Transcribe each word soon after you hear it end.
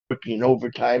working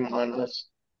overtime on us.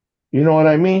 You know what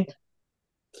I mean?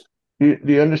 Do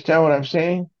you understand what I'm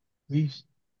saying? Yes.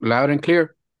 Loud and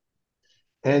clear.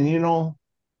 And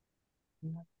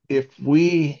if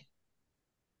we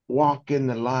walk in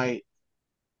the light,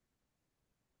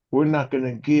 we're not going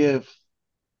to give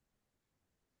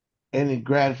any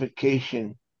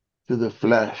gratification to the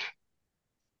flesh.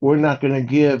 We're not going to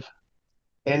give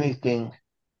anything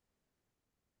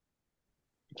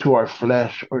to our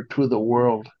flesh or to the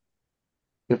world.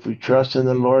 If we trust in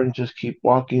the Lord and just keep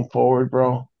walking forward,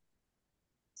 bro,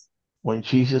 when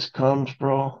Jesus comes,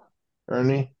 bro,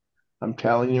 Ernie, I'm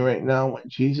telling you right now, when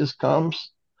Jesus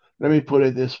comes, let me put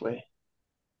it this way.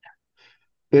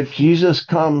 If Jesus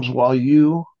comes while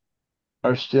you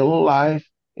are still alive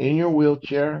in your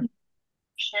wheelchair,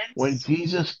 when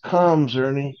Jesus comes,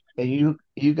 Ernie, and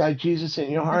you got Jesus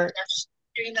in your heart,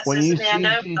 when you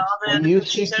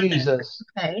see Jesus,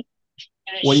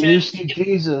 when you see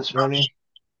Jesus, Ernie,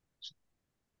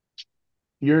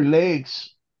 your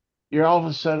legs, you're all of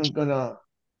a sudden gonna,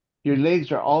 your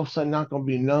legs are all of a sudden not gonna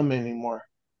be numb anymore.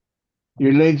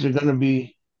 Your legs are gonna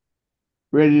be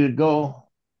ready to go.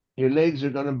 Your legs are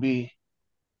gonna be,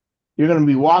 you're gonna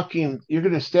be walking. You're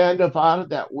gonna stand up out of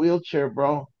that wheelchair,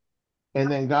 bro,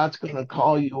 and then God's gonna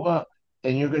call you up,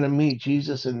 and you're gonna meet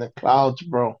Jesus in the clouds,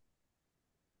 bro.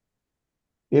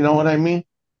 You know what I mean?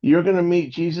 You're going to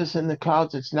meet Jesus in the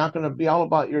clouds. It's not going to be all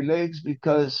about your legs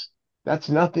because that's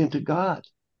nothing to God,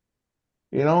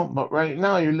 But right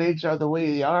now, your legs are the way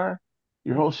they are.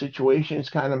 Your whole situation is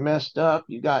kind of messed up.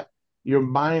 Your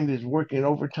mind is working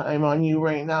overtime on you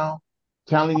right now,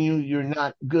 telling you you're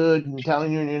not good and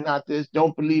telling you you're not this.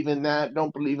 Don't believe in that.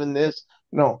 Don't believe in this.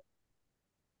 No,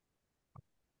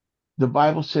 the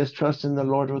Bible says, trust in the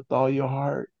Lord with all your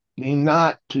heart. Lean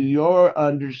not to your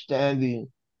understanding.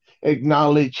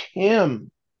 Acknowledge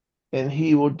Him and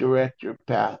He will direct your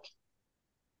path.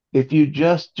 If you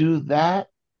just do that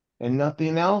and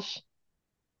nothing else,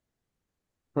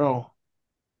 bro,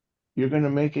 you're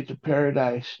gonna make it to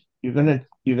paradise. You're gonna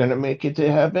make it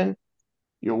to heaven.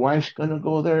 Your wife's gonna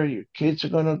go there. Your kids are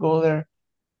gonna go there,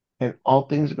 and all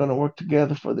things are gonna work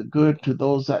together for the good to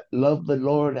those that love the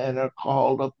Lord and are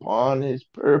called upon His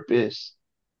purpose.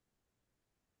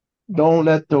 Don't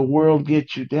let the world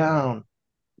get you down.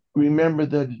 Remember,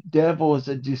 the devil is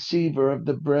a deceiver of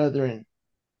the brethren.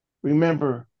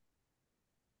 Remember,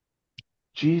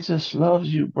 Jesus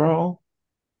loves you, bro.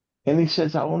 And he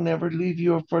says, I will never leave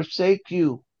you or forsake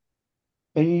you.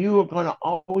 And you are going to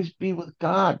always be with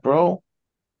God, bro.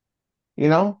 You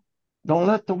know, don't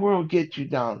let the world get you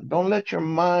down. Don't let your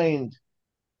mind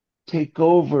take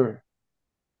over.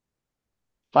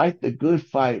 Fight the good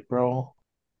fight, bro.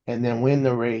 And then win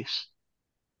the race.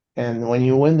 And when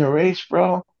you win the race,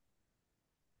 bro,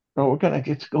 we're going to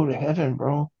get to go to heaven,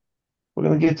 bro. We're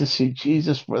going to get to see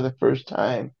Jesus for the first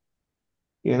time.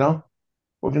 You know,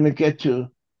 we're going to get to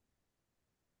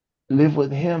live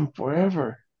with him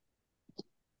forever.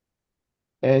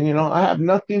 And, I have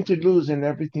nothing to lose and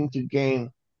everything to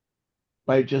gain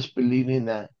by just believing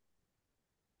that.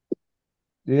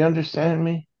 Do you understand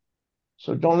me?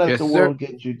 So don't let Yes, the sir. world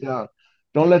get you down.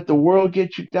 Don't let the world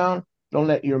get you down. Don't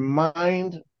let your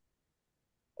mind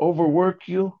overwork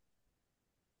you.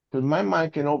 Because my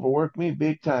mind can overwork me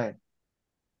big time,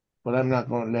 but I'm not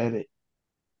going to let it.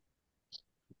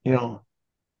 You know,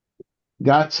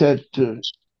 God said to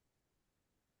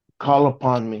call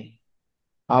upon me,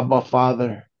 Abba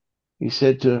Father. He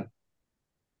said to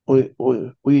how's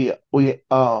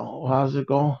it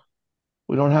go?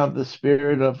 We don't have the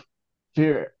spirit of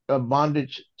fear, of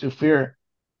bondage to fear,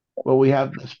 but we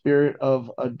have the spirit of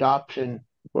adoption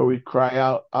where we cry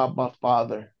out, Abba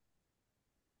Father.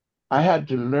 I had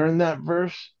to learn that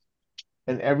verse,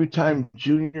 and every time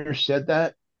Junior said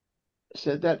that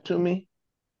to me,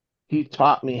 he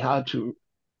taught me how to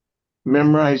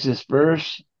memorize this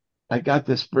verse. I got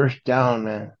this verse down,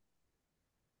 man.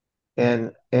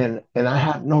 And I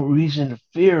have no reason to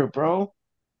fear, bro,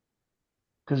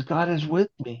 because God is with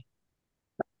me,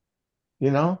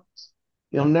 you know?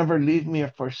 He'll never leave me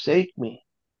or forsake me,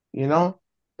 you know?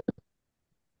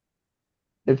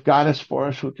 If God is for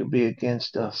us, who could be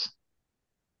against us?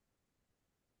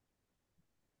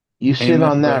 You sit Amen,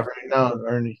 on that brother. right now,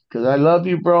 Ernie, because I love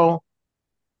you, bro,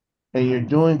 and you're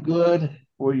doing good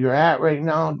where you're at right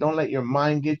now. Don't let your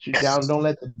mind get you down. Don't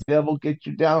let the devil get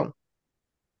you down.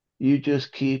 You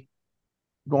just keep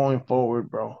going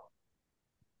forward, bro.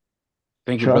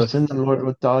 Thank you, brother. Trust in the Lord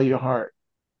with all your heart.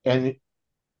 And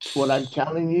what I'm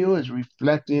telling you is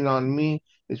reflecting on me.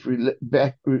 It's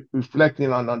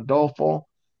reflecting on Adolfo.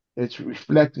 It's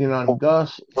reflecting on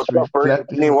Gus. It's What's up, Anthony?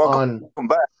 reflecting Welcome on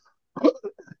back.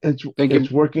 It's Thank it's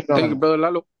you. working Thank you, on brother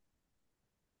Lalo.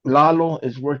 Lalo.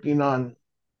 It's working on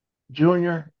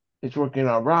Junior. It's working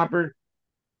on Robert.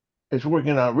 It's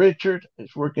working on Richard.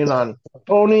 It's working on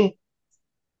Tony.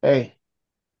 Hey,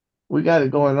 we got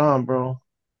it going on, bro.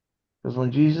 Because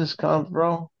when Jesus comes,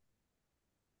 bro,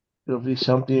 it'll be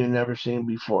something you've never seen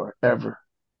before, ever.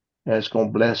 And it's gonna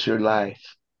bless your life.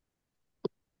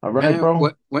 All right, Man,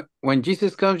 bro? when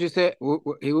Jesus comes, you said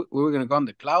we were gonna go on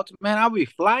the clouds. Man, I'll be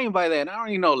flying by then. I don't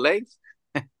need no legs.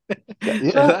 Yeah,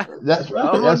 That- that's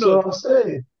right. That's Vámonos. what I'm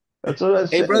saying. That's what I'm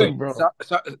Hey, brother. saying, bro.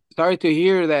 Sorry to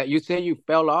hear that. You say you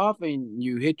fell off and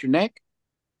you hit your neck.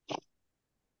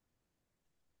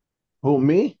 Who,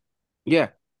 me? Yeah.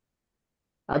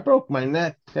 I broke my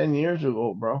neck 10 years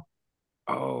ago, bro.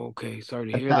 Oh, okay.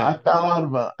 Sorry to I hear fell, that. I fell out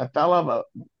of a, I fell out of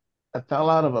a, I fell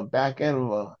out of a back end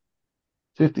of a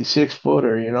 56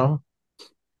 footer,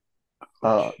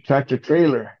 tractor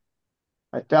trailer.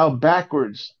 I fell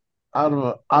backwards out of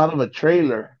a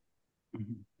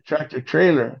Mhm. tractor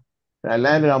trailer, and I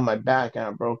landed on my back and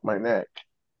I broke my neck.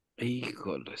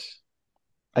 Híjoles.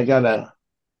 I got a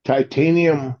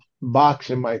titanium box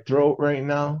in my throat right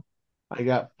now. I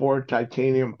got four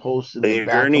titanium posts in the Hey,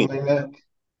 back of Ernie, my neck.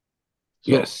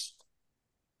 So Yes.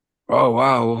 Oh,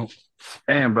 wow.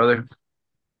 Damn, brother.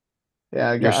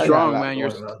 yeah, I You're got I got a strong, lot man.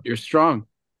 going on. You're strong.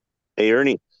 hey,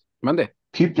 Ernie, Mande.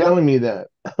 Keep telling me that.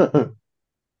 Go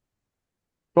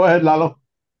ahead, Lalo.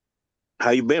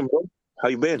 how you been, bro? How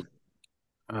you been?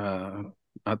 Uh,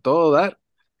 a todo that.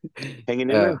 Hanging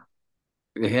in Uh,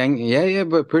 there? yeah,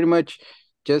 but pretty much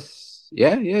just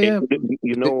Hey, yeah.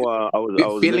 I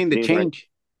was Feeling the listening right. change.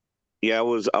 Yeah, I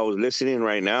was listening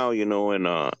right now,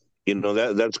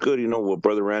 and that's good, what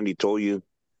Brother Randy told you,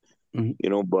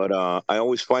 Mhm. but I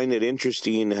always find it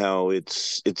interesting how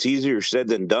it's easier said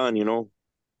than done,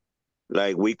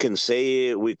 like we can say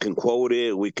it, we can quote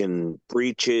it, we can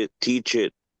preach it, teach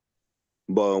it,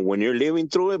 but when you're living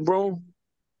through it, bro,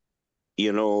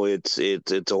 it's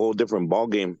a whole different ball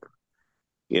game,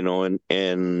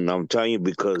 and I'm telling you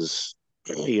because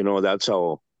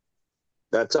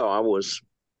that's how I was,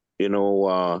 you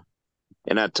know,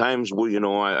 and at times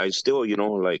I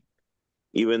still, like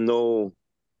even though,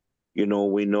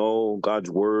 we know God's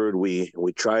word, we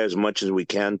try as much as we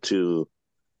can to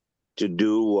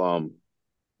do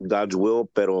God's will,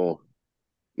 pero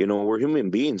we're human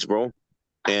beings, bro.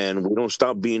 And we don't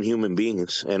stop being human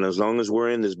beings. And as long as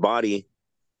we're in this body,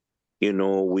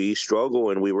 we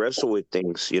struggle and we wrestle with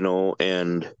things,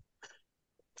 and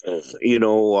you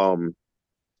know,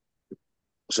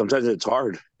 sometimes it's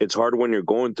hard. It's hard when you're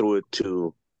going through it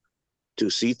to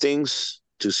see things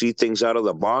out of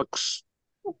the box.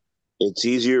 It's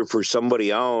easier for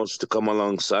somebody else to come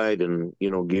alongside and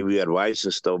give you advice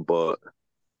and stuff, but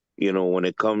when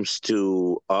it comes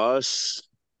to us,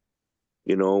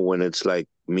 when it's like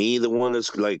me, the one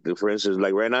that's like, for instance,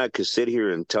 like right now I could sit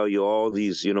here and tell you all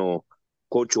these,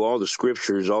 quote you all the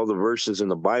scriptures, all the verses in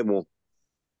the Bible,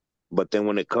 but then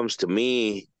when it comes to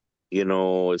me,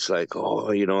 it's like, oh,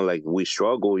 like we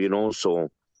struggle, so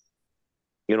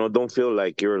don't feel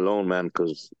like you're alone, man,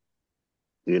 because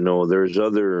there's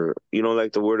other,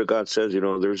 like the word of God says,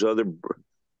 there's other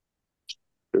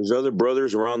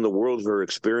brothers around the world who are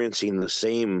experiencing the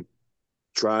same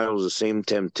trials, the same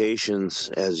temptations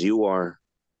as you are.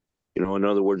 In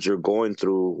other words, you're going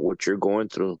through what you're going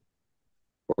through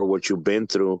or what you've been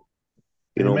through.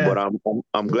 But Amen.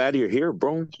 I'm glad you're here,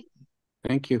 bro.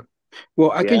 Thank you.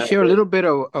 Well, I can Yeah, share a little bit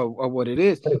of what it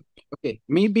is. Okay,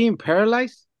 me being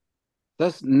paralyzed,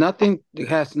 that's nothing. It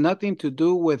has nothing to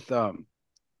do with how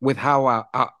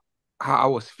I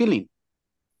was feeling.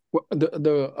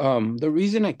 The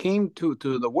reason I came to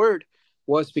the word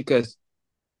was because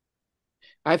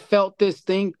I felt this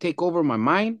thing take over my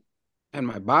mind and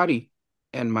my body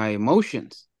and my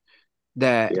emotions,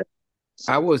 that yeah,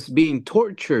 I was being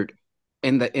tortured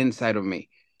in the inside of me.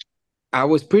 I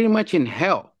was pretty much in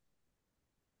hell.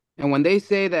 And when they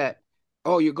say that,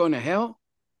 oh, you're going to hell,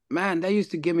 man, that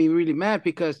used to get me really mad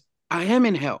because I am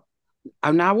in hell.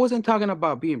 I wasn't talking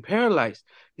about being paralyzed.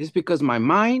 It's because my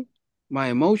mind, my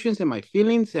emotions, and my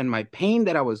feelings and my pain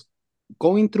that I was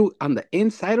going through on the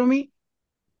inside of me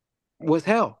was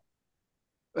hell.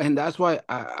 And that's why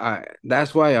I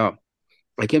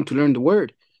came to learn the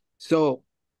word. So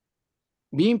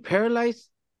being paralyzed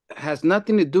has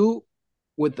nothing to do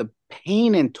with the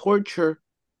pain and torture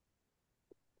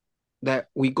that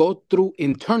we go through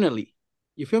internally.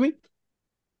 You feel me?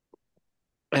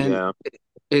 And yeah,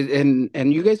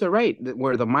 and you guys are right,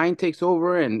 where the mind takes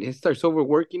over and it starts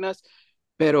overworking us.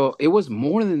 Pero it was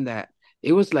more than that.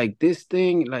 It was like this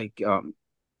thing, like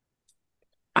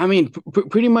I mean,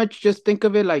 pretty much just think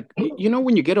of it like,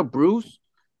 when you get a bruise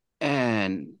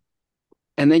and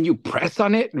then you press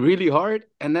on it really hard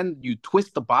and then you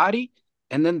twist the body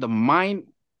and then the mind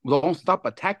won't stop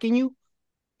attacking you.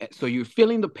 So you're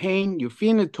feeling the pain, you're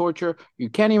feeling the torture, you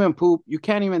can't even poop, you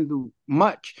can't even do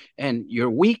much, and you're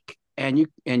weak and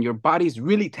your body's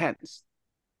really tense.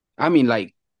 I mean,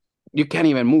 like, you can't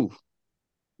even move.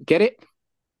 Get it?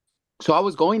 So I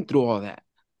was going through all that.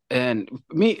 And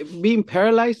me being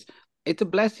paralyzed, it's a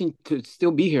blessing to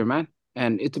still be here, man.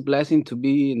 And it's a blessing to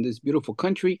be in this beautiful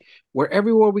country where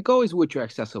everywhere we go is wheelchair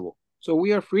accessible. So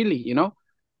we are freely.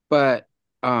 But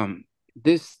um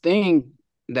this thing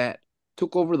that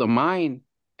took over the mind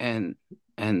and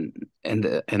and and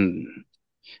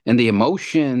the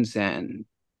emotions and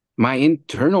my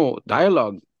internal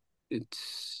dialogue,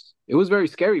 it was very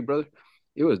scary, brother.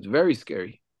 It was very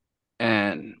scary.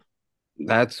 And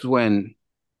that's when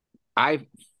I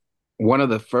one of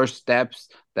the first steps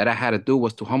that I had to do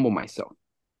was to humble myself.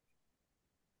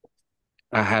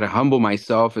 I had to humble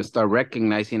myself and start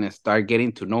recognizing and start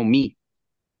getting to know me.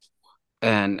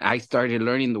 And I started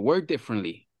learning the word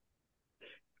differently.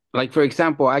 Like, for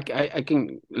example, I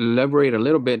can elaborate a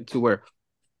little bit to where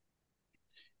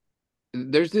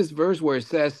there's this verse where it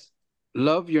says,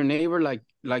 "Love your neighbor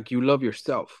like you love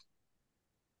yourself."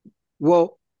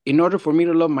 Well, in order for me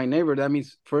to love my neighbor, that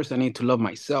means first I need to love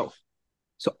myself.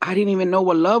 So I didn't even know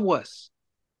what love was,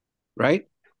 right?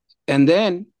 And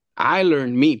then I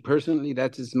learned, me personally,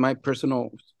 that's just my personal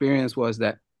experience, was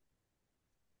that,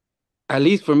 at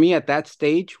least for me at that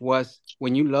stage, was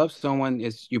when you love someone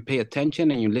is you pay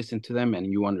attention and you listen to them and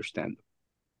you understand them.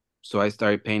 So I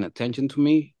started paying attention to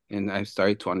me and I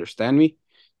started to understand me.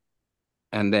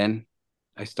 And then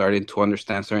I started to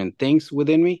understand certain things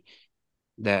within me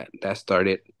that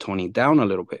started toning down a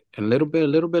little bit, and a little bit, a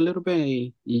little bit, a little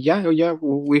bit. Yeah,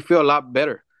 we feel a lot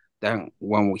better than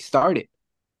when we started.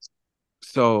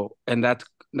 So, and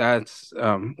that's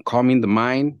calming the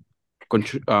mind,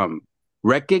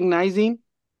 recognizing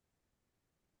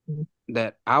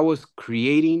that I was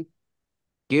creating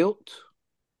guilt,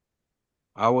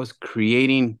 I was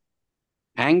creating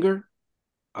anger,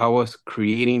 I was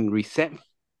creating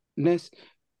resentment,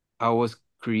 I was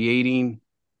creating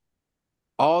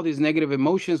all these negative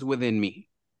emotions within me.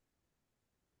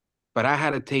 But I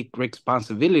had to take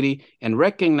responsibility and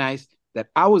recognize that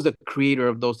I was the creator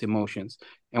of those emotions.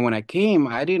 And when I came,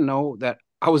 I didn't know that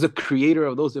I was a creator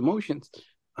of those emotions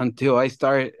until I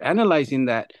started analyzing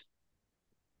that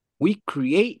we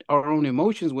create our own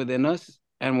emotions within us.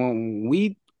 And when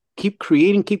we keep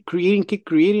creating, keep creating, keep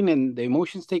creating, and the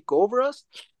emotions take over us,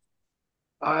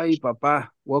 ay,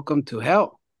 papa, welcome to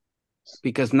hell.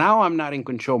 Because now I'm not in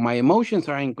control. My emotions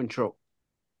are in control.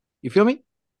 You feel me?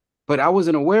 But I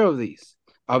wasn't aware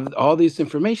of all this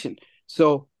information.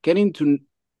 So getting to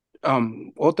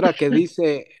otra que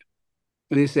dice,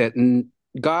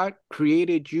 God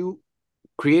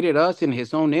created us in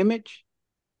his own image.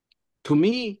 To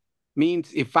me,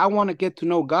 means if I want to get to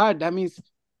know God, that means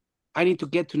I need to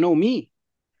get to know me.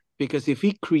 Because if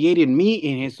he created me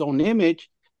in his own image,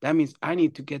 that means I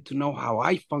need to get to know how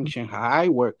I function, how I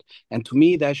work. And to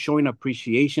me, that's showing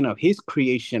appreciation of his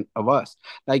creation of us.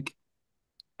 Like,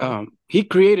 he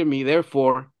created me,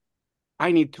 therefore,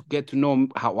 I need to get to know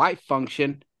how I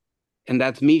function. And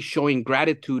that's me showing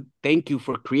gratitude. Thank you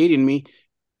for creating me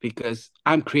because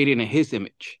I'm created in his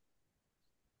image.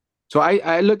 So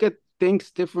I look at things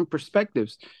different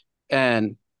perspectives.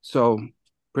 And so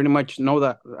pretty much know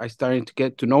that I starting to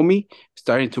get to know me,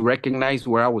 starting to recognize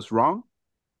where I was wrong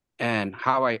and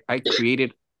how I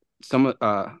created some of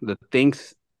the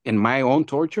things in my own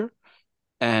torture.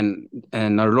 And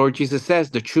our Lord Jesus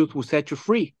says the truth will set you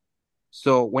free.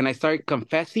 So when I started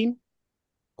confessing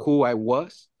who I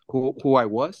was,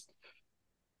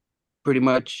 pretty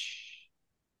much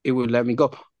it would let me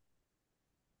go.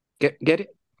 Get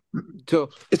it? So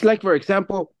it's like, for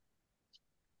example,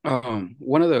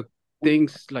 one of the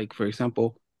things, like, for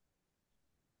example,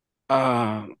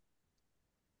 uh,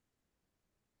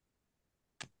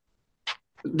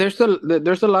 there's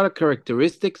a lot of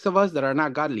characteristics of us that are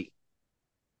not godly.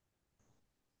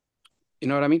 You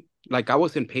know what I mean? Like, I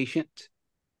was impatient.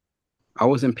 I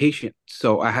was impatient,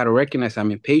 so I had to recognize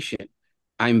I'm impatient.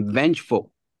 I'm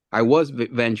vengeful. I was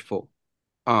vengeful.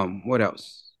 What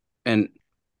else? And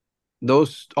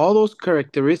those all those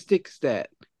characteristics that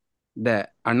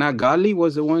are not godly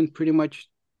was the one pretty much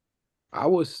I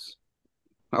was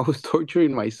I was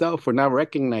torturing myself for not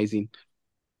recognizing.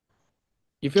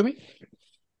 You feel me?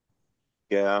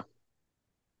 Yeah.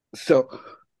 So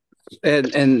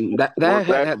and that We're that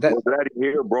glad had that we're glad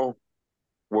you're here, bro.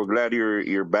 We're glad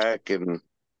you're back and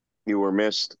You were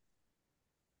missed.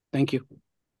 Thank you.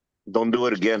 Don't do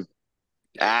it again.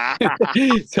 Ah,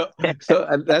 so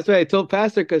that's why I told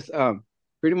Pastor, because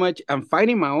pretty much I'm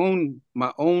fighting my own,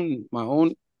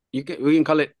 we can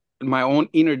call it my own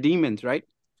inner demons, right?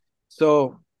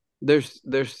 So there's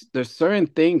certain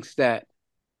things that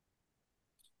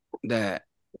I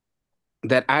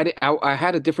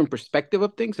had a different perspective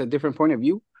of things, a different point of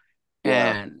view,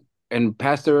 yeah. and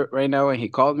Pastor right now, and he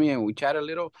called me and we chatted a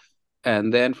little,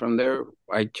 and then from there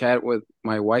I chat with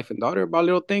my wife and daughter about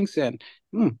little things, and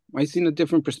I seen a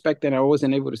different perspective I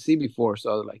wasn't able to see before.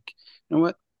 So I was like, you know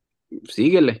what,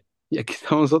 síguele, y aquí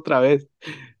estamos otra vez.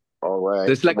 All So right.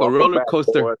 it's like a Welcome roller back,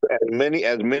 coaster. boys.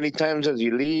 As many times as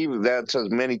you leave, that's as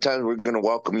many times we're gonna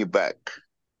welcome you back.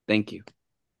 Thank you,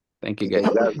 thank you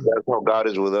Because guys. that's how God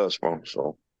is with us, bro.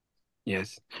 So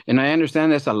Yes, and I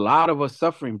understand there's a lot of us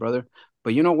suffering, brother,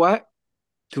 but you know what,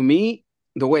 to me,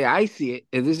 the way I see it,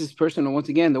 and this is personal once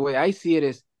again, the way I see it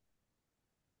is,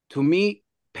 to me,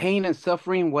 pain and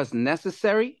suffering was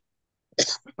necessary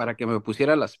para que me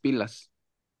pusiera las pilas.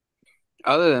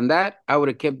 Other than that, I would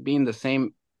have kept being the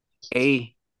same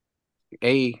A,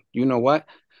 you know what,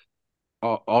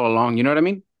 all along. You know what I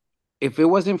mean? If it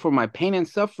wasn't for my pain and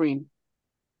suffering,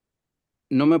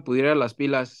 no me pudiera las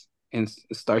pilas and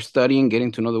start studying,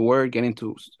 getting to know the word, getting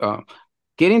to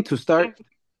start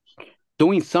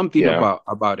doing something yeah.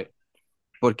 about it.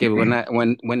 Porque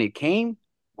when it came,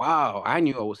 wow, I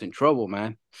knew I was in trouble,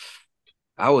 man.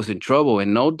 I was in trouble,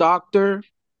 and no doctor,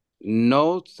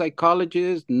 no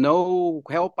psychologist, no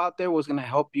help out there was gonna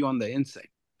help you on the inside,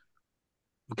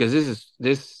 because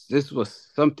this was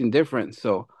something different.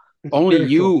 So It's only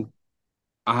spiritual. you,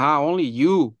 only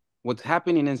you, what's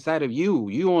happening inside of you,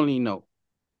 you only know.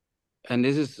 And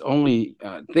this is only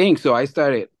thing. So I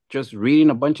started just reading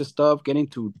a bunch of stuff, getting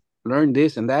to learn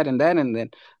this and that and that, and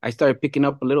then I started picking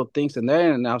up little things and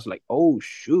there, and I was like, oh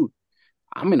shoot,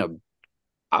 I'm in a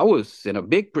I was in a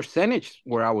big percentage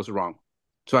where I was wrong.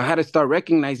 So I had to start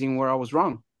recognizing where I was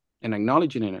wrong and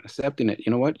acknowledging it and accepting it.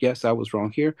 You know what? Yes, I was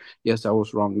wrong here. Yes, I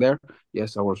was wrong there.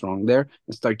 Yes, I was wrong there.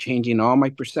 And start changing all my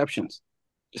perceptions.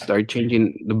 Start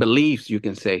changing the beliefs, you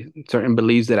can say, certain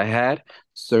beliefs that I had,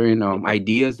 certain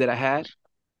ideas that I had.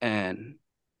 And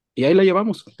y ahí la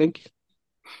llevamos. Thank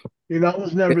you. I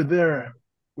was never there.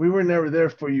 We were never there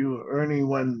for you, Ernie,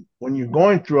 when you're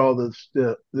going through all this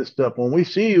stuff. When we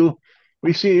see you,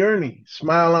 we see Ernie,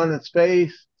 smile on his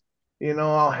face,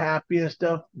 all happy and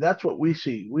stuff. That's what we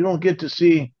see. We don't get to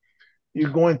see you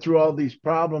going through all these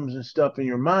problems and stuff in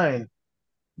your mind.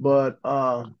 But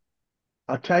I'll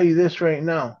tell you this right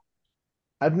now.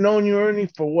 I've known you, Ernie,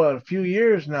 for what, a few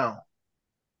years now.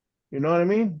 You know what I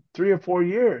mean? 3 or 4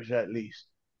 years at least.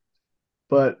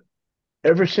 But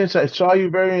ever since I saw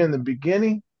you very in the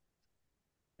beginning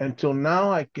until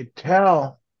now, I could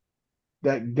tell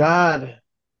that God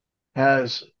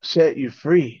has set you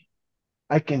free.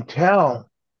 I can tell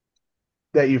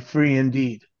that you're free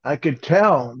indeed. I could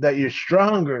tell that you're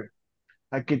stronger.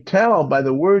 I could tell by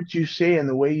the words you say and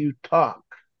the way you talk.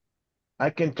 I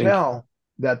can Thank you. tell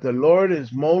that the Lord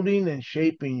is molding and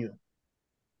shaping you.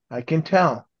 I can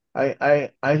tell. I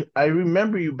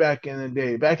remember you back in the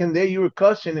day. Back in the day, you were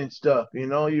cussing and stuff. You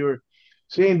were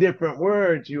saying different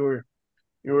words. You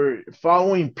were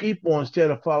following people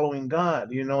instead of following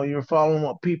God. You were following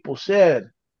what people said.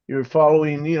 You were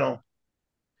following,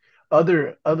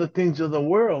 other things of the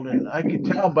world. And I could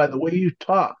tell by the way you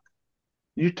talk.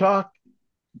 You talk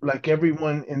like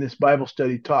everyone in this Bible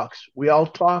study talks. We all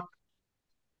talk.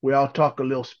 We all talk a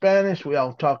little Spanish. We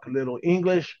all talk a little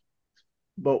English.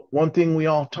 But one thing we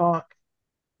all talk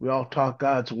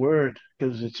God's word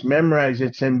because it's memorized,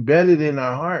 it's embedded in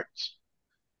our hearts.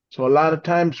 So a lot of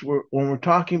times when we're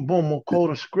talking, boom, we'll quote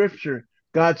a scripture.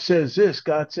 God says this,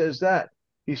 God says that.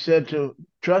 He said to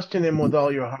trust in him with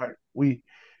all your heart.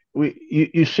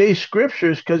 You say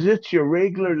scriptures because it's your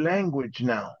regular language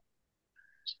now.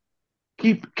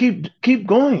 Keep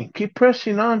going. Keep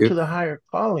pressing on to Yep. the higher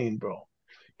calling, bro.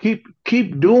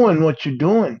 Keep doing what you're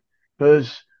doing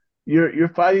because you're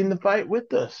fighting the fight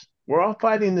with us. We're all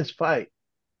fighting this fight.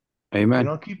 Amen.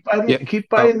 Yeah. Keep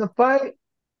Uh, fighting the fight,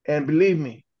 and believe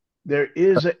me, there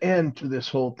is an end to this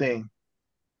whole thing.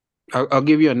 I'll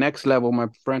give you a next level, my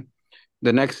friend.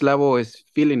 The next level is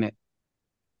feeling it.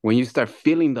 When you start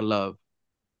feeling the love,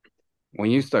 when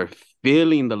you start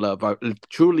feeling the love,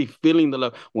 truly feeling the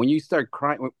love, when you start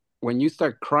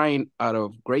crying out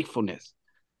of gratefulness,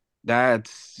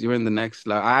 that's you're in the next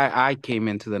level. I came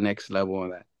into the next level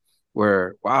of that,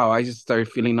 where wow, I just started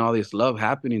feeling all this love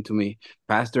happening to me.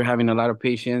 Pastor having a lot of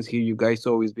patience. Here, you guys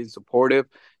always been supportive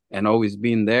and always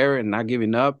being there and not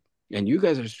giving up. And you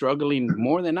guys are struggling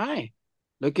more than I.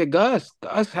 Look at Gus.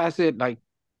 Gus has it like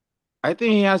I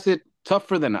think he has it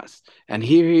tougher than us, and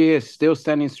here he is still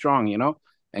standing strong.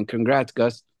 And congrats,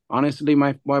 Gus. Honestly,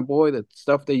 my boy, the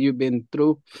stuff that you've been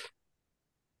through,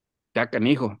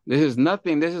 canijo. This is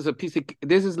nothing. This is a piece of.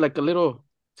 This is like a little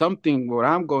something what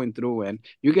I'm going through, and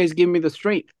you guys give me the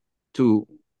strength to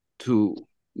to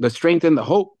the strength and the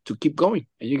hope to keep going.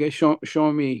 And you guys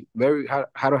showing me very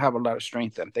how to have a lot of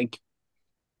strength. And thank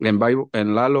you. And Bible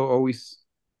and Lalo always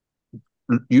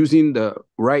using the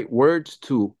right words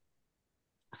to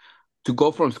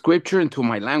go from scripture into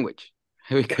my language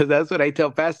because that's what I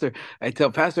tell pastor.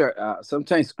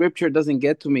 Sometimes scripture doesn't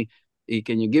get to me.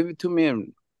 Can you give it to me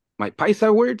in my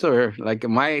paisa words or like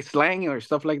my slang or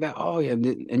stuff like that? Oh yeah,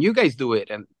 and you guys do it,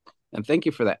 and thank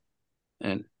you for that.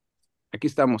 And aquí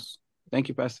estamos. Thank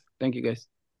you, pastor. Thank you, guys,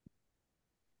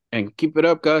 and keep it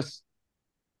up, Gus.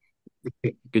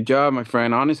 Good job, my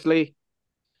friend. Honestly,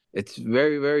 it's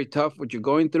very, very tough what you're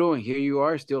going through, and here you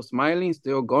are, still smiling,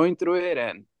 still going through it,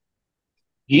 and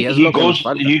He es he lo que nos goes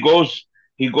falta. he goes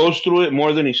he goes through it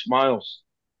more than he smiles.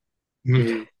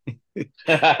 Mm. Yes.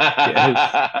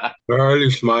 I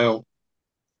already smile.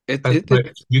 It, That's it, my,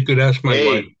 it, you could ask my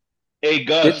wife. Hey,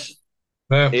 Gus. it's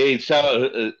Uh, Hey,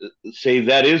 say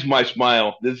that is my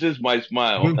smile. This is my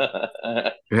smile.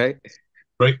 mhm. right.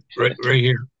 Right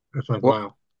here. That's my What,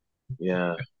 smile.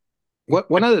 Yeah.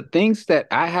 one of the things that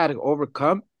I had to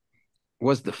overcome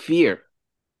was the fear.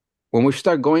 When we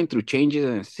start going through changes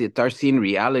and start seeing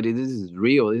reality, this is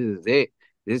real. This is it.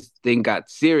 This thing got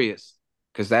serious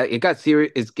because it got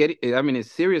serious. It's getting. I mean,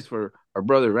 it's serious for our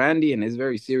brother Randy, and it's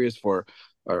very serious for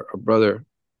our brother,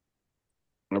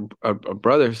 our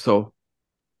brother. So,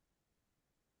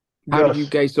 how did you Gus.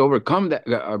 guys overcome that,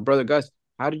 our brother Gus?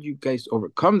 How did you guys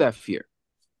overcome that fear?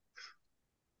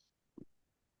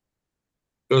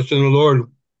 Trust in the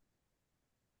Lord.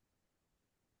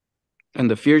 And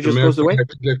the fear As a just matter of goes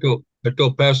fact, away. I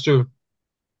told Pastor,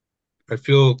 I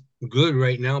feel good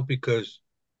right now because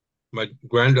my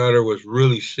granddaughter was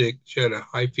really sick. She had a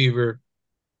high fever.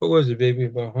 What was it, baby?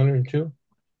 About 102?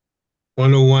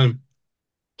 101.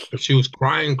 And she was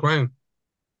crying, crying.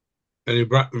 And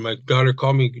my daughter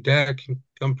called me, Dad,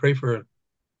 come pray for her.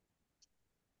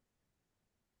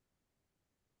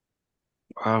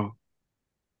 Wow.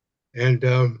 And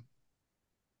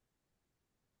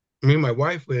me and my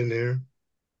wife went in there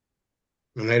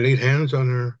and I laid hands on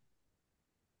her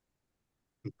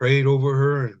and prayed over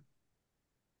her and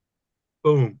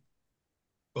boom,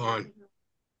 gone.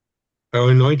 I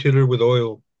anointed her with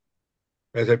oil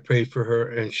as I prayed for her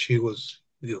and she was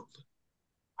healed.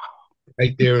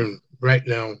 Right there and right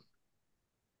now.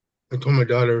 I told my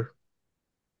daughter,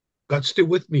 God's still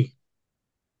with me.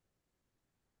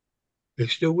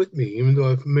 He's still with me, even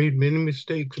though I've made many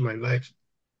mistakes in my life.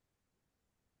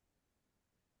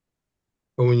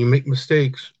 But when you make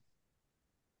mistakes,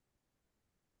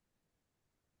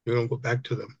 you don't go back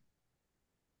to them.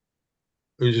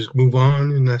 You just move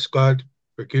on and ask God,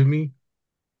 forgive me.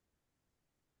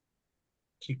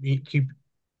 Keep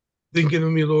thinking of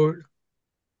me, Lord.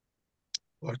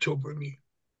 Watch over me.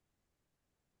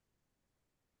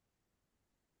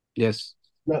 Yes.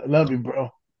 Love you,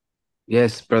 bro.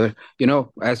 Yes, brother.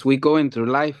 As we go into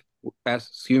life, as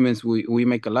humans, we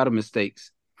make a lot of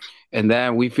mistakes, and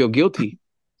then we feel guilty,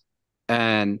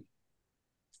 and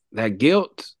that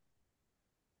guilt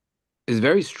is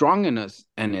very strong in us,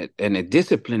 and it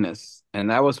disciplines us, and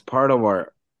that was part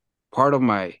of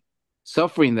my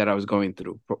suffering that I was going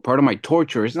through, part of my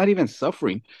torture. It's not even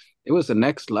suffering; it was the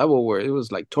next level where it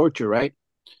was like torture, right?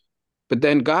 But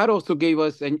then God also gave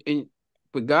us,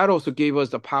 but God also gave us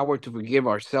the power to forgive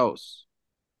ourselves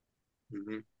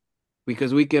Mhm.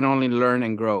 because we can only learn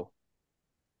and grow,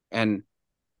 and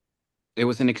it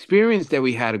was an experience that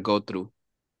we had to go through.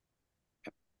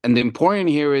 And the important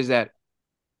here is that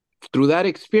through that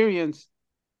experience,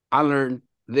 I learned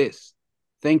this.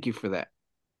 Thank you for that.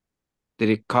 Did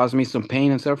it cause me some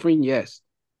pain and suffering? Yes.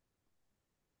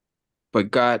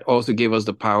 But God also gave us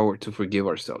the power to forgive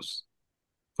ourselves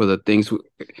for the things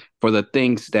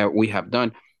that we have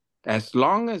done. As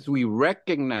long as we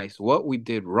recognize what we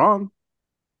did wrong,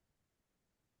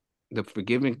 the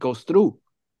forgiveness goes through.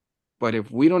 But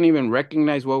if we don't even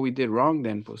recognize what we did wrong,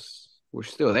 then we're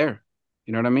still there.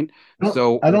 You know what I mean? No,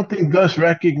 So I don't think Gus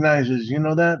recognizes,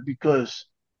 that, because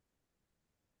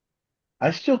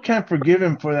I still can't forgive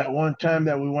him for that one time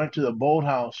that we went to the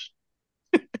boathouse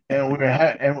and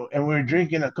and we were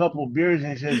drinking a couple beers,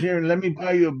 and he says, "Here, let me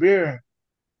buy you a beer."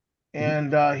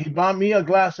 And he bought me a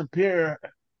glass of beer,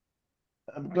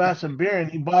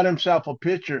 and he bought himself a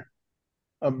pitcher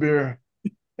of beer.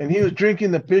 And he was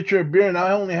drinking the pitcher of beer, and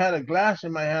I only had a glass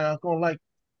in my hand. I was going like,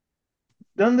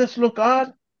 Doesn't this look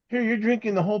odd? Here, you're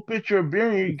drinking the whole pitcher of beer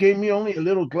and you gave me only a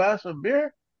little glass of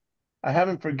beer. I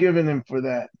haven't forgiven him for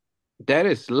that. That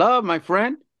is love, my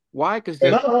friend. Why? Because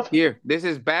just Love. here, this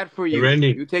is bad for Hey, you. Randy,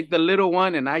 You take the little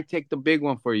one, and I take the big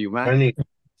one for you, man. Randy,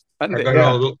 Ande.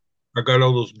 Yeah. I got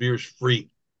all those beers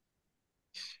free.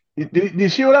 Do you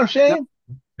see what I'm No. saying?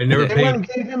 I never They paid. went and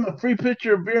gave him a free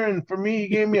pitcher of beer, and for me, he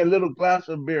gave me a little glass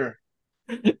of beer.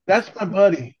 That's my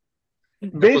buddy.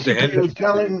 That was the Basically, he head. was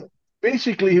telling.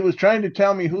 Basically, he was trying to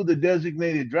tell me who the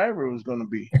designated driver was going to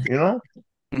be. You know?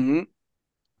 Hmm.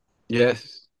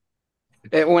 Yes.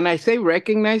 And when I say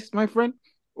recognize, my friend,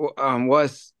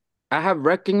 was I have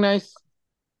recognized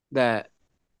that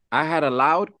I had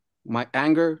allowed my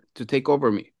anger to take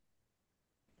over me.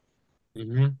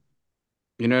 Mm-hmm.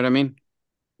 You know what I mean?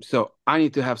 So I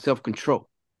need to have self control.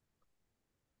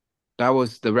 That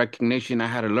was the recognition I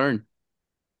had to learn.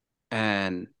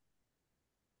 And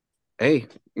hey,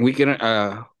 we can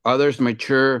others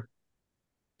mature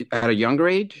at a younger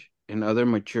age, and other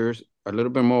matures a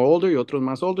little bit more older, y otros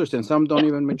más older, and some don't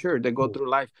even mature. They go through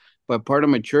life. But part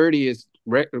of maturity is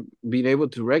being able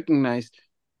to recognize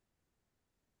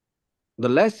the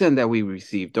lesson that we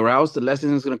received, or else the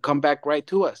lesson is going to come back right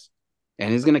to us.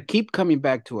 And it's going to keep coming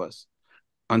back to us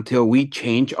until we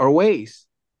change our ways.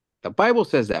 The Bible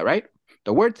says that, right?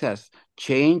 The word says,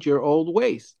 change your old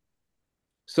ways.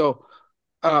 So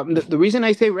the reason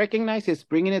I say recognize is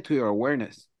bringing it to your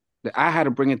awareness. That I had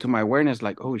to bring it to my awareness,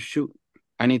 like, oh shoot,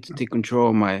 I need to take control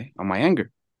of my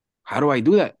anger. How do I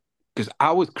do that? Because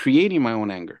I was creating my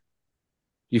own anger.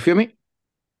 You feel me?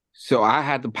 So I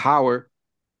had the power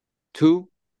to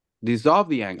dissolve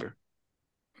the anger.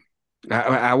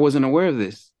 I wasn't aware of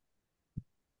this.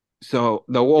 So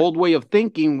the old way of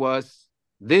thinking was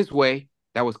this way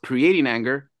that was creating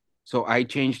anger. So I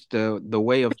changed the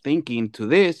way of thinking to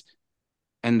this,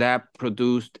 and that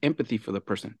produced empathy for the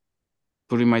person,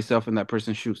 putting myself in that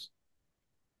person's shoes.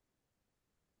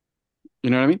 You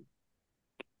know what I mean?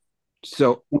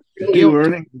 So Feel you, guilt,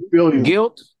 Ernie. Feel you.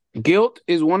 guilt, guilt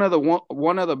is one of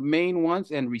the main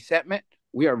ones, and resentment.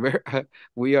 We are very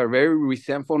we are very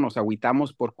resentful. Nos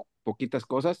agüitamos por poquitas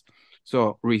cosas.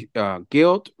 So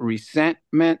guilt,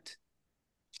 resentment,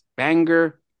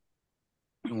 anger,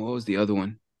 and what was the other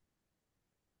one?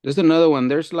 There's another one.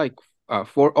 There's like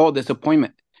four. Oh,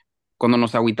 disappointment. Cuando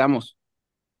nos agüitamos.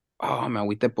 Oh, me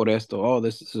agüité por esto. Oh,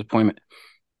 this is disappointment.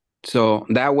 So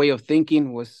that way of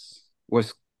thinking was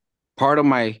part of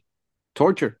my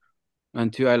torture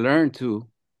until I learned to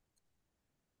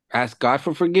ask God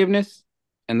for forgiveness.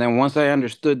 And then once I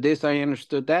understood this, I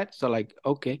understood that. So like,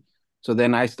 okay. So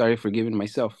then I started forgiving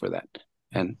myself for that.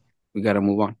 And we gotta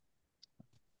move on.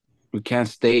 We can't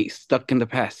stay stuck in the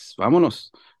past. Vámonos.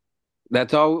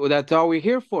 That's all we're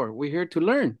here for. We're here to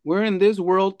learn. We're in this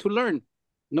world to learn.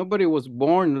 Nobody was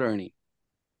born learning.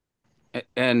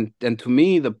 And to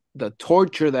me, the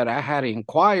torture that I had to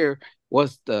inquire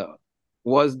was the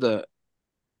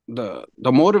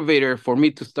motivator for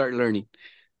me to start learning.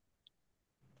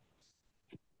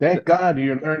 Thank God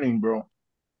you're learning, bro.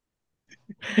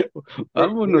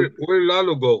 Vámonos. Where did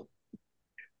Lalo go?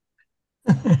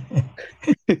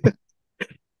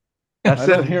 I That's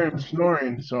don't it. hear him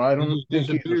snoring, so I He don't just think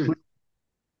he's disappeared. asleep.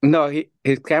 No,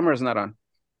 his camera's not on.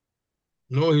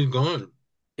 No, he's gone.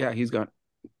 Yeah, he's gone.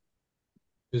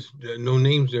 There's no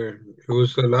names there. It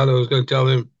was Lalo. I was going to tell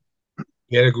him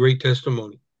he had a great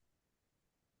testimony.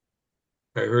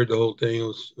 I heard the whole thing. It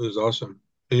was awesome.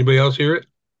 Anybody else hear it?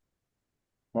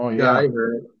 Oh Yeah, I yeah.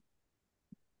 heard it.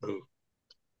 Oh,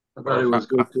 I thought it awesome. was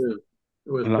good too.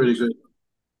 It was pretty Hablamos. good.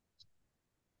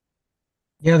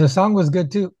 Yeah, the song was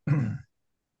good too.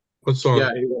 What Yeah,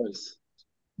 song? he was.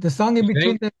 The song He in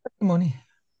between sang? the testimony.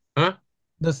 Huh?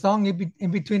 The song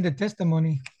in between the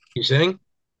testimony. He sang?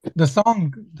 The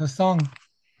song.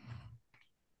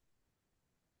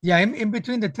 Yeah, in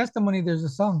between the testimony, there's a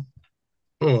song.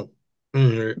 Oh, I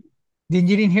didn't hear it. Then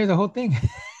you didn't hear the whole thing.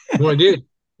 No, I did.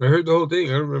 I heard the whole thing.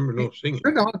 I don't remember You no singing.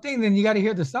 heard the whole thing, then you got to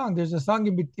hear the song. There's a song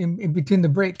in between the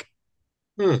break.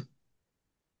 Hmm.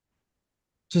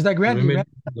 Just like Randy, Maybe,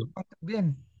 Randy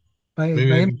in by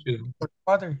maybe I him can see them.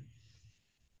 father.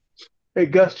 Hey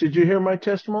Gus, did you hear my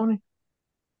testimony?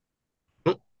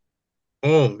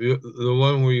 Oh, the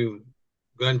one where you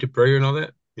got into prayer and all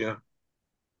that? Yeah.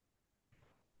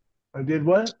 I did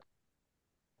what?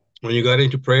 When you got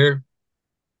into prayer,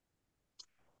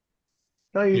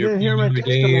 No, you you're didn't hear praying my every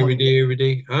day, every testimony. day, every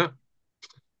day. Huh?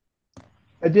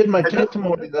 I did my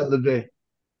testimony the other day.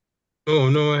 Oh,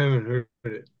 no, I haven't heard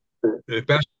it. The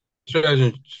pastor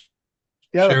hasn't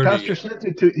Yeah, the shared it pastor yet. sent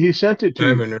it to. He sent it I to you.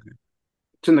 haven't heard it.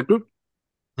 It's in the group.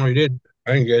 Oh, he did.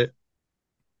 I didn't get it.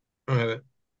 I don't have it.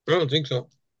 I don't think so.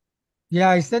 Yeah,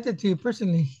 I sent it to you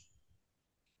personally.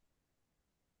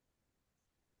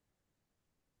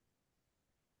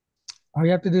 All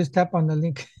you have to do is tap on the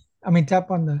link. I mean,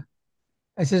 tap on the.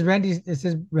 It says Randy. It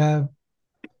says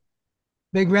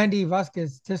Big Randy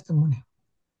Vasquez testimony.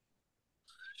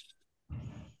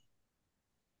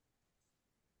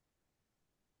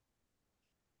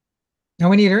 Now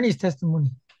we need Ernie's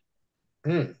testimony.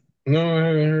 Hmm. No, I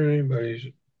haven't heard anybody's.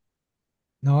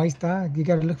 No, ahí está. You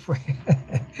got to look for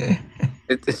it.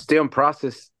 It's still in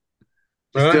process.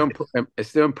 It's Huh? still it's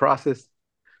still in process.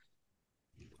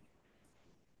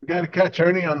 You got to catch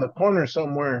Ernie on the corner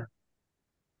somewhere,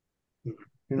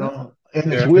 in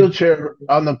his Yeah. wheelchair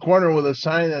on the corner with a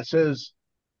sign that says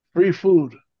free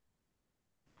food.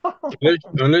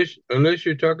 Unless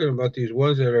you're talking about these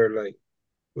ones that are like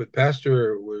with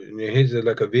Pastor, his is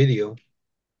like a video.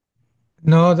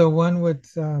 No, the one with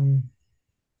the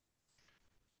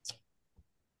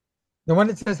one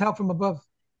that says help from above.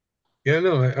 Yeah,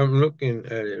 no, I'm looking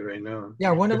at it right now.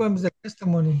 Yeah, one of them is a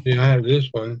testimony. Yeah, I have this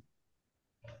one.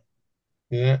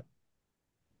 Yeah,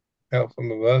 help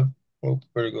from above. Oh,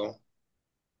 where'd it go?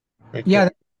 Right Yeah,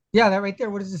 there. yeah, that right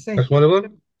there. What does it say? That's one of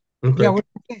them. Yeah, Okay. what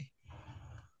does it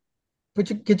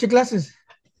say? Get your glasses.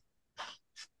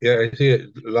 Yeah, I see it.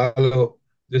 Lalo.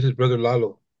 This is Brother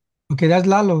Lalo. Okay, that's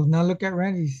Lalo. Now look at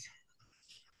Randy's.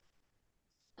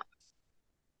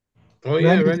 Oh yeah,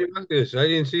 Randy's. Randy Marcus. I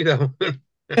didn't see that one.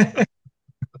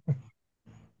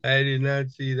 I did not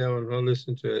see that one. I'll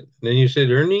listen to it. Then you said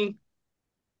Ernie?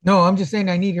 No, I'm just saying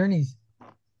I need Ernie's.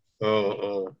 Oh,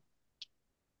 oh.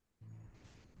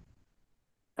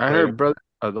 I Oh, yeah. heard brother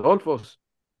Adolfo's.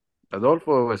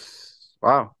 Adolfo was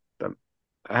wow.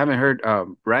 I haven't heard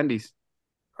Randy's,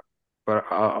 but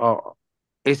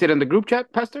is it in the group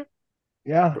chat, Pastor?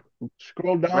 Yeah,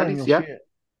 scroll down and Randy's, you'll yeah. see it.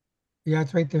 Yeah,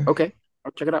 it's right there. Okay,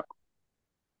 I'll check it out.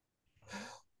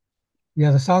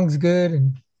 Yeah, the song's good,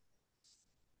 and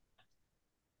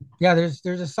yeah, there's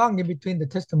a song in between the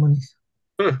testimonies.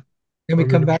 Huh. Then we I'm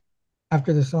come gonna- back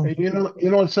after the song.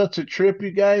 And what's such a trip,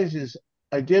 you guys, is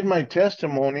I did my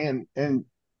testimony and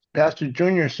Pastor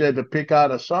Junior said to pick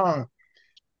out a song.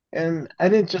 And I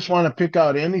didn't just want to pick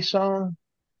out any song,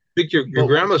 Pick your but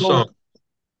grandma's song.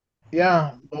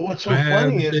 what's I so have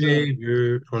funny a is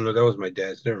savior. Oh no, that was my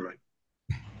dad's. Never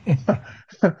mind.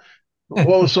 what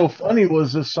was so funny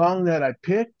was the song that I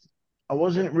picked. I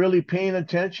wasn't really paying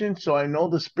attention, so I know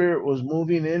the spirit was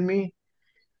moving in me.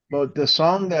 But the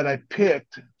song that I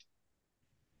picked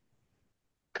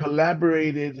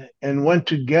collaborated and went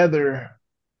together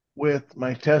with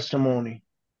my testimony.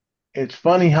 It's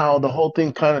funny how the whole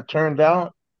thing kind of turned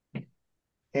out,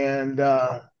 and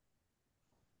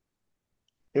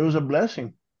it was a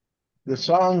blessing. The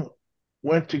song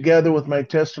went together with my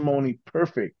testimony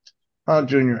perfect, huh,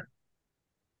 Junior?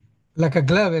 Like a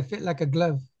glove. It fit like a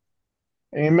glove.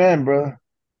 Amen, brother.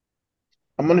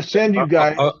 I'm gonna send you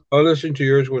guys. I'll listen to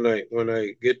yours when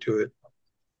I get to it.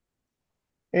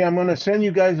 Hey, I'm gonna send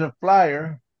you guys a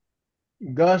flyer.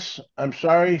 Gus, I'm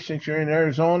sorry, since you're in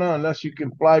Arizona, unless you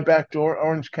can fly back to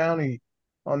Orange County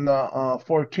on the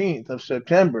 14th of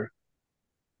September.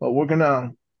 But we're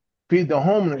gonna feed the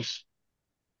homeless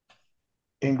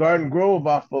in Garden Grove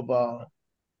off of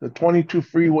the 22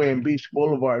 freeway and Beach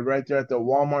Boulevard, right there at the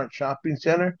Walmart shopping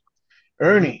center.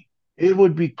 Ernie, it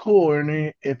would be cool,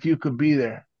 Ernie, if you could be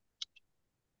there.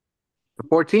 The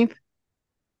 14th.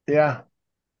 Yeah,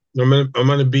 I'm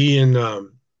gonna be in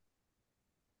the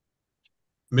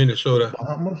Minnesota.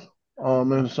 Bahamas,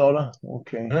 Minnesota.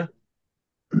 Okay. Huh?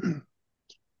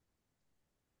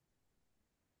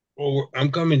 Oh,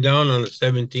 I'm coming down on the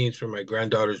 17th for my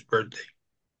granddaughter's birthday.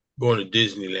 Going to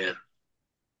Disneyland.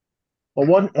 Well,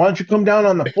 why don't you come down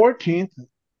on the 14th?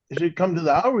 You should come to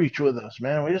the outreach with us,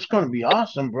 man. It's going to be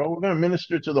awesome, bro. We're going to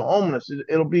minister to the homeless.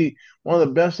 It'll be one of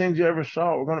the best things you ever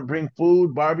saw. We're going to bring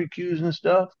food, barbecues, and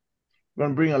stuff. We're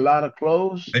going to bring a lot of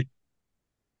clothes. I,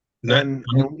 not And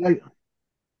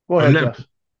go I'm ahead, not Gus.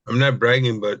 I'm not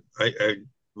bragging, but I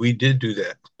we did do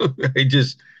that.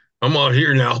 I'm out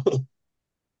here now.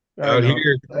 I Out know.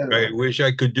 here, I I know. wish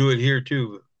I could do it here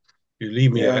too.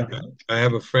 Believe me, I Yeah. I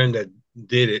have a friend that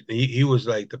did it. He was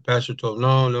like the pastor told him,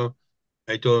 no, no.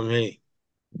 I told him, hey,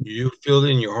 you feel it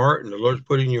in your heart and the Lord's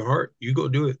put it in your heart, you go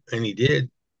do it. And he did.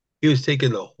 He was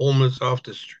taking the homeless off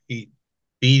the street,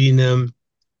 feeding them,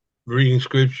 reading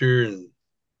scripture and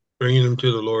bringing them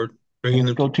to the Lord, Can bringing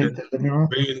you them go to take church, the living room?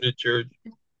 bringing them to church.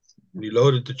 And he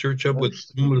loaded the church up with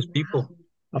Oops. homeless people.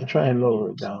 I'll try and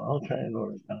lower it down. I'll try and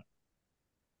lower it down.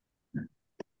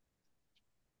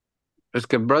 It's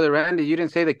good, brother Randy. You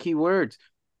didn't say the key words.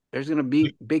 There's gonna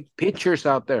be big pictures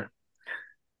out there.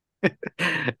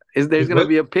 Is there's gonna What?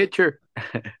 be a picture?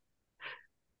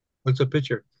 What's a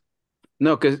picture?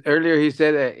 No, because earlier he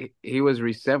said that he was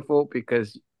resentful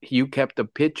because you kept a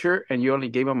pitcher and you only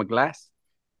gave him a glass.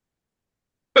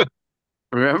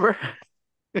 Remember?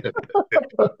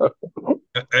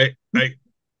 I,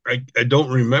 I, I don't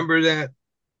remember that,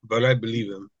 but I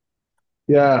believe him.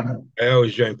 Yeah. I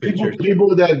always drank People pictures.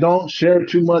 people that don't share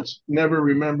too much never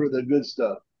remember the good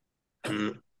stuff.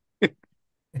 Mm.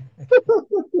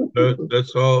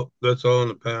 That's all. That's all in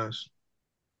the past.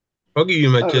 I'll give you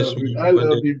my I love you. testimony I one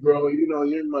love day. you, bro. You know,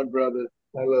 you're my brother.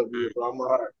 I love you Mm. with all my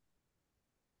heart.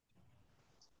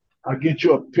 I'll get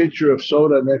you a picture of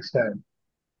soda next time.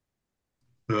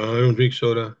 No, I don't drink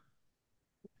soda.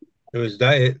 It was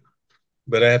diet,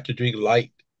 but I have to drink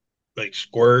light, like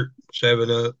Squirt, 7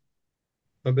 Up.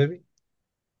 Oh, baby.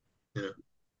 Yeah,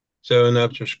 7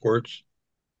 Ups or Squirts.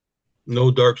 No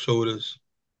dark sodas.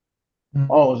 Mm.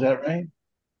 Oh, is that right?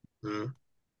 Mm.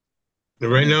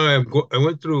 And right now, I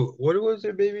went through what was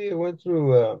it, baby? I went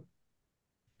through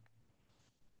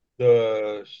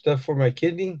the stuff for my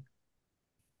kidney.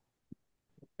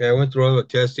 Yeah, I went through all the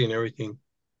testing and everything.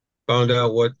 Found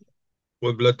out what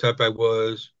blood type I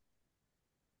was,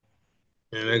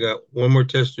 and I got one more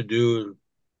test to do,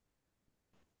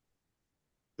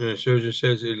 and the surgeon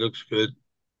says it looks good.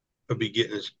 I'll be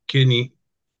getting this kidney,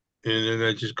 and then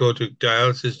I just go to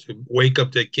dialysis to wake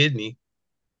up that kidney,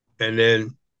 and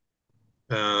then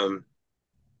um,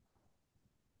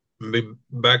 be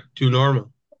back to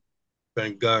normal.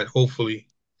 Thank God. Hopefully,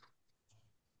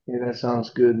 Yeah, that sounds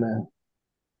good, man.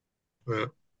 uh,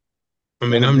 I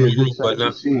mean, That'll I'm be a good normal, but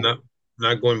sight to see.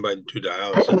 not going by to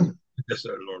dialysis. That's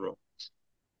not normal.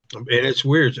 And it's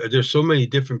weird. There's so many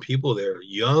different people there,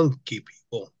 young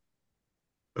people.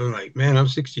 I'm like, man, I'm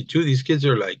 62. These kids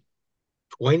are like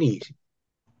 20,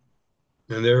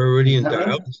 and they're already Is in that right?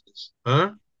 dialysis,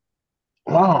 huh?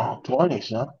 Wow, 20s,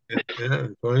 huh? Yeah,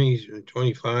 20s and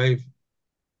 25,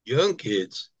 young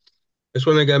kids. That's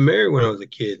when I got married when I was a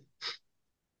kid,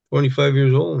 25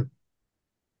 years old.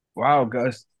 Wow,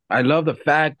 Gus. I love the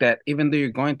fact that even though you're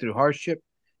going through hardship,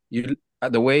 you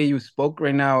the way you spoke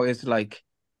right now is like,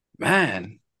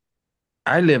 man,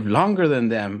 I lived longer than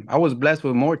them. I was blessed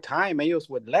with more time, ellos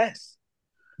with less.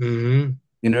 Hmm.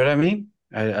 You know what I mean?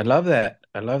 I love that.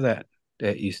 I love that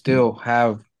that you still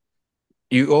have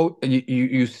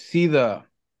you see The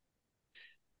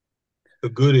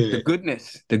good in the it.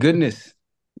 goodness, the goodness.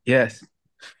 Yes.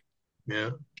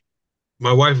 Yeah.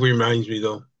 My wife reminds me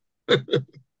though,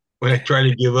 when I try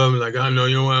to give up, I'm like, oh no,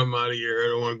 you know what? I'm out of here. I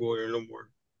don't want to go here no more.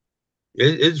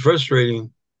 It's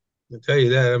frustrating. I tell you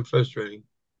that. I'm frustrating.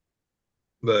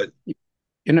 But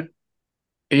You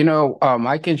know,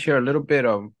 I can share a little bit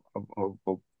of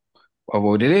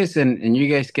what it is, and you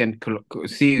guys can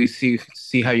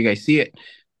see how you guys see it.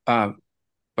 Um,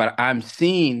 but I'm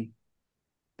seeing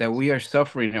that we are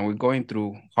suffering and we're going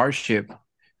through hardship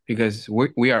because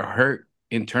we are hurt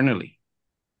internally.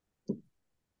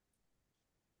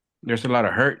 There's a lot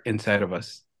of hurt inside of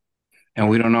us, and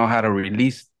we don't know how to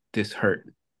release this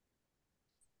hurt.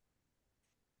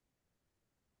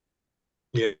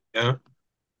 yeah, yeah,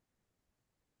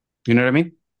 You know what I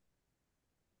mean?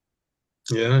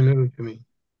 yeah, I know what you mean.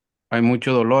 Hay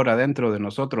mucho dolor adentro de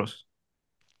nosotros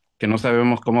que no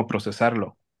sabemos cómo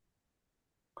procesarlo,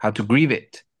 how to grieve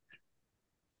it.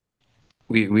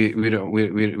 We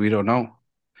don't know,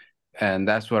 and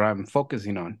that's what I'm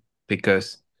focusing on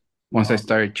because once I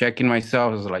started checking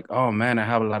myself, I was like, oh man, I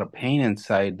have a lot of pain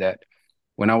inside that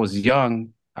when I was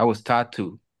young, I was taught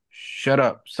to shut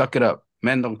up, suck it up,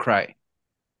 men don't cry.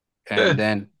 And Yeah,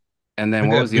 then I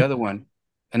what got was the other one?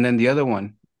 And then the other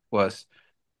one was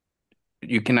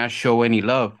you cannot show any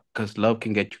love because love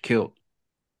can get you killed.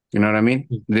 You know what I mean?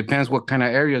 It depends what kind of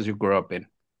areas you grew up in.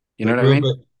 You I know what I grew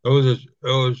up. mean? I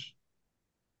was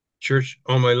church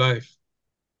all my life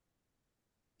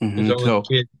since I was a So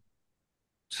kid.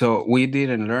 we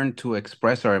didn't learn to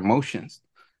express our emotions,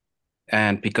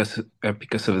 and because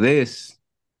of this,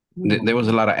 there was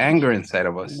a lot of anger inside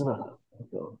of us,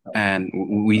 and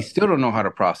we still don't know how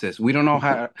to process. We don't know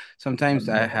how. Sometimes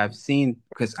I have seen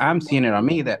because I'm seeing it on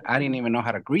me that I didn't even know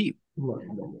how to grieve.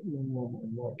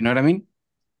 You know what I mean?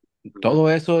 Todo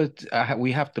eso,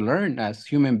 we have to learn as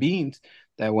human beings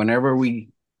that whenever we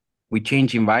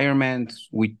change environments,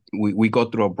 we go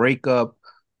through a breakup,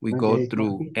 we go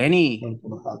through any,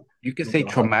 you can say,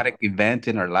 traumatic event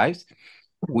in our lives,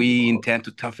 we intend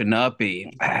to toughen up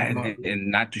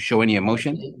and not to show any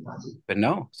emotions. But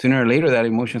no, sooner or later that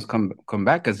emotions come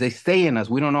back because they stay in us.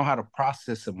 We don't know how to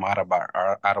process them out of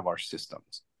our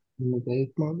systems.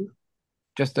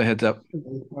 Just a heads up.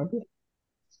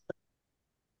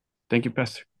 Thank you,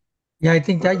 Pastor. Yeah, I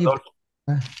think that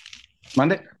uh,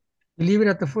 Mande. you leave it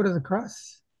at the foot of the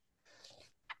cross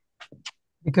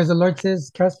because the Lord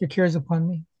says, "Cast your cares upon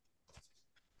me,"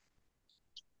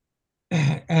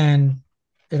 and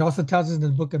it also tells us in the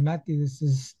book of Matthew, this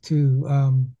is to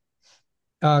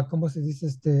 ¿cómo se dice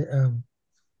este?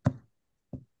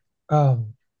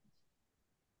 Um,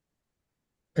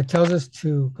 it tells us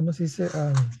to, ¿cómo se dice?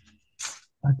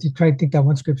 To try to think that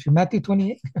one scripture, Matthew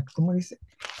 28. ¿Cómo dice?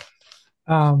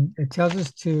 It tells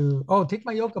us to, oh, take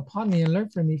my yoke upon me and learn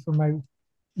from me, for my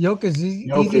yoke is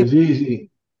Yoke easy. is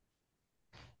easy.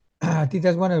 I think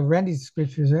that's one of Randy's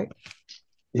scriptures, right?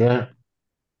 Yeah.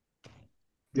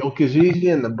 Yoke is easy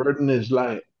and the burden is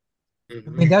light. I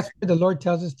mean, Mhm. that's where the Lord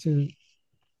tells us to,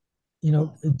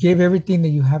 give everything that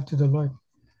you have to the Lord.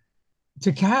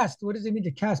 To cast, what does it mean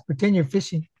to cast? Pretend you're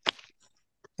fishing.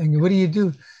 And what do?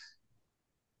 You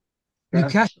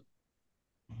cast. Yes.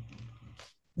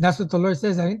 That's what the Lord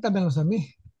says. Aviéntamelos a mí,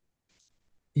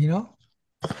 you know?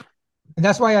 And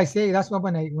that's why I say, that's why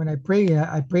when I pray,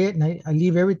 I pray it and I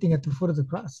leave everything at the foot of the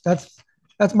cross.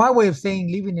 That's my way of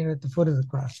saying leaving it at the foot of the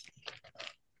cross.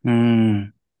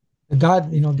 Mm.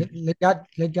 God,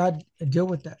 let God deal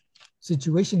with that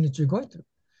situation that you're going through.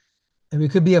 And it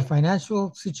could be a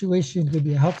financial situation, it could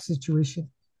be a health situation,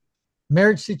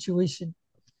 marriage situation.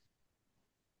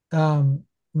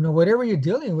 Whatever you're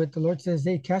dealing with, the Lord says,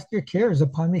 "Hey, cast your cares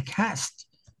upon me. Cast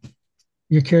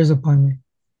your cares upon me,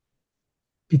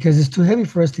 because it's too heavy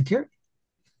for us to carry."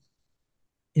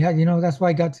 Yeah, that's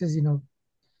why God says,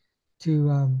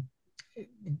 to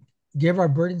give our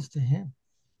burdens to Him.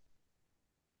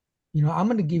 I'm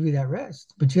going to give you that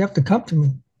rest, but you have to come to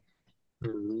me.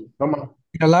 Mhm. Come on.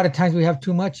 A lot of times we have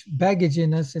too much baggage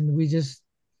in us, and we just,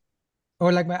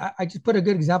 or like I just put a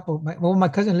good example. My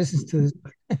cousin listens to this,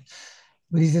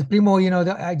 but he says, "Primo,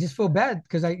 I just feel bad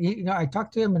because I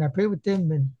talk to him and I pray with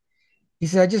him, and he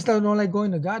said I just don't like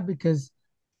going to God because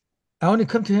I only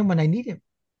come to Him when I need Him."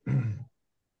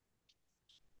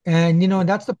 And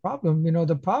that's the problem.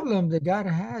 The problem that God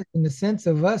has in the sense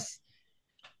of us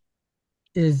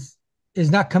is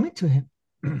is not coming to Him.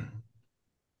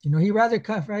 He rather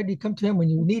come, right? You come to Him when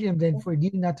you need Him than for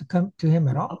you not to come to Him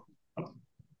at all.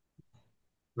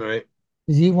 Right.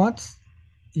 Because He wants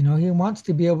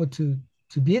to be able to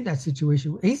be in that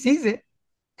situation. He sees it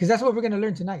because that's what we're going to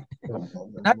learn tonight.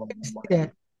 Tonight we're going to see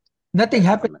that nothing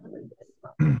happened,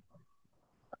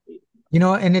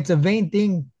 and it's a vain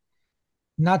thing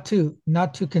not to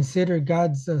consider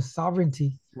God's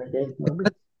sovereignty.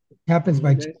 Nothing happens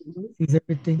by chance. He sees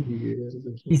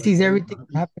everything. He sees everything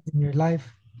that happens in your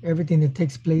life, everything that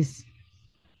takes place.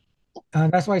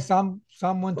 That's why Psalm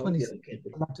 126 has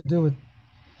a lot to do with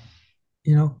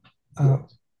you know uh,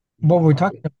 what we're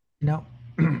talking about.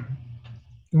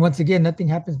 And once again, nothing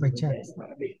happens by chance.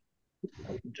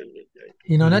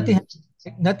 Mhm.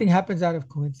 Nothing happens out of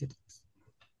coincidence.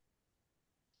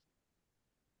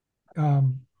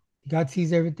 Um, God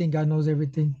sees everything. God knows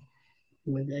everything.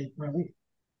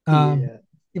 Um,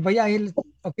 but yeah,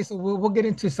 okay. So we'll get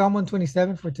into Psalm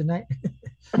 127 for tonight.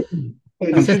 Hey,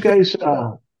 It says,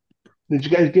 did you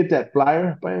guys get that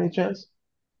flyer by any chance?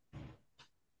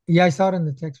 yeah, I saw it in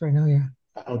the text right now. Yeah,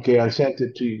 Okay, I sent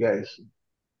it to you guys.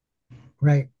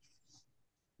 right.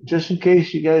 Just in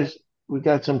case you guys we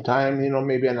got some time,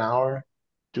 maybe an hour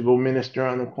to go minister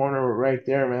on the corner right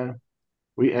there, man.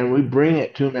 We bring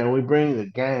it too, man. We bring the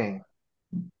gang.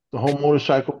 The whole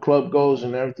motorcycle club goes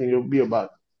and everything. There'll be about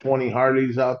 20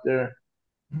 Harleys out there.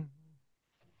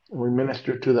 We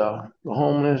minister to the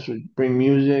homeless. We bring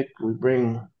music. We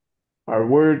bring our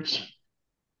words.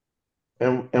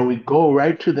 And we go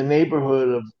right to the neighborhood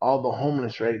of all the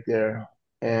homeless right there.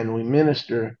 And we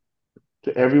minister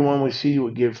to everyone we see.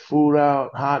 We give food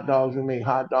out, hot dogs. We make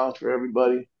hot dogs for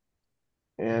everybody.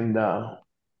 And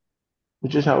we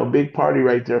just have a big party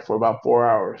right there for about 4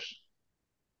 hours.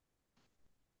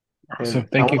 So And I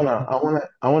thank you. wanna, I wanna,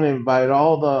 I wanna invite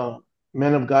all the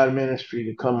men of God ministry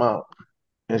to come out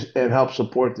and help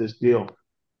support this deal.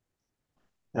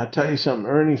 And I'll tell you something,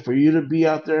 Ernie, for you to be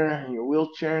out there in your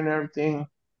wheelchair and everything,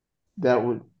 that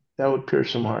would that would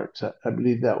pierce some hearts. I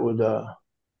believe that would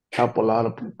help a lot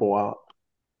of people out.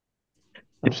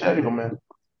 I'm serious, man.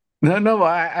 No, no,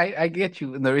 I get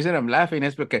you. The reason I'm laughing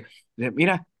is because,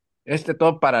 mira,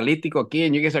 todo paralítico aquí,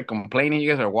 and you guys are complaining, you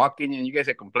guys are walking, and you guys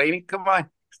are complaining. Come on,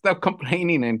 stop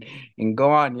complaining and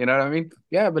go on. You know what I mean?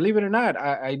 Yeah, believe it or not,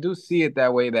 I do see it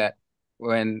that way. That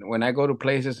when I go to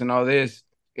places and all this,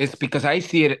 it's because I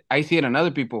see it in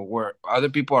other people where other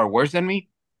people are worse than me.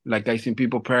 Like I see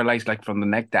people paralyzed, like from the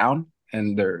neck down,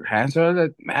 and their hands are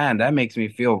like, man, that makes me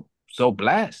feel so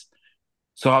blessed.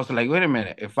 So I was like, wait a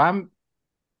minute, if I'm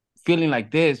feeling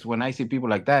like this when I see people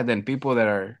like that than people that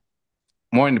are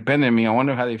more independent than me. I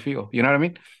wonder how they feel. You know what I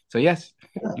mean? So yes,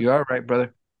 Yeah, you are right,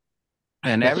 brother.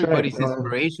 And that's right. everybody's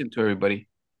inspiration to everybody.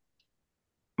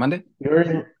 Monday? You're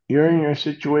in your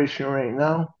situation right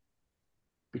now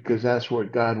because that's where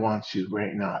God wants you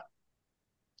right now.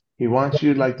 He wants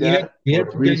you like that He for had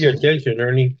a to get your reason. attention,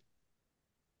 Ernie.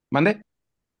 Monday?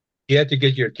 He had to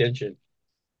get your attention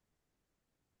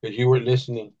because you were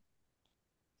listening.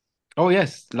 Oh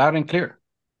yes, loud and clear.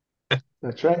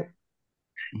 That's right.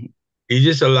 He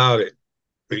just allowed it.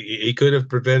 He could have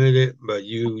prevented it, but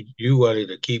you wanted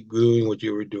to keep doing what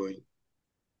you were doing.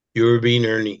 You were being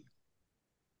Ernie.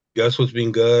 Gus was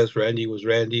being Gus. Randy was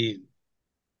Randy.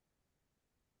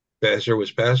 Pastor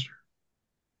was Pastor.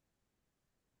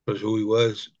 Was who he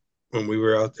was when we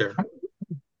were out there.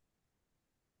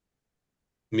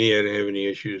 Me, I didn't have any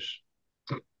issues.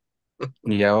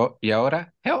 Y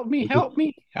ahora, help me, help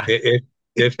me. If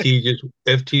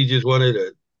FT just wanted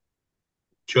to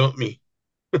jump me.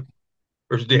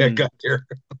 First day I Mm. got there,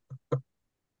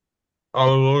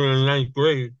 all alone in the ninth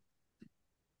grade.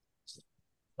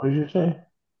 What did you say?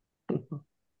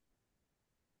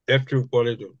 F Troop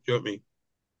wanted to jump me.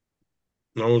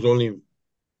 And I was only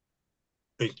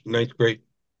ninth grade.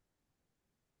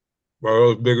 But I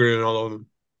was bigger than all of them.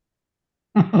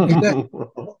 You got,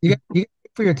 you got to wait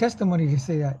for your testimony to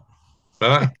say that.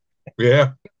 Ah,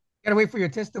 yeah. You got to wait for your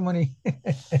testimony.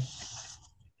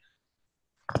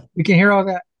 We can hear all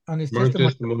that on his My testimony.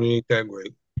 testimony ain't that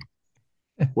great.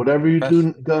 Whatever you Pas-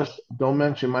 do, Gus, don't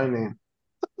mention my name.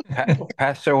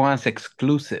 Pastor wants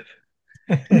exclusive.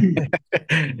 So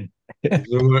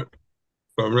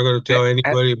I'm not going to tell Eh,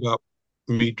 anybody about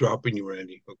me dropping you,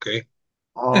 Randy. Okay?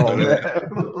 Oh None of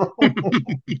that. man.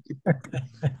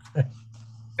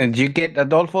 And did you get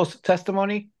Adolfo's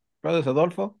testimony, brothers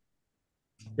Adolfo?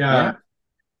 Yeah. Yeah,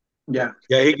 yeah.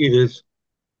 Yeah, he gave his.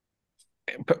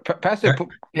 Pastor,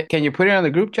 can you put it on the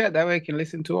group chat? That way I can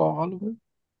listen to all of them.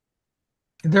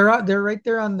 They're right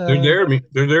there on They're the there.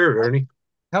 They're there, Ernie.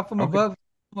 help Okay. from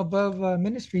above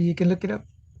ministry. You can look it up.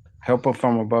 Help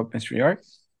from above, Mr. Yard.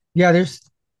 Yeah, there's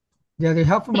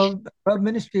help from above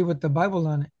ministry with the Bible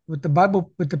on it, with the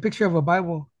Bible, with the picture of a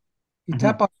Bible. You Mm-hmm.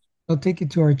 tap on it, it'll take you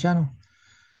to our channel.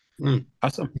 Mm.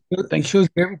 Awesome. It Thank you. shows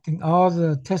you everything, all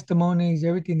the testimonies,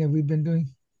 everything that we've been doing.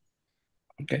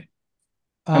 Okay.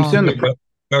 I'm still in the Okay,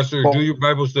 Pastor, do your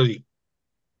Bible study.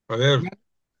 A ver, Yeah,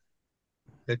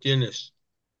 ¿qué tienes?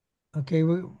 okay.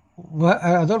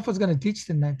 Adolfo's going to teach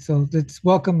tonight, so let's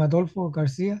welcome Adolfo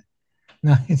Garcia.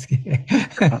 No, it's kidding.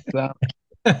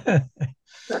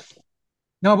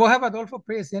 No, we'll have Adolfo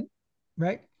pray us in,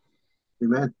 right?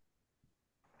 Amen.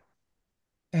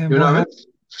 And ¿Y we'll una have, vez?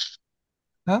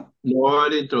 huh? ¿No va a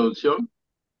haber introducción?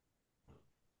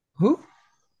 Who?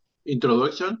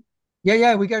 ¿Introduction?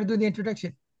 Yeah, we got to do the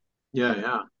introduction.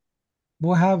 Yeah.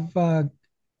 We'll have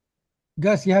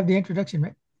Gus, you have the introduction,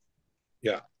 right?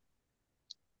 Yeah.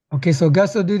 Okay, so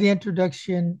Gus will do the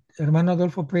introduction. Hermano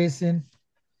Adolfo prays in.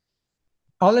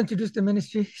 I'll introduce the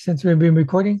ministry since we've been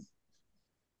recording.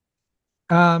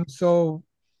 So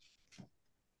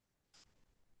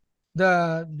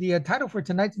the title for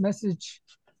tonight's message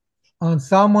on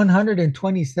Psalm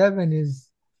 127 is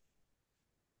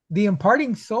the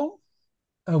imparting soul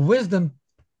of wisdom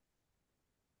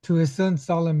to his son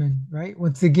Solomon, right?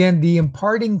 Once again, the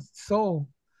imparting soul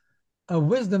of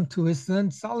wisdom to his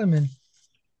son Solomon.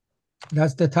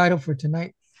 That's the title for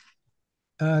tonight.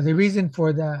 The reason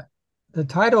for the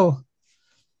title,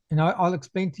 and I'll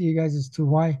explain to you guys as to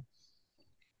why.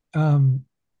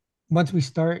 Once we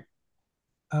start,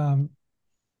 um,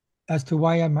 as to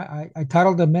why I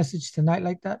titled the message tonight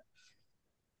like that.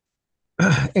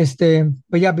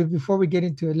 But yeah, but before we get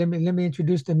into it, let me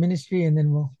introduce the ministry, and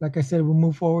then we'll, like I said, we'll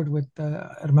move forward with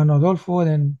Hermano Adolfo,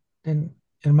 then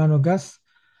Hermano Gus.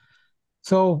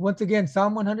 So once again,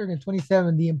 Psalm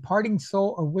 127, the imparting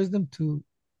soul of wisdom to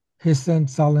his son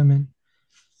Solomon.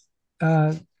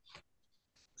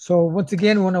 So once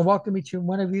again, I want to welcome each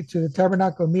one of you to the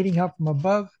Tabernacle Meeting Help from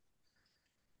Above.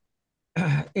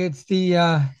 It's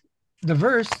the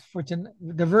verse for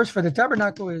the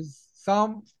tabernacle is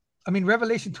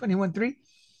Revelation 21:3.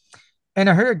 And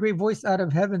I heard a great voice out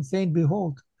of heaven saying,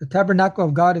 behold, the tabernacle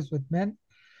of God is with men,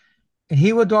 and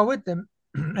he will dwell with them,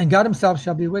 and God himself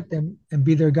shall be with them and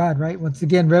be their God, right? Once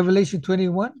again, Revelation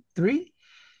 21:3.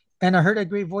 And I heard a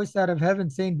great voice out of heaven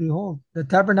saying, behold, the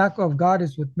tabernacle of God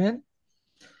is with men,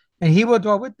 and he will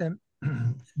dwell with them.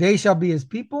 They shall be his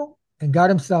people, and God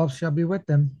himself shall be with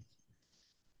them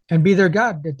and be their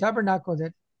God. The tabernacle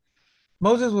that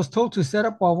Moses was told to set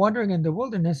up while wandering in the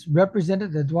wilderness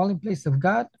represented the dwelling place of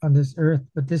God on this earth.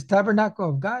 But this tabernacle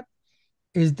of God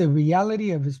is the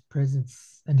reality of his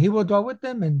presence, and he will dwell with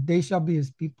them, and they shall be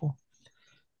his people.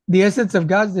 The essence of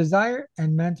God's desire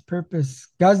and man's purpose.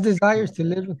 God's desire is to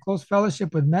live in close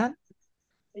fellowship with man,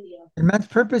 and man's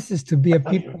purpose is to be a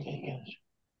people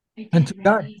unto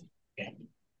God,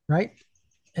 right?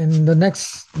 And the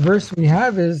next verse we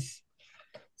have is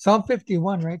Psalm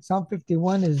 51, right? Psalm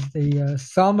 51 is the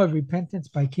Psalm of repentance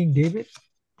by King David.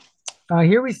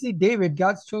 Here we see David,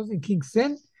 God's chosen king,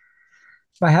 sin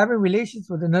by having relations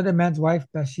with another man's wife,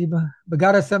 Bathsheba. But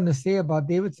God has something to say about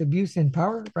David's abuse and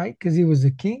power, right? Because he was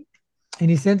a king. And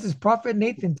he sends his prophet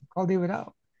Nathan to call David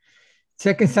out.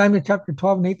 2 Samuel chapter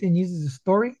 12, Nathan uses a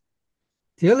story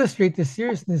to illustrate the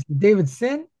seriousness of David's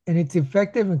sin, and it's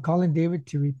effective in calling David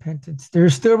to repentance. There are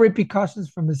still repercussions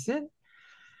from his sin,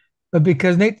 but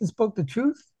because Nathan spoke the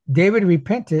truth, David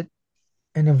repented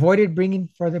and avoided bringing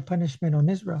further punishment on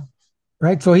Israel,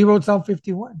 right? So he wrote Psalm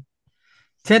 51,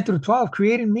 10 through 12,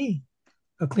 create in me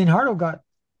a clean heart, O God,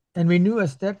 and renew a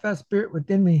steadfast spirit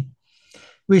within me.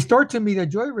 Restore to me the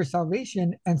joy of your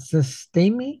salvation and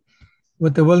sustain me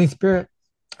with the willing spirit,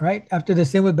 right? After the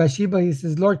sin with Bathsheba, he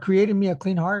says, Lord, create in me a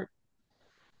clean heart,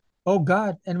 O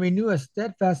God, and renew a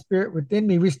steadfast spirit within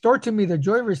me. Restore to me the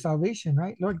joy of your salvation,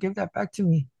 right? Lord, give that back to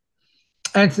me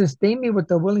and sustain me with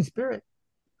the willing spirit,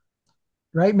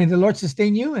 right? May the Lord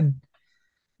sustain you, and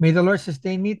may the Lord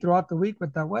sustain me throughout the week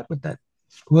with that what? With that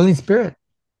willing spirit,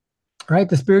 right?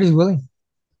 The spirit is willing,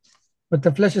 but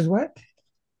the flesh is what?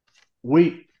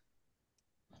 Weak.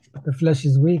 But the flesh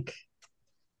is weak.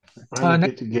 Finally Next,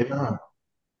 get to get on.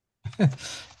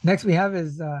 next we have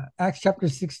is Acts chapter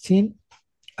 16,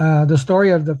 the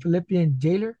story of the Philippian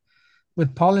jailer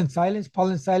with Paul and Silas. Paul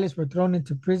and Silas were thrown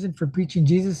into prison for preaching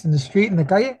Jesus in the street, in the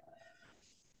calle.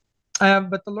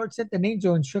 But the Lord sent an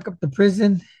angel and shook up the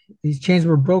prison. These chains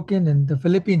were broken, and the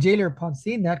Philippian jailer, upon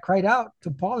seeing that, cried out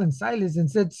to Paul and Silas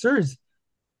and said, Sirs,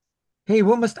 hey,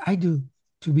 what must I do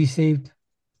to be saved?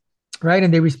 Right?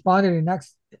 And they responded in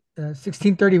Acts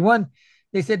 16:31.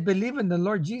 They said, believe in the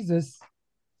Lord Jesus,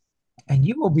 and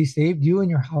you will be saved, you and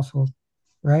your household.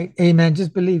 Right? Amen.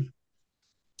 Just believe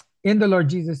in the Lord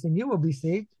Jesus, and you will be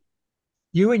saved,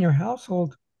 you and your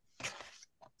household.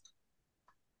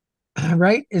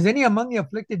 Right? Is any among you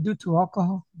afflicted due to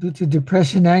alcohol, due to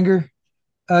depression, anger,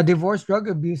 divorce, drug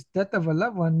abuse, death of a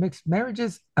loved one, mixed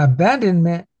marriages,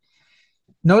 abandonment?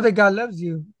 Know that God loves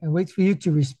you and waits for you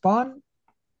to respond.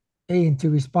 Hey, and to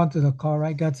respond to the call,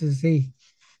 right? God says, hey,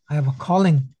 I have a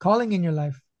calling in your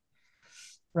life,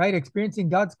 right? Experiencing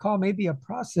God's call may be a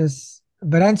process,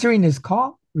 but answering his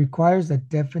call requires a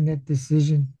definite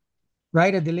decision,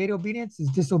 right? A delayed obedience is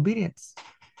disobedience.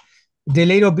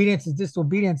 Delayed obedience is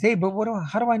disobedience. Hey, but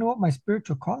how do I know what my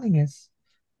spiritual calling is?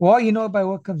 Well, you know by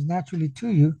what comes naturally to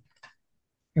you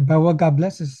and by what God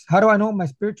blesses. How do I know what my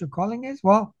spiritual calling is?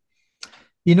 Well,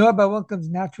 you know about what comes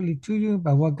naturally to you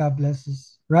by what God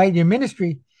blesses, right? Your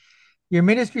ministry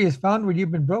is found where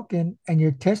you've been broken, and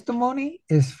your testimony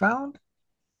is found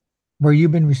where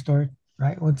you've been restored,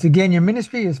 right? Once again, your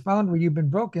ministry is found where you've been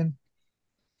broken,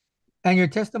 and your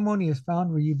testimony is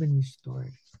found where you've been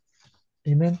restored.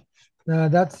 Amen.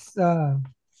 That's who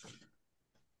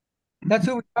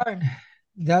we are.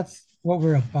 That's what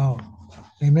we're about.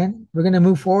 Amen. We're going to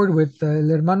move forward with El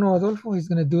Hermano Adolfo. He's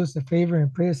going to do us a favor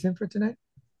and pray us in for tonight.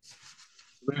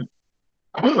 Amen.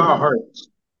 Our hearts.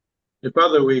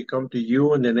 Father, we come to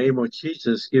you in the name of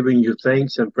Jesus, giving you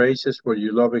thanks and praises for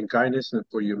your loving kindness and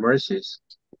for your mercies.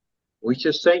 We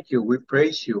just thank you. We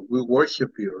praise you. We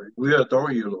worship you. We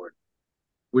adore you, Lord.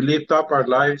 We lift up our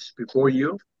lives before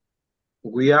you.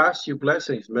 We ask you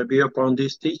blessings maybe upon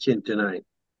this teaching tonight.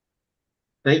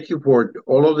 Thank you for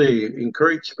all of the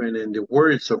encouragement and the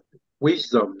words of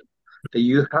wisdom that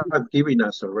you have given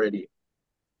us already.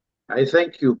 I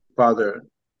thank you, Father,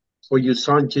 for your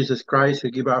Son, Jesus Christ,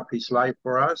 who gave up his life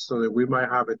for us so that we might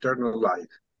have eternal life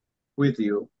with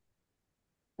you.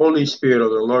 Holy Spirit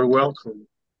of the Lord, welcome.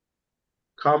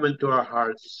 Come into our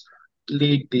hearts.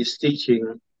 Lead this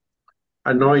teaching.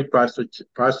 Anoint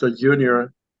Pastor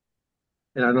Junior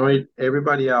and anoint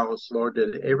everybody else, Lord,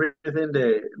 that everything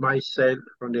that might said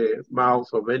from the mouth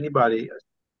of anybody,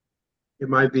 it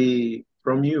might be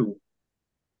from you.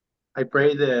 I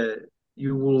pray that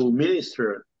you will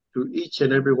minister to each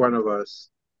and every one of us,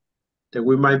 that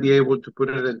we might be able to put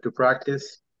it into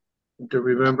practice, and to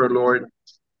remember, Lord,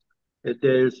 that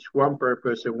there's one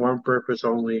purpose and one purpose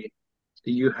only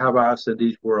that you have us in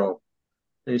this world,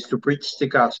 and it's to preach the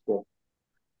gospel,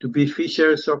 to be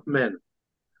fishers of men,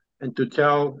 and to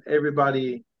tell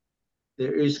everybody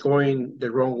that is going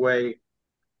the wrong way,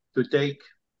 to take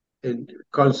and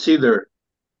consider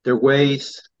their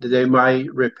ways that they might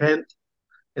repent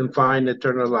and find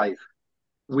eternal life.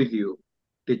 with you,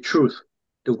 the truth,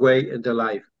 the way, and the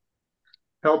life.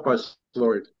 Help us,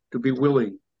 Lord, to be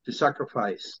willing to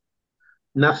sacrifice.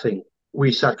 Nothing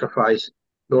we sacrifice,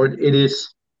 Lord. It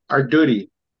is our duty.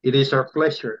 It is our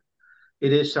pleasure.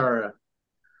 It is our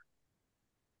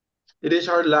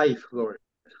life, Lord.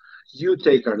 You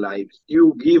take our lives.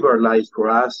 You give our lives for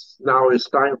us. Now it's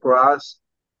time for us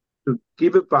to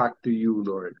give it back to you,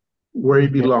 Lord, where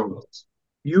it Yes, belongs.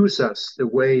 Use us the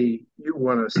way you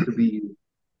want us to be.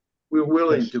 We're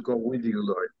willing yes, to go with you,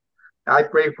 Lord. I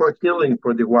pray for healing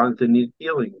for the ones that need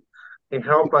healing. And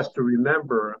help us to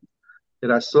remember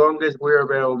that as long as we're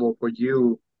available for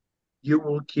you, you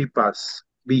will keep us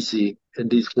busy in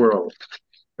this world.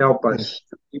 Help yes, us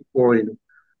to keep going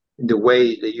in the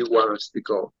way that you want us to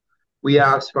go. We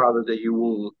ask, Father, that you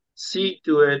will see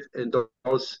to it and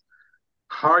those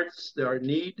hearts that are in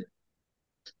need,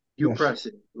 you yes,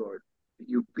 present, Lord.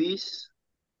 You peace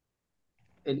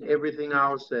and everything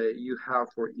else that you have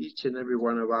for each and every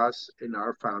one of us and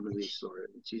our families, Lord.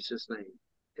 In Jesus' name,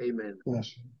 amen.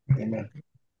 yes. Amen.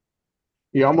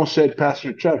 You almost said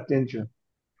Pastor Chuck, didn't you?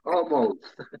 Almost.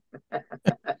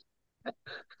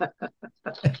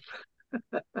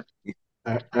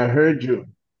 I heard you.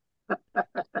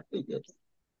 Yes.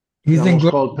 You He's in almost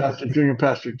glory. called Pastor Junior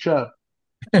Pastor Chuck.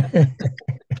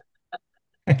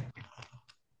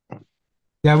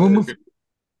 Yeah, we'll move.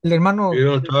 El hermano. You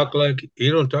don't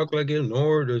talk like him,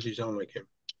 nor does he sound like him.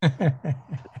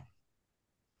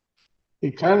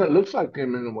 He kind of looks like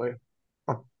him in a way,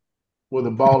 with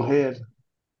a bald head.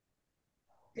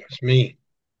 It's me.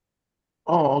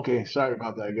 Oh, okay. Sorry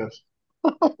about that, I guess.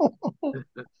 All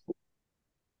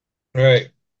right.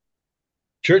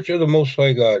 Church of the Most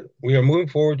High God. We are moving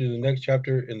forward to the next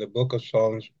chapter in the book of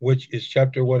Psalms, which is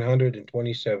chapter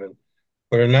 127.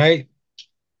 For tonight,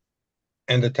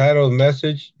 and the title of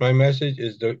my message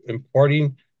is the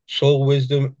imparting soul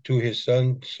wisdom to his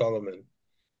son Solomon.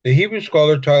 The Hebrew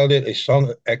scholar titled it a song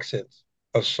of accents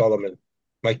of Solomon.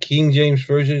 My King James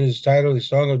version is titled a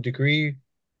song of decree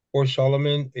for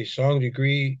Solomon, a song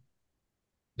degree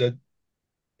the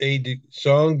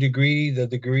song degree the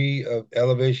degree of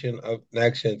elevation of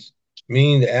accents,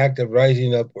 meaning the act of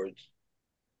rising upwards.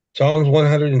 Psalms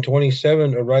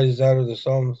 127 arises out of the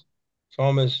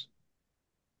psalmist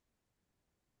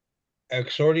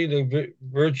exhorting the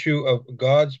virtue of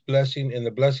God's blessing and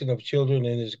the blessing of children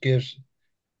and his gifts.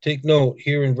 Take note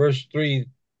here in verse 3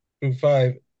 through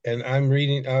 5, and I'm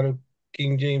reading out of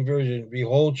King James Version.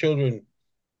 Behold, children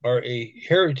are a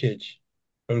heritage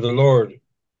from the Lord,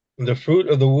 and the fruit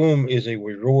of the womb is a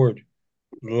reward.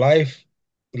 Life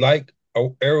like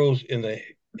arrows in the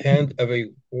hand of a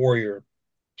warrior,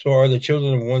 so are the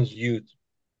children of one's youth.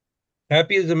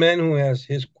 Happy is the man who has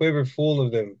his quiver full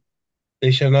of them.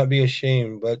 They shall not be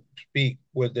ashamed, but speak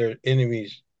with their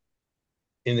enemies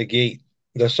in the gate.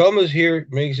 The psalmist here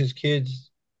makes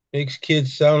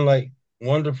kids sound like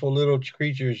wonderful little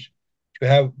creatures to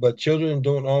have, but children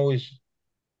don't always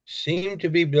seem to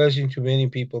be blessing to many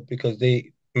people because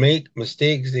they make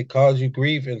mistakes, they cause you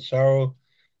grief and sorrow.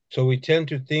 So we tend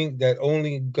to think that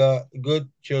only good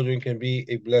children can be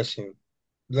a blessing,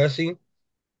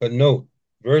 but no.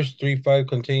 Verse 3 5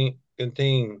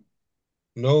 contain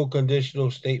no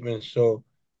conditional statements. So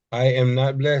I am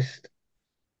not blessed.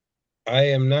 I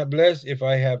am not blessed if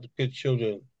I have good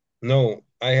children. No,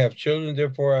 I have children,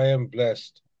 therefore I am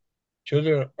blessed.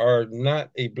 Children are not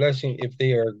a blessing if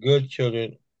they are good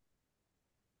children.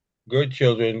 Good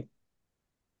children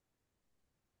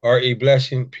are a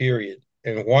blessing, period.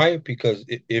 And why? Because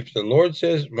if the Lord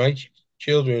says my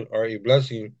children are a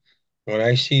blessing when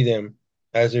I see them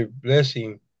as a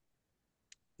blessing,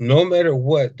 no matter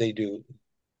what they do,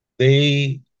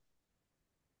 they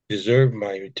deserve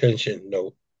my attention.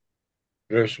 No.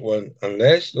 Verse 1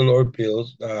 Unless the Lord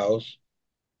builds the house,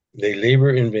 they labor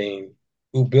in vain.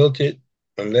 Who built it?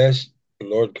 Unless the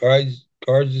Lord guards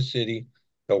the city,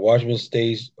 the watchman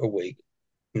stays awake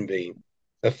in vain.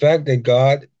 The fact that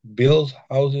God builds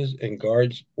houses and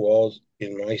guards walls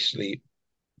in my sleep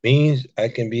means I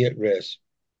can be at rest.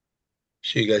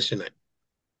 See you guys tonight.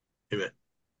 Amen.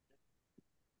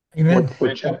 Amen.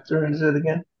 What chapter is it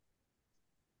again?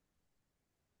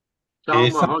 Psalm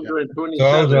It's Psalms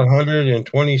 127.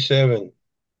 127.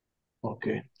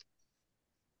 Okay.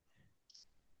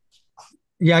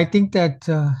 Yeah, I think that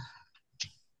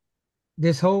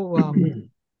this whole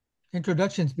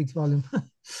introduction speaks volume.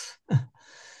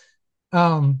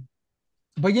 um,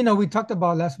 but we talked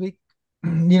about last week.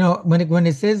 When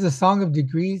it says the song of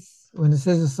degrees, when it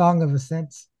says the song of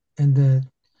ascents, and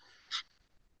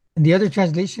the other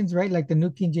translations, right, like the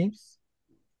New King James,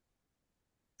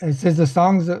 it says the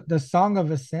song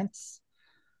of ascents.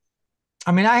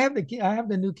 I mean, I have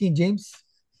the New King James.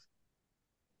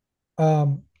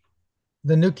 Um,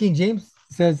 the New King James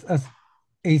says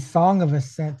a song of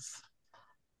ascents.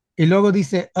 Y luego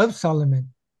dice of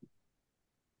Solomon,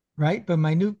 right? But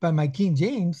my King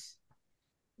James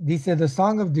dice the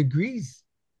song of degrees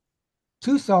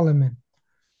to Solomon.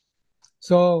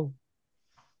 So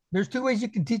there's two ways you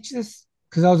can teach this.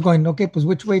 Because I was going, okay, pues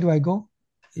which way do I go?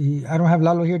 I don't have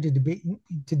Lalo here to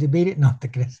debate it. No te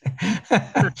crees.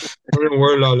 I don't know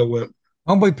where Lala went.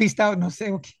 Homeboy peaced out. No sé,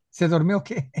 okay. Se dormió,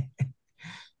 okay.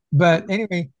 But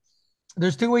anyway,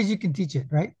 there's two ways you can teach it,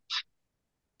 right?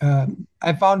 Uh,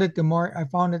 I found it the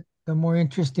more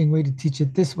interesting way to teach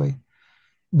it this way,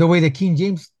 the way the King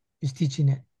James is teaching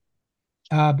it.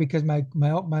 Because my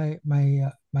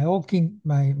old King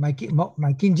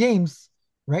my King James,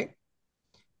 right?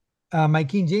 My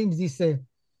King James, he said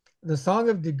the Song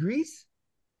of Degrees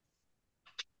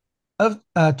of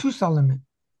to Solomon.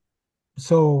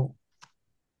 So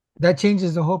that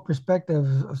changes the whole perspective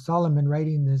of Solomon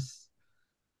writing this.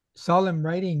 Solomon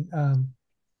writing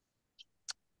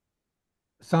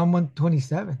Psalm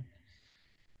 127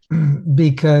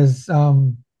 because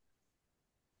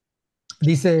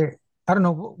dice, I don't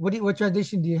know what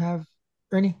translation do you have,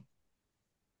 Ernie?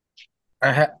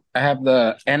 I have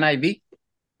the NIV.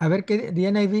 A ver, the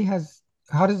NIV has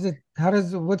how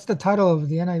does what's the title of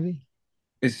the NIV?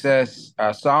 It says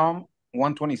Psalm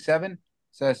 127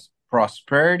 says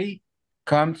prosperity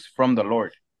comes from the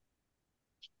Lord.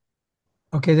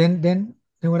 Okay, then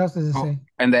what else does it Oh, say?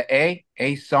 and the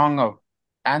a song of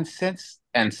ascents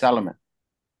and Solomon.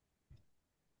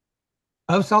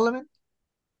 Of Solomon?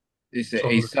 It's a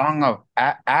Solomon. song of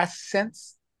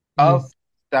ascents of Yes,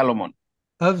 Solomon.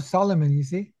 of Solomon, you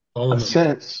see? A Solomon.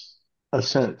 sense, a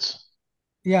sense.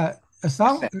 Yeah, a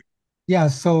song. Ascent. Yeah,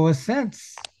 so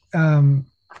um,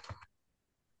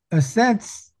 a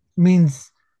sense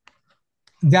means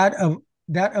that of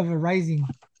that of a rising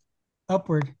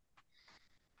upward,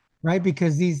 right?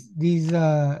 Because these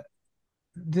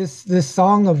this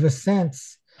song of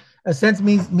ascents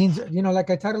means like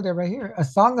I titled it right here, a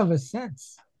song of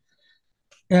ascents.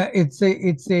 It's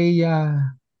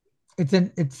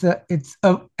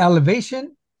of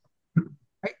elevation,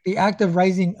 right? The act of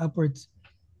rising upwards.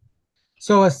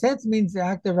 So ascents means the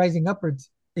act of rising upwards.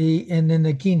 And in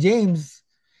the King James,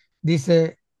 they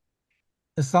say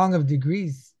a song of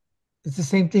degrees. It's the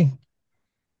same thing,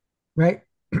 right?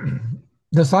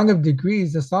 The song of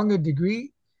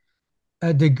degree,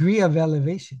 a degree of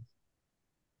elevation.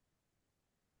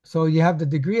 So you have the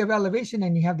degree of elevation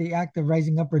and you have the act of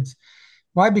rising upwards.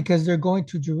 Why? Because they're going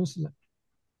to Jerusalem.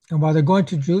 And while they're going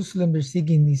to Jerusalem, they're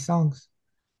singing these songs.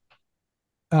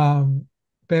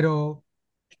 Pero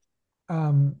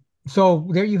so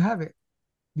there you have it.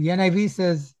 The NIV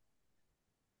says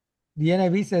the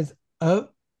NIV says of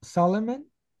Solomon,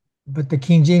 but the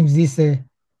King James dice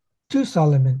to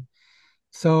Solomon.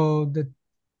 So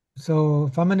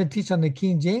if I'm going to teach on the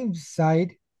King James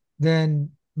side,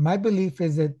 then my belief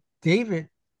is that David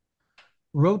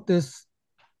wrote this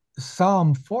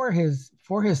psalm for his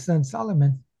son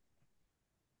Solomon,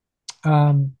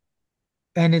 um,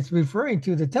 and it's referring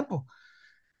to the temple,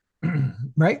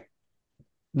 right?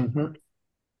 Mm-hmm.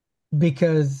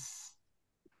 Because,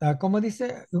 como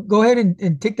dice, go ahead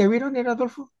and take the read on it,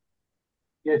 Adolfo.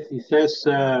 Yes, he says,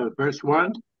 verse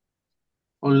 1,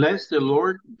 unless the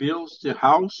Lord builds the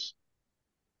house,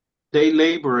 they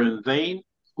labor in vain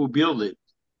who build it.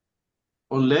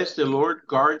 Unless the Lord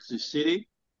guards the city,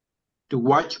 the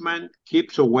watchman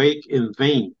keeps awake in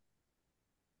vain.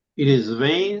 It is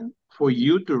vain for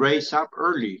you to raise up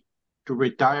early, to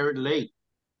retire late,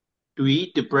 to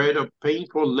eat the bread of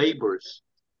painful labors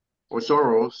or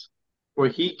sorrows, for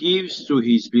he gives to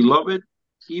his beloved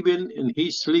even in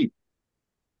his sleep.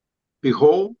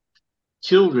 Behold,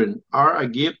 children are a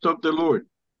gift of the Lord.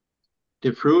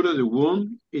 The fruit of the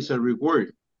womb is a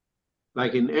reward.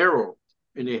 Like an arrow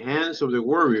in the hands of the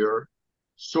warrior,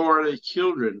 so are the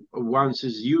children of one's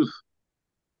youth.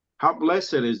 How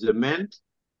blessed is the man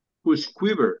whose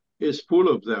quiver is full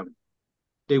of them.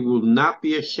 They will not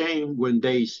be ashamed when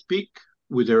they speak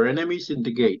with their enemies in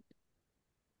the gate.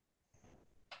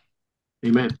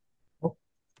 Amen. Oh,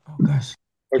 oh gosh.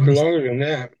 It's Let me see. longer than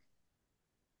that.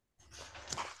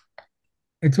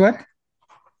 It's what?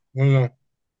 No, no.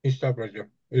 He stopped right there.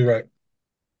 He's right.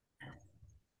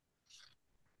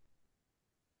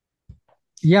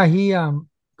 Yeah,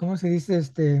 ¿cómo se dice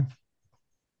este?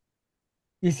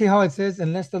 You see how it says,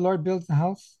 unless the Lord builds the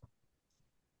house?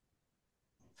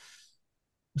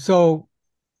 So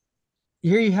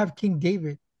here you have King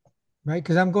David, right?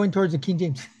 Because I'm going towards the King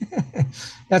James.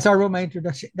 That's how I wrote my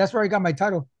introduction. That's where I got my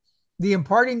title. the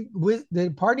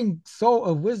imparting soul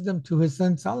of wisdom to his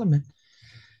son Solomon.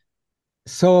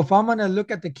 So if I'm going to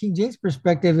look at the King James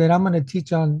perspective, then I'm going to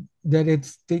teach on that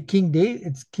it's King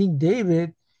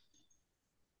David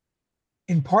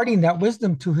imparting that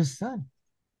wisdom to his son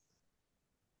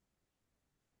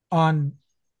on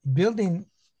building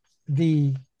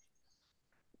the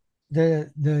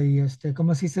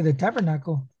 ¿cómo se dice? The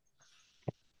tabernacle,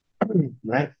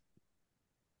 Right?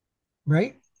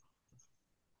 right?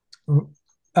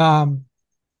 Um,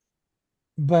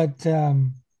 but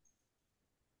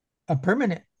a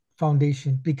permanent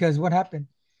foundation, because what happened?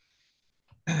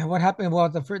 What happened? Well,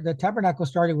 the tabernacle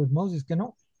started with Moses, you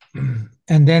know,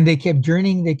 and then they kept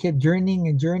journeying,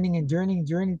 journeying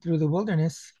through the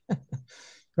wilderness,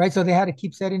 right? So they had to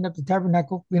keep setting up the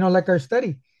tabernacle, you know, like our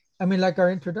study. I mean, like our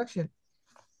introduction,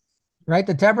 right?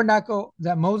 The tabernacle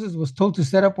that Moses was told to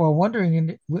set up while wandering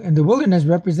in the wilderness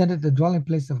represented the dwelling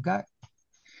place of God.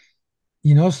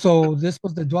 You know, so this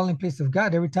was the dwelling place of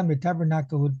God. Every time the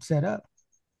tabernacle would set up,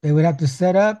 they would have to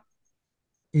set up.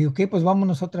 Y okay, pues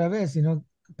vámonos otra vez, you know,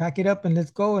 pack it up and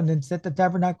let's go, and then set the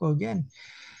tabernacle again.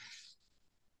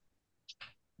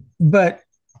 But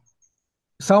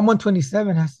Psalm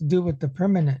 127 has to do with the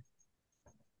permanent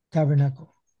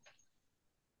tabernacle,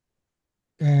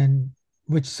 and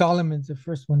which Solomon's the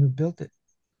first one who built it,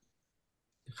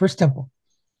 the first temple.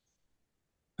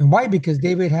 And why? Because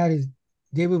David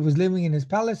was living in his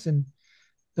palace, and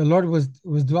the Lord was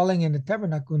dwelling in the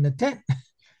tabernacle, in the tent,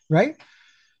 right?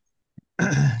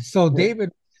 So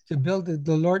David to build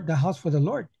the house for the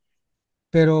Lord.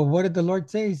 Pero what did the Lord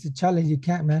say? He said, "Challenge, you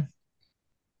can't, man."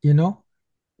 You know.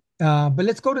 But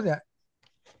let's go to that.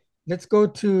 Let's go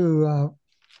to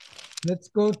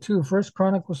First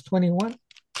Chronicles 21.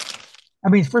 I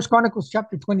mean, First Chronicles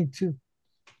chapter 22,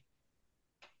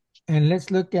 and let's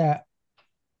look at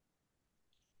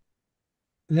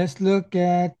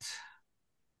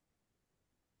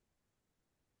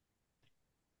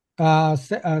uh,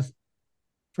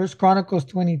 First Chronicles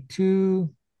 22.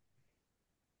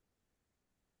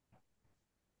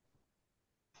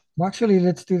 Well, actually,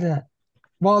 let's do that.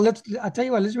 Well, I'll tell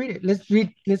you what, let's read it.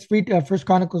 Let's read First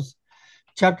Chronicles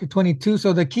chapter 22.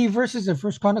 So the key verses of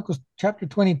First Chronicles chapter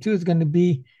 22 is going to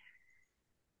be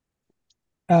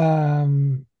 6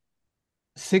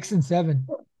 and 7.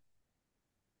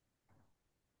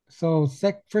 So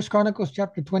First Chronicles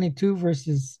chapter 22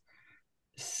 verses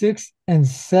 6 and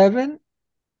 7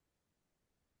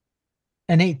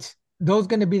 and 8. Those are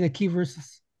going to be the key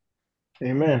verses.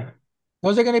 Amen.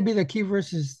 Those are going to be the key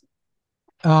verses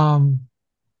um,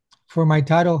 for my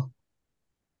title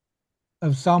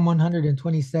of Psalm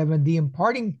 127, the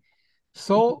imparting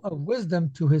soul of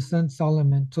wisdom to his son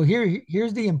Solomon. So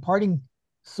here's the imparting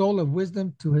soul of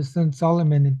wisdom to his son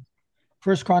Solomon in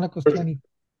First Chronicles 20,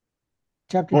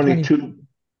 chapter 20, 22.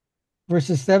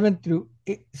 verses 6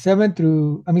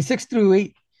 through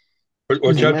 8.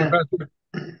 What chapter, Amen.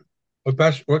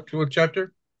 Pastor? What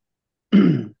chapter?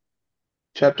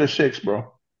 Chapter 6,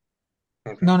 bro.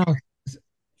 Okay. No,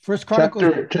 First Chronicles.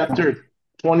 Chapter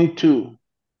 22.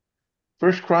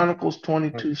 First Chronicles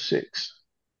 22, 6.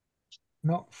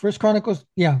 No, First Chronicles.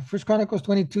 Yeah, First Chronicles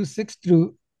 22, 6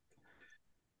 through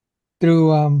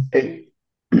Hey.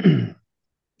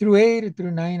 through 8 or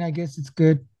through 9. I guess it's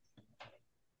good.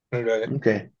 Okay.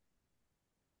 Okay.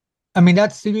 I mean,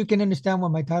 that's so you can understand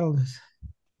what my title is.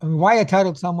 I mean, why I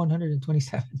titled Psalm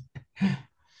 127.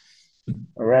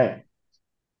 All right.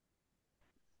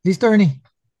 Listo, Ernie.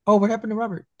 Oh, what happened to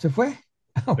Robert? ¿Se fue?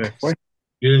 Okay.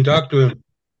 You didn't talk to him.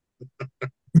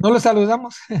 No lo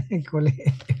saludamos. Híjole.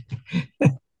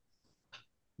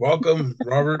 Welcome,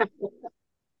 Robert.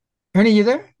 Ernie, you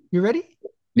there? You ready?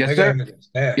 Yes, I got sir. a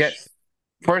stash. Yes.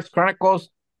 First Chronicles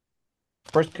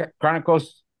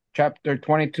chapter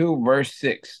 22, verse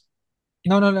 6.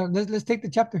 No. Let's take the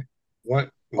chapter. One,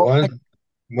 Oh, one,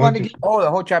 Want to one. get, Oh, the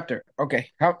whole chapter. Okay.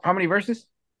 How many verses?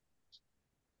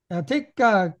 take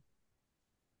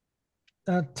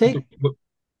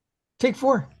take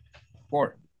 4.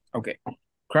 4. Okay.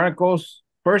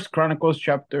 First Chronicles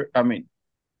chapter, uh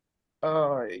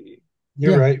You're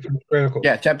Yeah. right. Critical.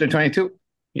 yeah, chapter 22.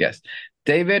 Yes.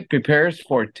 David prepares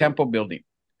for temple building.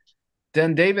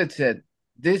 Then David said,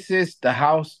 "This is the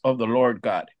house of the Lord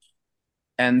God,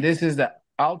 and this is the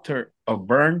altar of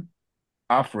burnt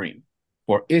offering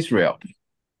for Israel."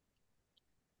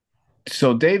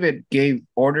 So David gave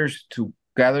orders to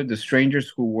gather the strangers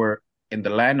who were in the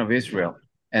land of Israel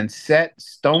and set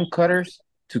stone cutters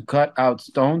to cut out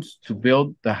stones to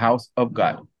build the house of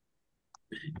God.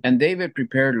 And David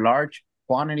prepared large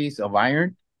quantities of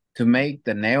iron to make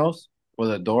the nails for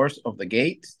the doors of the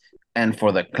gates and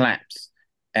for the clamps,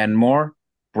 and more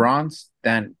bronze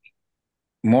than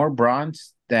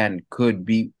could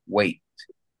be weighed.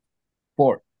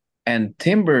 4. And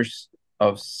timbers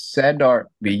of cedar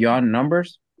beyond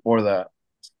numbers for the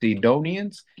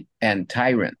Sidonians and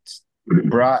Tyrants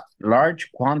brought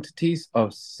large quantities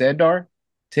of cedar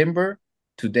timber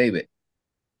to David.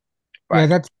 Yeah,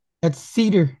 5. that's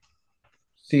cedar.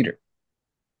 Cedar.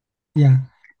 Yeah.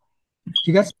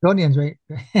 You got Sidonians, right?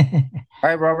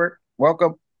 Hi, Robert.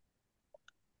 Welcome.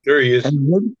 There he is.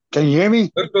 Can you hear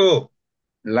me? Let's go.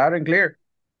 Loud and clear.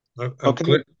 I'm I'm,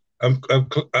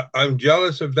 Okay. I'm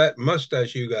jealous of that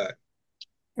mustache you got.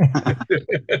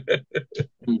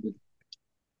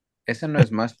 Esa no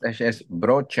es mustache, es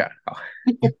brocha.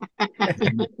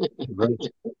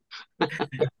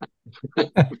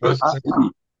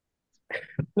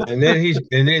 And then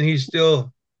he's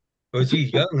still, because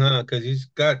he's young, huh? Because he's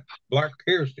got black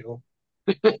hair still.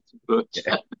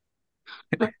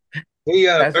 Hey,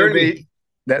 That's what Ernie,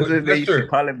 they used to Pastor,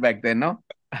 call it back then, no?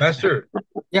 Pastor.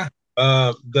 Yeah.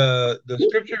 The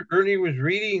scripture Ernie was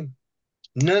reading,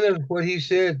 none of what he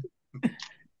said,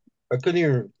 I couldn't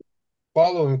even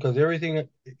follow him because everything that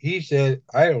he said,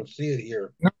 I don't see it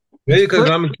here. No, Maybe it's because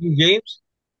first. I'm in King James.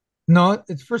 No,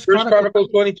 it's First First Chronicles. Chronicles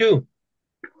 22.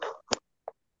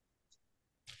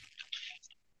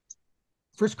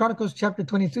 First Chronicles chapter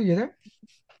 22. You there?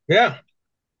 Yeah.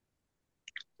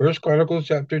 First Chronicles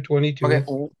chapter 22, Okay,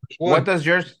 verse what 1. does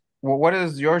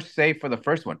yours say for the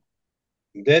first one?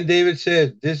 Then David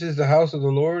said, "This is the house of the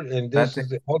Lord, and this That's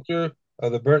is it. the altar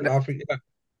of the burnt Th- offering." Yeah.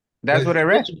 That's But what I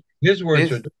read. his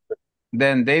words are Is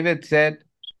Then David said,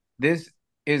 "This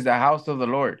is the house of the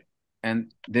Lord,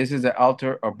 and this is the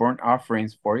altar of burnt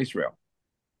offerings for Israel."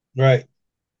 right.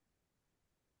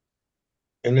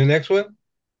 And the next one?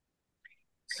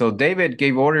 So David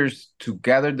gave orders to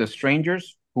gather the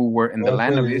strangers who were in the Well, that's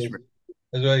land what of it is. Israel.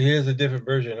 That's why he has a different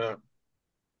version, huh?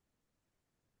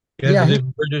 He has a Yeah,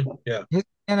 different version? Yeah. his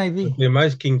NIV. Okay,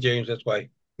 mine's King James, that's why.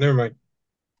 Never mind.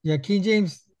 Yeah, King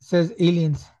James says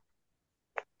aliens,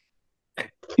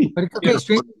 but it's Yeah. okay.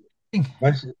 Strange thing.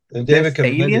 And David Says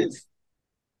commanded. aliens.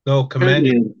 No,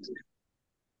 commanded.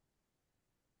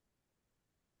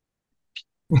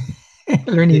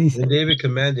 Learning these. And David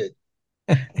commanded.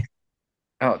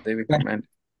 Oh, David Yeah. commanded.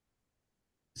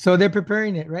 So they're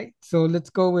preparing it, right? So let's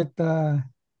go with 5.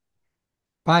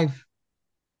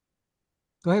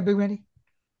 Go ahead, Big Randy.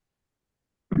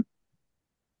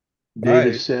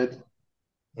 David 5. said,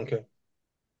 Okay.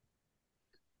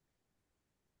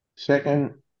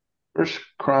 second, First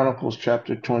Chronicles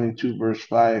chapter 22, verse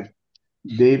 5.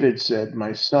 David said,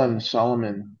 my son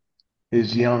Solomon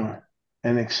is young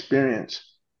and experienced,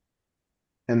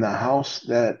 and the house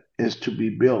that is to be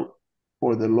built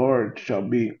for the Lord shall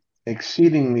be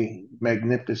exceedingly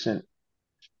magnificent,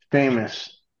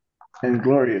 famous, and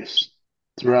glorious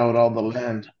throughout all the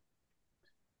land.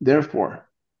 Therefore,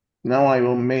 now I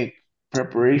will make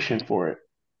preparation for it.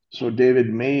 So David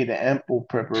made ample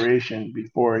preparation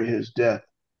before his death.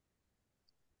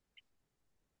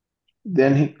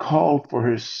 Then he called for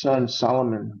his son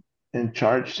Solomon and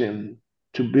charged him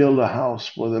to build a house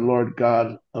for the Lord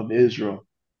God of Israel.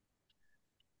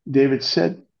 David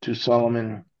said to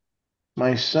Solomon,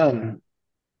 my son,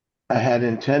 I had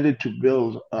intended to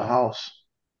build a house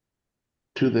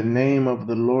to the name of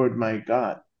the Lord my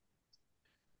God.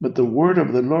 But the word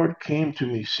of the Lord came to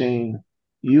me, saying,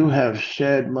 you have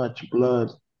shed much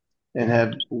blood and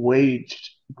have waged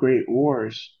great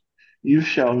wars. You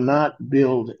shall not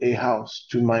build a house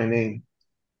to my name,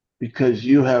 because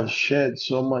you have shed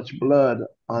so much blood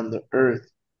on the earth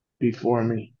before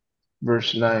me.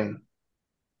 Verse 9.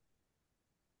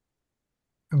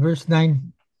 Verse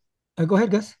 9. Go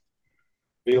ahead, Gus.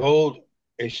 Behold,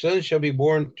 a son shall be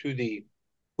born to thee,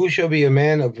 who shall be a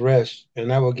man of rest,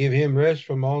 and I will give him rest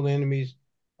from all the enemies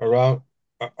around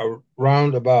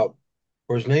round about.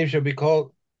 For his name shall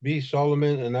be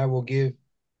Solomon, and I will give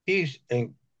peace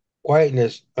and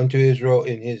quietness unto Israel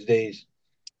in his days.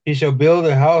 He shall build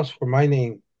a house for my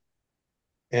name,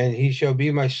 and he shall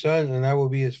be my son, and I will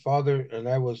be his father, and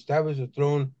I will establish the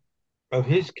throne of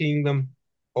his kingdom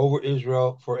over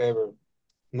Israel forever.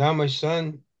 Now, my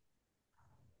son,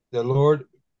 the Lord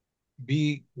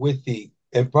be with thee,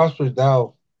 and prosper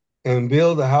thou, and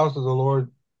build the house of the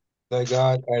Lord thy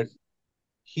God as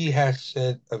he has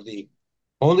said of thee.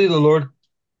 Only the Lord,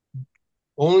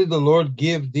 only the Lord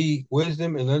give thee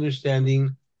wisdom and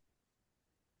understanding,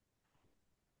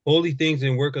 holy things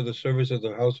and work of the service of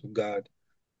the house of God,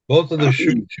 both of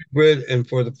the bread and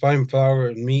for the fine flour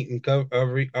and meat and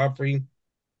offering,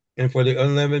 and for the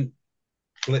unleavened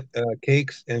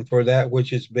cakes, and for that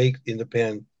which is baked in the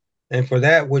pan, and for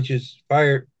that which is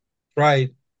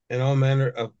fried, and all manner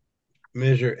of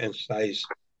measure and size.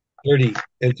 30.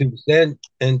 And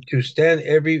to stand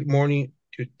every morning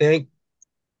to thank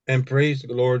and praise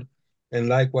the Lord, and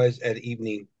likewise at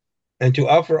evening, and to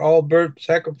offer all burnt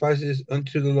sacrifices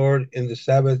unto the Lord in the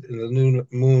Sabbath and the new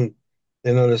moon,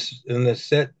 and on the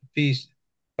set feast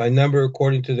by number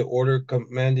according to the order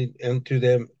commanded unto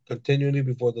them continually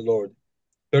before the Lord.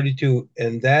 32.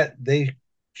 And that they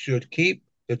should keep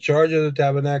the charge of the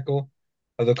tabernacle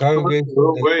of the congregation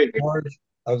Wrong and way. the charge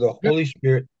of the Holy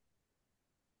Spirit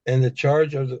and the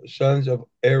charge of the sons of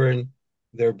Aaron,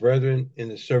 their brethren, in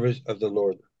the service of the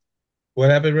Lord. What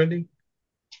happened, Randy?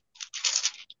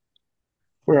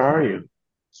 Where are you?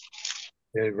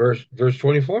 In verse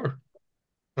 24.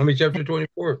 Chapter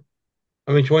 24.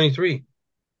 23.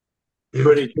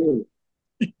 22.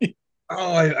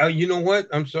 Oh, you know what?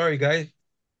 I'm sorry, guys.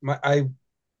 Yeah, yeah.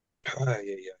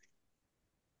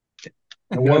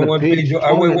 I You got went a one page. page I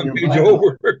torn went in one your page Bible.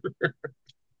 over.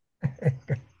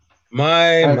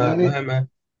 My Hi, my my my my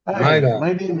hi, God.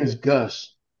 my name is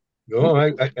Gus. No,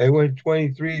 I went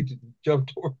 23 to jump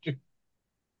toward you.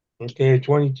 Okay,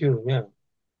 22. Yeah,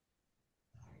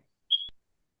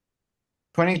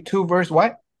 22 verse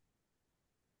what?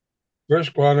 First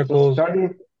So Chronicles,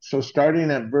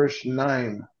 starting at verse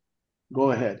 9.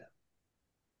 Go ahead.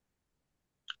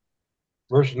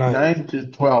 verse 9. 9 to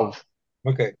 12.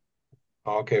 Okay,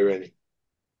 okay, ready.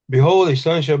 Behold, a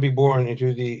son shall be born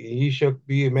into thee. He shall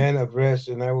be a man of rest,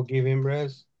 and I will give him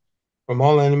rest from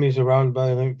all enemies around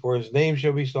about him. For his name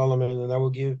shall be Solomon, and I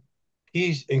will give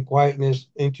peace and quietness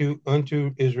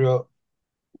unto Israel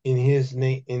in his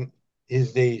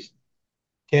days.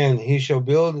 10. He shall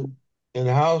build an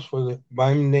house by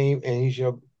my name, and he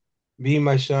shall be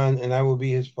my son, and I will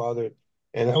be his father,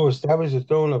 and I will establish the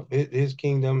throne of his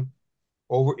kingdom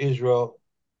over Israel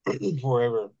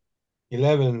forever.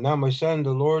 11. Now, my son, the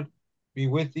Lord be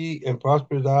with thee, and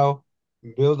prosper thou,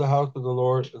 and build the house of the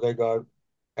Lord thy God,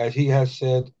 as he has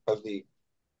said of thee.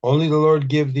 Only the Lord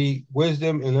give thee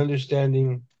wisdom and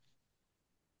understanding,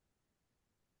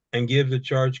 and give the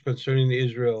charge concerning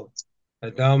Israel,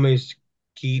 that thou mayst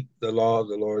keep the law of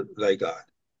the Lord thy God.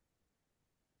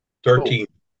 Oh, 13.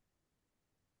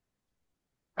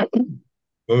 Want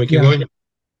me to keep Yeah. going?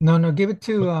 No, give it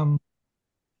to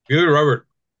Give it, Robert.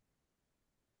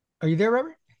 are you there,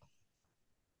 Robert?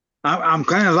 I'm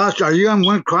kind of lost. Are you on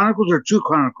one Chronicles or two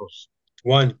Chronicles?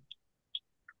 One.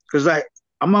 Because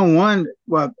I'm on one.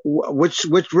 Which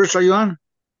verse are you on?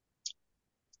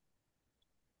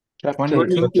 chapter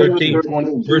 22. 22 13.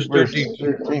 22, Verse verse 13.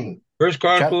 13. First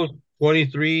Chap Chronicles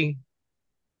 23,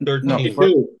 no, 13.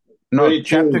 22. no, 22.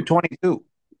 chapter 22.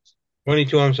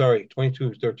 22, I'm sorry.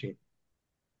 22 is 13.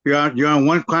 You're on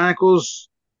one Chronicles,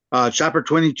 chapter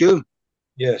 22.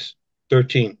 Yes,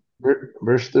 13.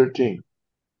 Verse 13.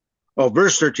 Oh,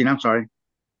 verse 13. I'm sorry.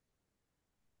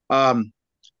 Um,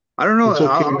 I don't know. It's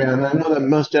okay, man. I know that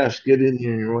mustache get in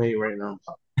your way right now.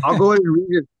 I'll go ahead and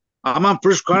read it. I'm on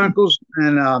First Chronicles,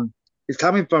 and it's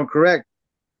telling me if I'm correct.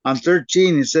 On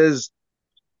 13, it says,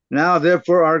 "Now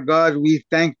therefore, our God, we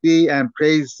thank thee and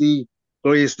praise thee,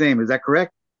 glorious name." Is that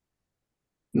correct?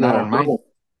 Not No. on mine.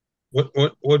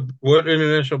 What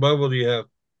international Bible do you have?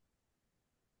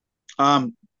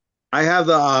 Um, I have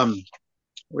the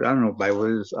I don't know what Bible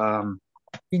it is.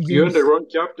 King You're in the James. wrong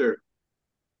chapter.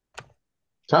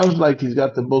 Sounds like he's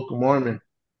got the Book of Mormon.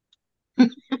 No,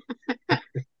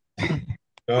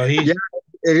 Yeah,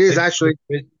 it is it, actually.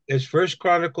 it's First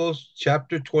Chronicles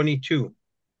chapter 22,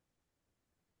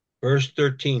 verse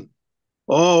 13.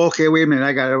 Oh, okay. Wait a minute.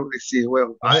 I got it. Let's see.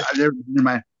 Well, Got it? never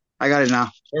mind. I got it now.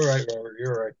 All right, Robert,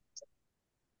 you're right.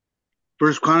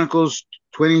 First Chronicles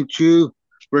 22,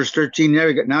 verse 13. There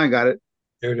we go. Now I got it.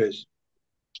 There it is.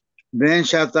 Then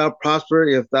shalt thou prosper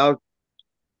if thou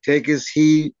takest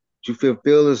heed to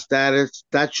fulfill the statutes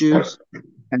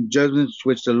and judgments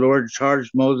which the Lord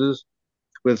charged Moses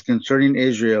with concerning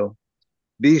Israel.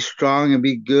 Be strong and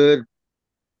be good.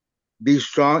 Be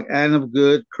strong and of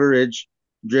good courage.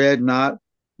 Dread not,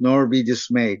 nor be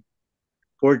dismayed.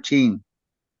 14.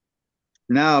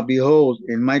 Now, behold,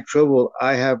 in my trouble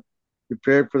I have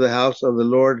prepared for the house of the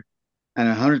Lord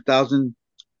 100,000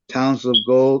 talents of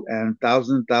gold and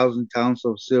 1,000 talents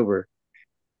of silver,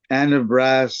 and of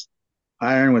brass,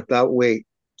 iron without weight,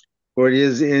 for it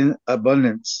is in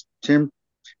abundance.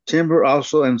 Timber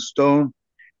also and stone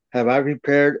have I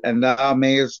prepared, and thou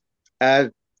mayest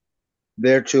add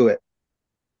thereto it.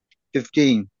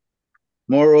 15.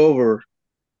 Moreover,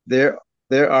 there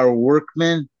there are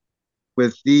workmen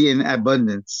with thee in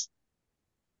abundance,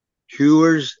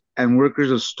 hewers and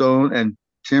workers of stone and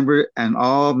timber, and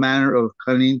all manner of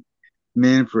cunning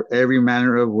men for every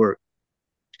manner of work.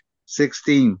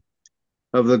 16.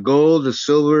 Of the gold, the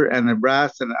silver, and the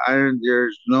brass and the iron there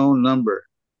is no number.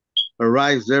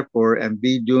 Arise therefore and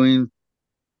be doing,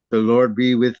 the Lord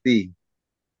be with thee.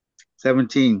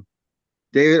 17.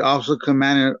 David also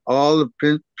commanded all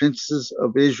the princes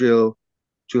of Israel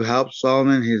to help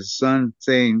Solomon his son,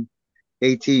 saying,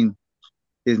 18.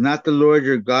 Is not the Lord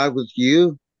your God with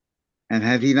you? And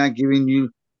hath he not given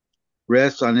you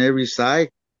rest on every side?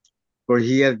 For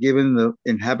he hath given the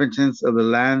inhabitants of the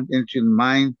land into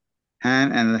mine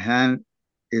hand, and the hand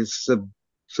is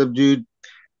subdued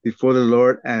before the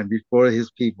Lord and before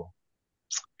his people.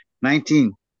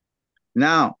 19.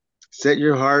 Now set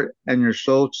your heart and your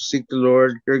soul to seek the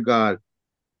Lord your God.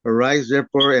 Arise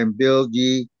therefore and build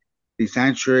ye the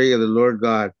sanctuary of the Lord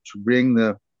God, to bring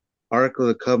the ark of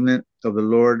the covenant of the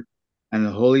Lord and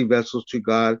the holy vessels to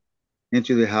God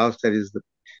into the house that is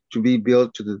to be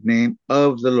built to the name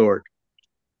of the Lord.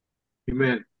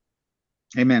 Amen.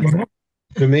 Amen.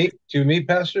 To me,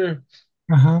 Pastor,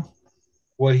 Uh-huh.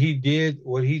 what he did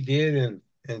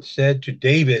and said to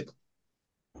David,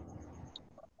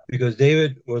 because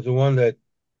David was the one that,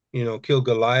 killed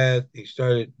Goliath. He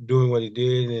started doing what he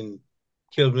did and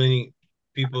killed many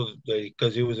people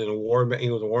because he was in a war man. He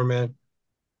was a war man,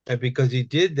 and because he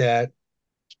did that,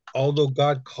 although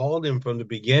God called him from the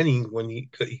beginning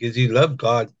because he loved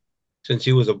God since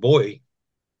he was a boy,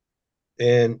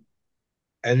 and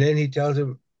then he tells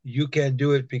him, "You can't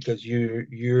do it because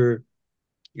you're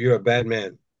a bad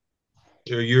man.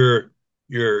 You're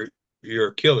you're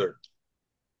a killer,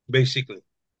 basically."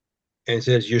 And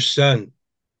says, "Your son,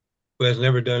 who has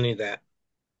never done any of that,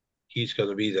 he's going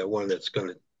to be the one that's going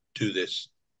to do this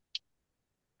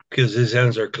because his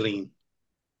hands are clean."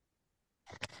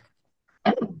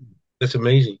 That's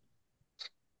amazing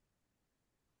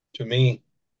to me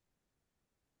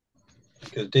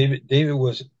because David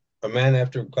was a man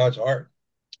after God's heart.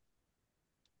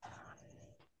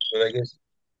 But I guess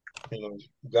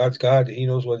God's God. He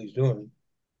knows what he's doing.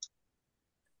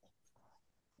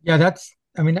 Yeah, that's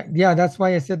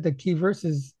why I said the key verse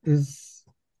is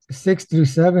 6 through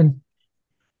 7.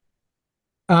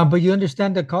 But you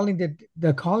understand the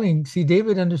calling. See,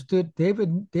 David understood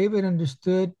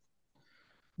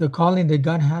the calling that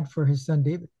God had for his son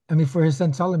David. I mean, for his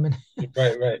son Solomon.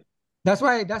 Right, right, That's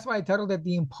why I titled it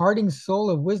the imparting soul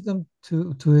of wisdom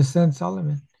to his son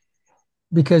Solomon.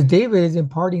 Because David is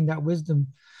imparting that wisdom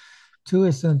to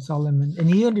his son Solomon. And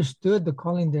he understood the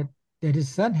calling that his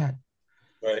son had.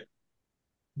 right.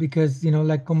 Because,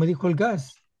 like como dijo el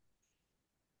Gus,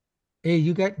 hey,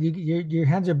 your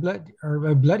hands are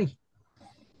bloody.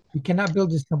 You cannot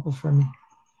build this temple for me.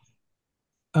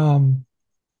 Um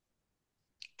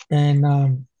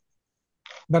and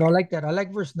But I like that. I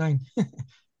like verse 9.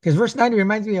 Because verse 9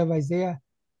 reminds me of Isaiah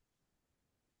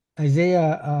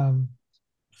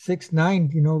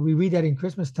 6:9. We read that in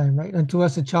Christmas time, right? Unto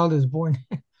us a child is born.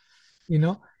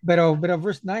 But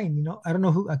verse 9, I don't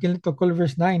know who a quién le tocó el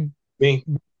verse 9. Me,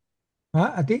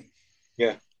 Huh? I think,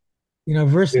 yeah.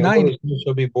 verse Behold, 9, a son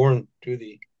shall be born to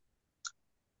thee,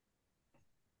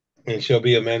 and shall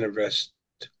be a man of rest,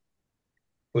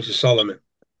 which is Solomon.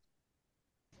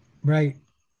 right?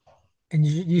 And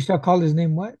you shall call his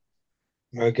name what?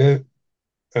 Okay.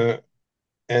 Uh,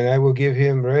 and I will give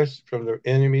him rest from the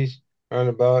enemies round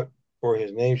about, for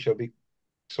his name shall be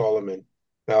Solomon.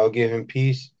 And I will give him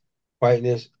peace,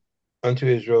 quietness unto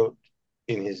Israel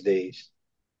in his days.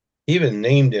 He even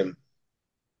named him.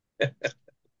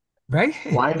 Right?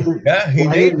 Why did Yeah, he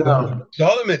why did named him.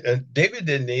 Solomon. David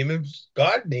didn't name him.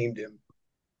 God named him.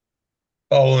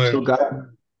 Oh, so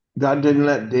God didn't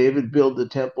let David build the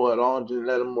temple at all, didn't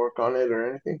let him work on it or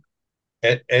anything?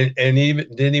 and he even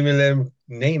didn't even let him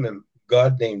name him.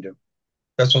 God named him.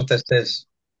 That's what that says.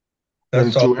 And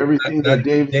That's all. so everything Not that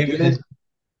David David did, didn't.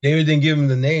 David didn't give him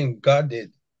the name. God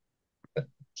did.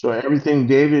 so everything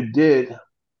David did,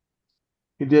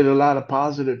 he did a lot of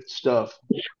positive stuff,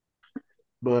 Oh,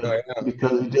 but yeah.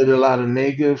 because he did a lot of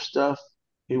negative stuff,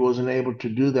 he wasn't able to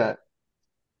do that.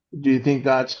 Do you think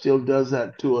God still does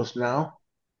that to us now?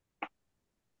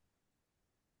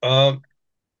 Um.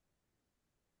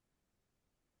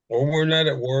 Well, we're not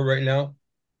at war right now.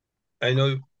 I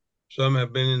know some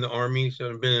have been in the army,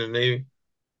 some have been in the navy.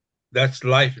 That's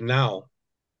life now.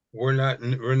 We're not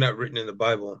written in the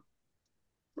Bible.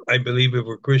 I believe if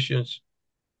we're Christians,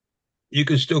 you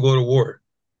can still go to war.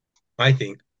 I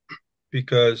think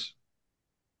because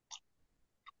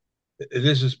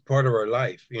this is part of our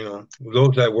life.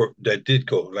 Those that did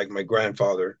go, like my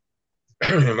grandfather.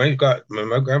 My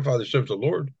grandfather serves the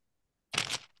Lord,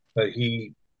 but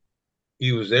he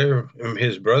was there, and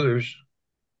his brothers,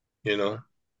 you know,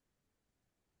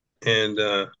 and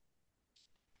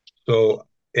So,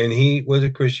 and he was a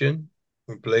Christian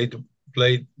and played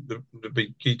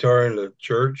the guitar in the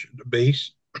church, the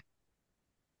bass.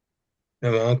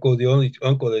 And my uncle, the only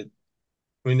uncle that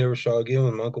we never saw again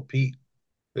was my Uncle Pete.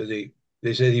 Because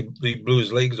they said he blew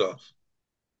his legs off.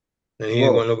 And he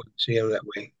didn't Whoa. want nobody to see him that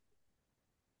way.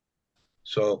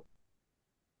 So,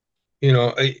 you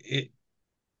know,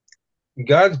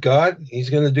 God's God. He's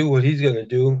going to do what he's going to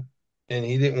do. And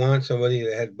he didn't want somebody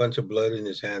that had a bunch of blood in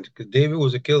his hands. Because David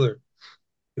was a killer.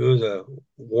 He was a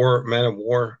man of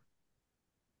war.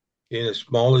 And as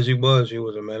small as he was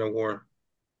a man of war.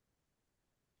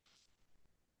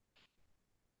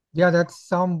 Yeah, that's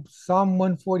Psalm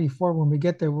 144. When we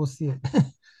get there, we'll see it.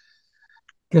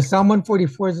 Because Psalm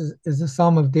 144 is a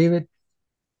Psalm of David.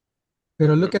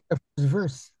 Pero look at the first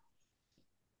verse.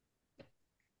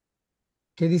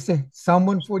 ¿Qué dice? Psalm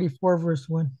 144, verse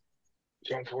 1.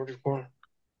 Psalm 44.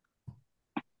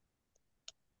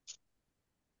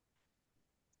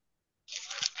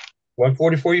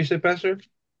 144, you said, Pastor?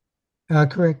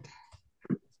 Correct.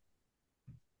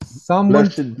 Psalm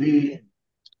 1.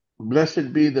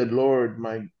 Blessed be the Lord,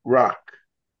 my rock,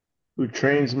 who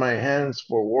trains my hands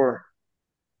for war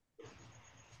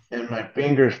and my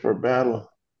fingers for battle.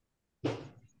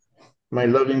 My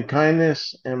loving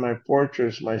kindness and my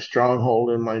fortress, my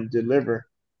stronghold and my deliverer.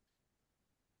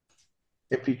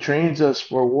 If he trains us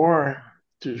for war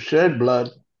to shed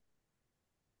blood,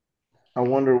 I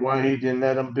wonder why he didn't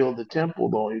let him build the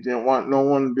temple, though. He didn't want no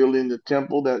one building the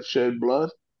temple that shed blood.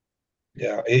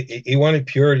 Yeah, he wanted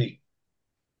purity.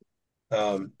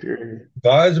 Period.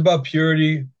 God is about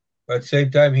purity, but at the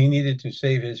same time, he needed to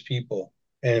save his people.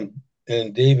 And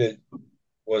David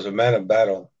was a man of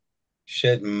battle,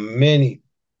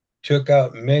 took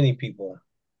out many people,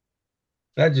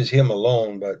 not just him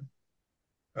alone, but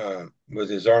with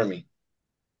his army.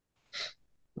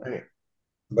 Right.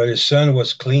 But his son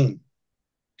was clean.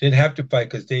 Didn't have to fight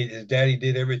because his daddy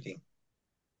did everything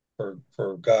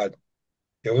for God.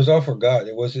 It was all for God.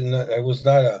 It was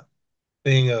not a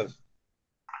thing of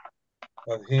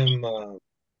him.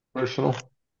 Personal.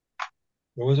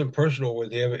 It wasn't personal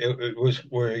with him. It was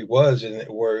where he was and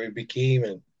where he became,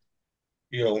 and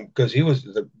because he was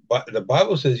the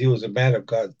Bible says he was a man of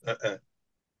God,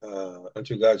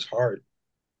 unto God's heart,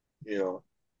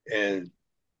 and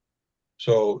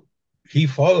so he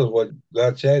followed what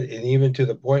God said, and even to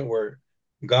the point where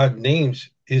God names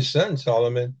his son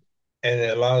Solomon, and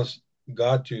it allows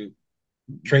God to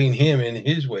train him in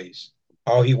his ways,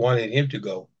 how he wanted him to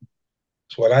go.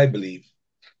 That's what I believe.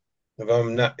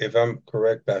 If I'm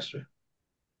correct, Pastor.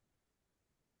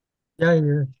 Yeah,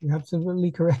 you're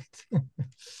absolutely correct.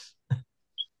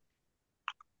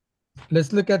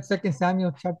 Let's look at 2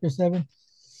 Samuel chapter 7.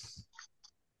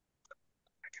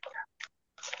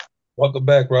 Welcome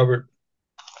back, Robert.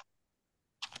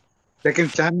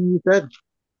 Second Samuel, you said?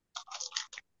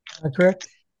 Correct?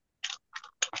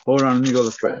 Hold on, let me go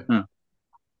to Right. huh.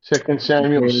 2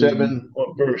 Samuel Okay, 7,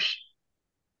 what verse?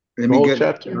 let The me whole get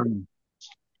chapter?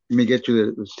 let me get you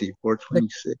the, let's see,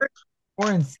 426.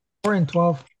 4 and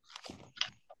 12.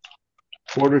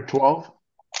 4 to 12?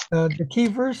 The key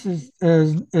verse is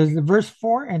the verse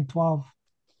 4 and 12.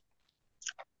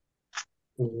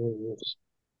 Hold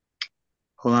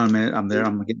on a minute, I'm there,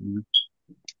 I'm getting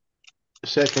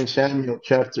 2 Samuel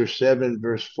chapter 7,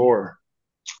 verse 4,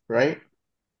 right?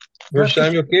 First Chapter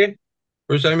Samuel, okay?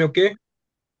 First Samuel, okay?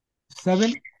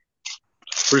 7.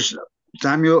 First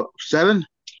Samuel 7,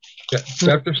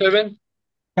 Chapter 7?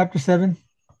 Chapter 7.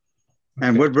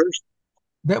 and Okay. what verse?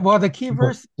 The key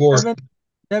verse 4.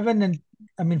 7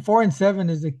 and 4 and 7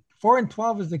 is the 4 and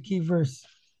 12 is the key verse.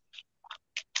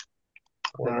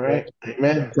 All right.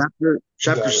 Amen.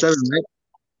 Chapter 7, right?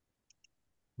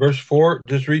 Verse 4,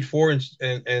 just read 4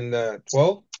 and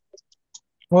 12?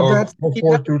 Well, Or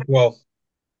 4 through 12?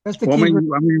 that's the Well, key verse. I'm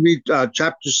gonna read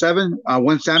chapter 7,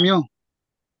 1 Samuel.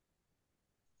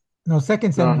 No,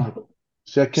 2 Samuel. No. 2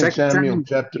 Second Samuel Samuel.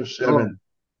 chapter Oh, 7.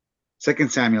 2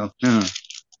 Samuel. I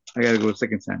gotta go to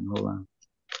 2 Samuel. Hold on.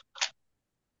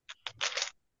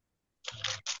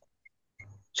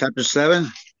 Chapter 7.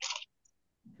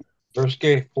 Verse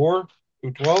K, 4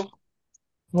 through 12?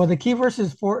 Well, the key verse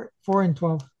is 4 and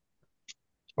 12.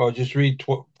 Oh, just read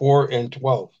 4 and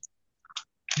 12.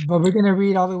 But we're gonna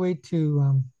read all the way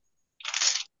to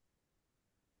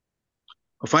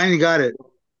I finally got it.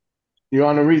 You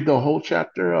want to read the whole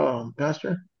chapter,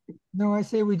 Pastor? no, I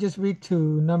say we just read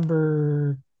to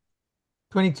number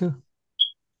 22.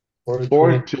 4 to 4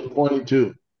 20. to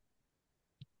 22.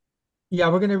 Yeah,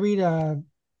 we're gonna read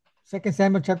 2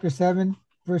 Samuel chapter 7,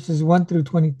 verses 1 through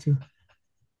 22.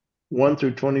 1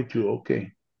 through 22.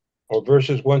 Okay. Or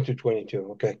verses 1 to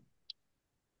 22. Okay.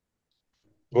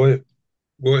 Go ahead.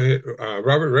 Go ahead.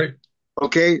 Robert, right?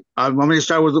 Okay, want me to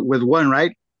start with one,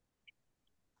 right?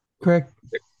 Correct.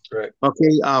 Right.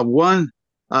 Okay, one,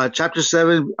 chapter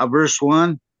 7, verse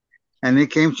 1. And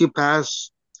it came to pass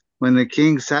when the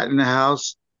king sat in the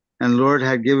house, and the Lord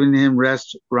had given him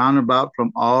rest round about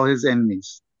from all his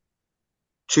enemies.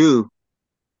 2.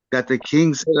 That the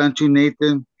king said unto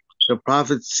Nathan the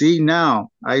prophet, See now,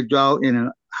 I dwell in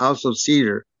a house of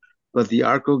cedar, but the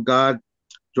ark of God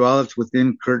dwelleth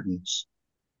within curtains.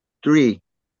 3.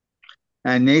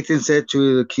 And Nathan said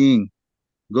to the king,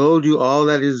 Go do all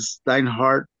that is thine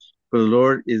heart, for the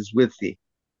Lord is with thee.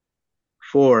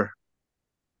 4.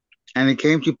 And it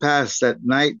came to pass that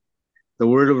night the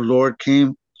word of the Lord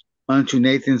came unto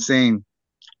Nathan, saying,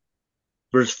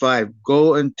 verse 5,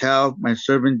 Go and tell my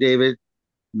servant David,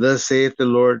 Thus saith the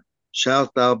Lord,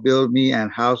 Shalt thou build me an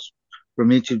house for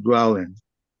me to dwell in?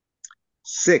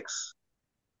 6.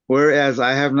 Whereas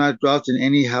I have not dwelt in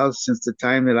any house since the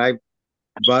time that I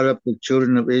brought up the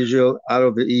children of Israel out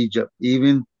of Egypt,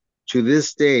 even to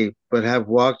this day, but have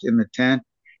walked in the tent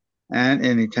and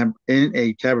in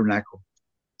a tabernacle.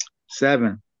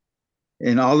 7.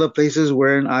 In all the places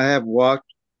wherein I have walked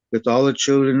with all the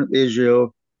children of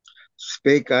Israel,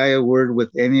 spake I a word with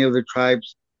any of the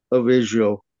tribes of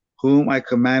Israel, whom I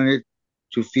commanded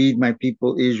to feed my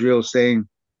people Israel, saying,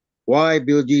 Why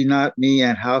build ye not me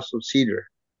an house of cedar?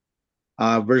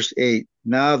 Verse 8.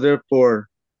 Now therefore,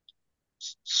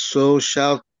 so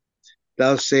shalt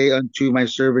thou say unto my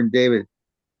servant David,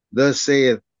 Thus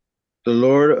saith the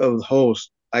Lord of hosts,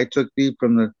 I took thee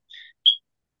from the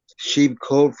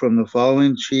sheepcote, from the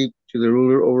following sheep, to the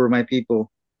ruler over my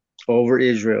people, over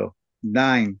Israel.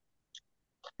 9.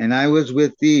 And I was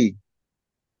with thee,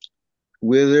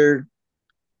 whither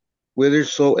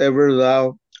whithersoever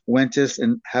thou wentest,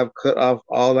 and have cut off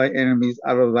all thy enemies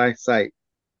out of thy sight,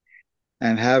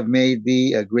 and have made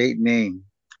thee a great name,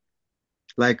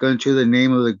 like unto the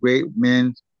name of the great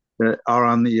men that are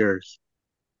on the earth.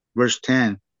 Verse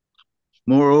 10.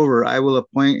 Moreover, I will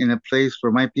appoint in a place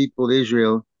for my people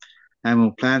Israel, and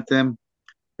will plant them,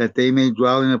 that they may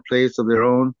dwell in a place of their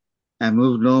own, and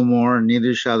move no more,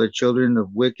 neither shall the children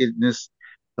of wickedness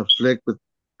afflict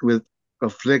with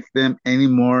afflict them any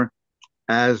more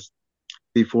as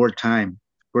before time.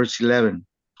 Verse 11.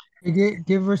 Hey,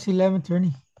 give verse 11 to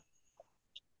Ernie.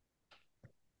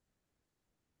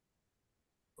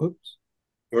 Oops.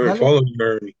 We're Dale. following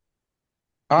Ernie.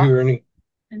 Ah, You, Ernie.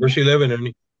 Verse 11,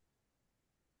 Ernie.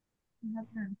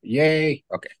 yay.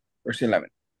 Okay. Verse 11.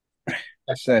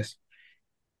 It says,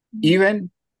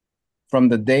 Even from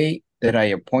the day that I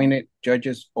appointed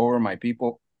judges over my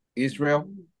people Israel,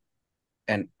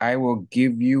 and I will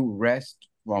give you rest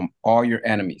from all your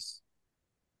enemies.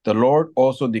 The Lord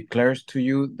also declares to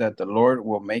you that the Lord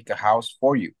will make a house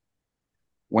for you.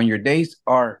 When your days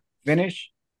are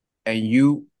finished and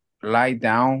you lie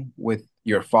down with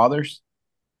your fathers,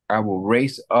 I will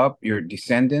raise up your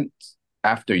descendants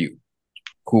after you,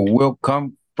 who will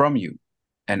come from you,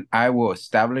 and I will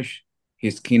establish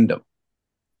his kingdom.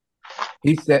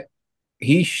 He said,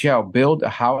 He shall build a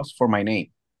house for my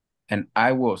name, and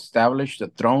I will establish the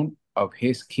throne of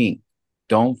his kingdom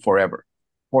forever.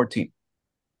 14.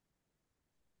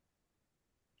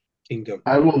 Kingdom.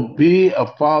 I will be a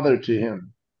father to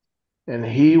him, and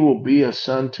he will be a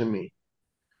son to me.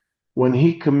 When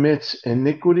he commits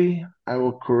iniquity, I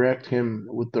will correct him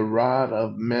with the rod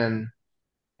of men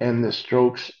and the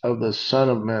strokes of the Son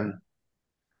of Man.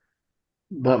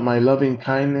 But my loving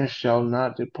kindness shall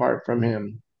not depart from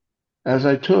him, as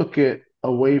I took it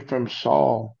away from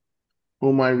Saul,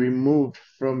 whom I removed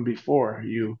from before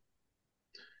you.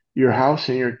 Your house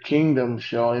and your kingdom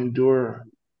shall endure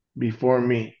before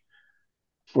me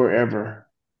forever.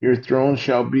 Your throne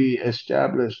shall be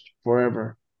established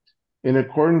forever. In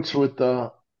accordance with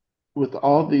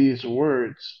all these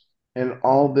words and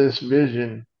all this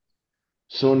vision,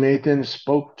 so Nathan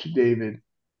spoke to David.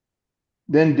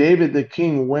 Then David the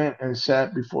king went and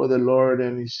sat before the Lord,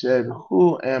 and he said,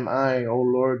 Who am I, O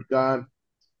Lord God,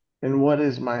 and what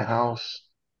is my house,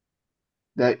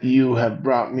 that you have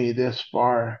brought me this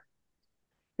far?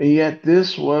 And yet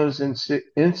this was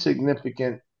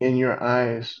insignificant in your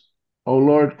eyes, O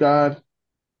Lord God,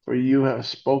 for you have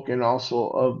spoken also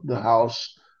of the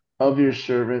house of your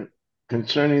servant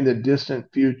concerning the distant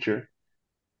future.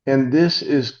 And this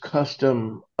is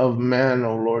custom of man,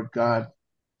 O Lord God.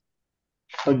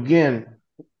 Again,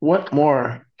 what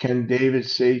more can David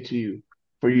say to you?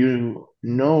 For you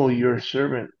know your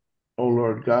servant, O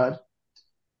Lord God.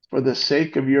 For the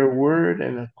sake of your word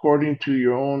and according to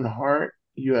your own heart,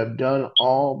 you have done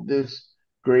all this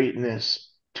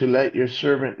greatness to let your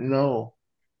servant know.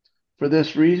 For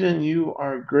this reason you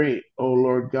are great, O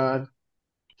Lord God,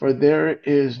 for there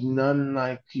is none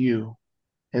like you,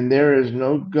 and there is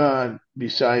no God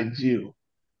besides you,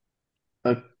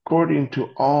 according to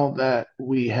all that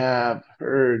we have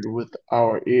heard with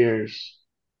our ears.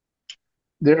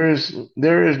 There is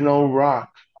no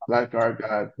rock like our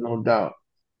God, no doubt.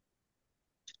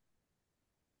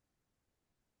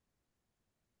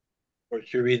 Where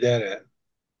should you read that at?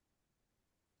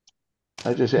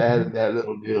 I just added that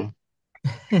little deal.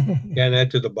 Can't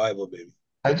add to the Bible, baby.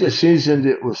 I just seasoned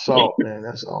it with salt, man.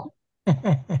 That's all.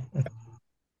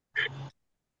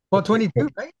 Well, 22,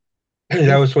 right?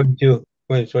 That was 22.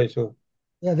 22.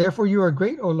 Yeah, therefore you are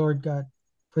great, O Lord God,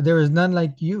 for there is none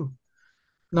like you,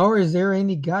 nor is there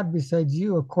any God besides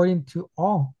you, according to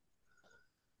all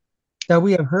that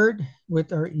we have heard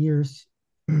with our ears.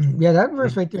 Yeah, that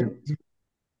verse right there.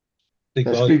 Big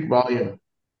That volume. speak volume.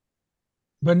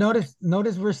 But notice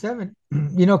verse 7,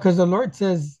 because the Lord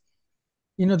says,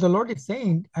 the Lord is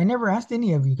saying, I never asked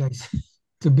any of you guys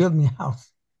to build me a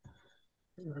house.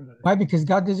 Why? Because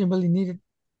God doesn't really need it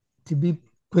to be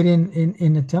put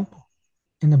in a temple,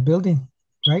 in a building,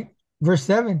 right? Verse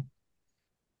 7,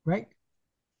 right?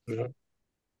 Yeah.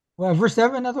 Well, verse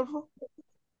 7, Adolfo?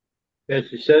 Yes,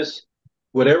 it says,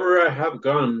 whatever I have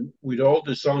done with all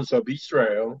the sons of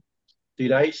Israel,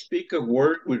 did I speak a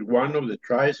word with one of the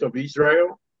tribes of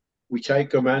Israel, which I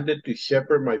commanded to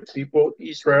shepherd my people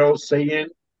Israel, saying,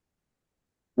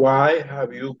 why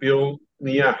have you built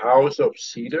me a house of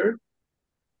cedar?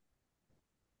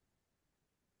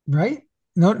 Right?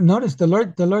 No, notice the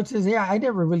Lord says, yeah, I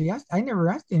never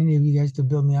asked any of you guys to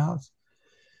build me a house.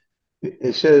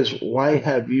 It says, "Why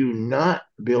have you not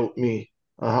built me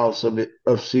a house of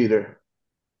cedar?"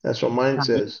 That's what mine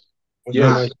says. That's what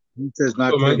Not. mine, that's He says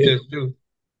not what mine to. says too.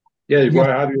 Yeah, Yeah, why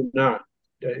have you not?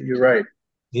 Yeah, you're right.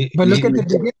 but look at He- the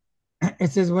beginning.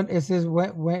 It says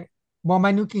when well,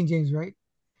 my New King James, right?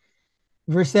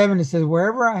 Verse 7, it says,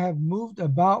 wherever I have moved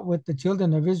about with the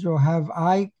children of Israel, have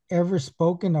I ever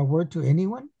spoken a word to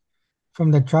anyone from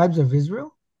the tribes of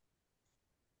Israel?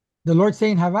 The Lord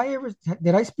saying,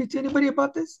 did I speak to anybody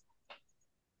about this?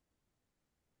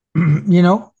 you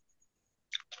know,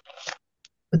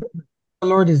 the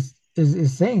Lord is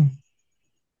saying,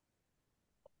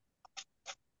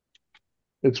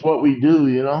 It's what we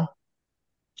do,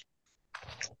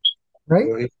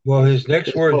 right? well, his next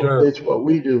It's words what are, it's what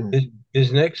we do.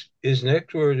 his next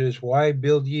word is,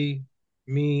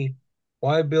 me,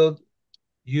 why build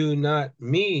you not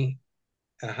me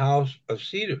a house of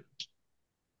cedar?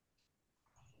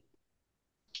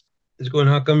 It's going,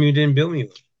 how come you didn't build me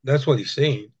one? That's what he's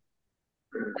saying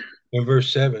in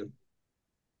verse 7.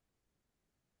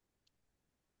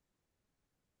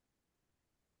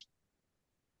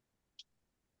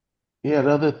 He had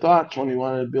other thoughts when he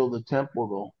wanted to build a temple,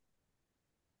 though.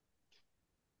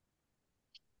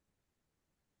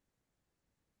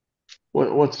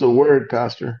 What's the word,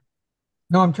 Pastor?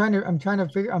 No, I'm trying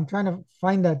to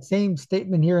find that same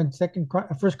statement here in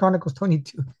First Chronicles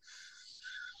 22,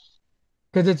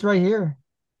 because it's right here.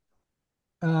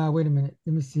 Wait a minute,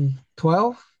 let me see.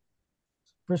 12,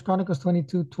 First Chronicles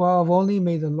 22:12. Only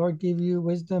may the Lord give you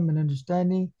wisdom and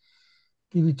understanding,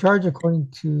 give you charge according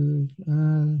to.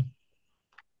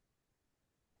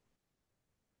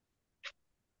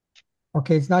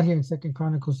 Okay, it's not here in Second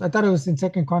Chronicles. I thought it was in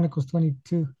Second Chronicles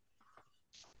 22.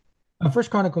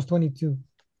 First Chronicles 22.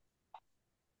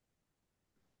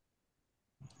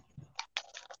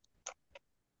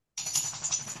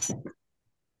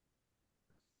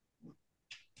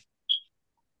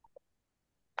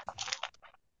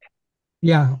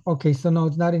 Yeah. Okay. So no,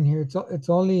 it's not in here. It's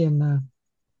only in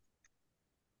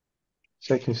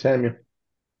Second Samuel.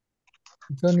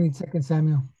 it's only in Second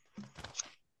Samuel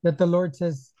that the Lord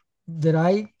says, "Did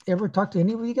I ever talk to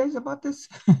any of you guys about this?"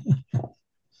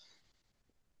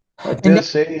 It And then, does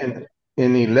say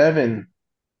in 11,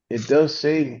 it does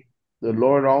say the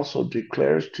Lord also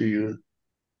declares to you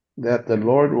that the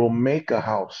Lord will make a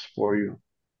house for you.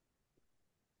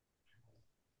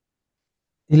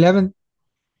 11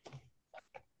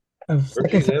 of Verse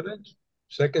Second. 11?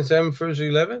 Second Samuel, verse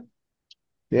 11?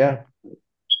 Yeah.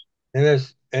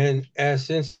 And as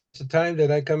since the time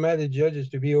that I commanded judges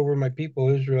to be over my people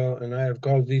Israel, and I have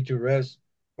caused thee to rest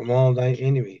from all thine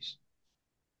enemies.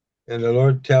 And the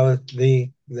Lord telleth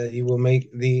thee that he will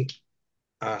make thee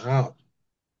a house.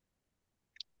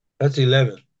 That's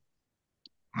 11.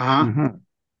 Uh-huh. Mm-hmm.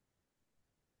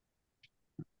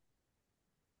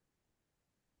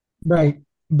 Right.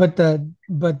 But the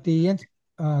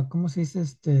 ¿cómo se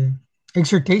dice? The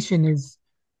exhortation is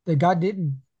that God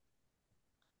didn't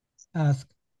ask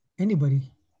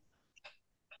anybody.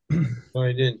 No,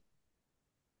 I didn't.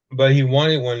 but he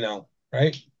wanted one now,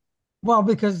 right? Well,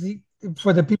 because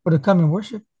for the people to come and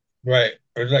worship. Right.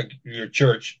 Or it's like your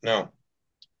church now. So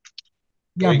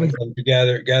Yeah, you but can come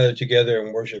together, gather together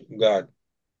and worship God.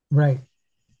 right.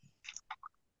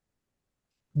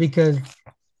 Because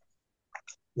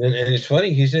And it's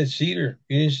funny, he said cedar.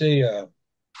 He didn't say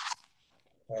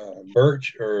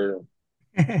birch or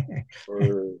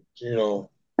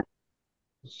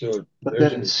so But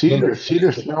there's a then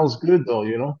cedar smells good though,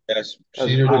 yes, has a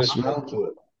cedar good does, smell to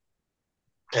it.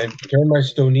 and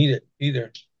termites don't eat it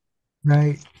either.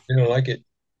 right. They don't like it.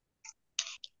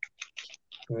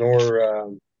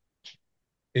 Nor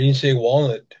he didn't say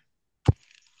walnut.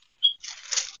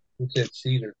 He said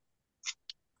cedar.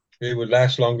 It would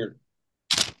last longer.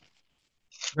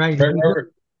 Right. If Right, you build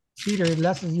Robert? cedar, it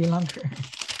lasts you longer.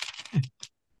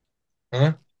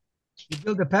 Huh? You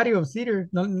build a patio of cedar,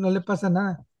 no le pasa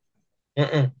nada.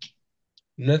 Uh-uh.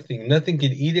 Nothing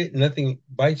can eat it. Nothing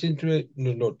bites into it.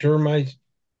 No termites.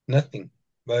 Nothing.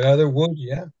 But other woods,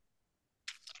 yeah.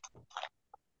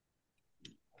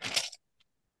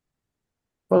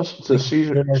 Plus, the They can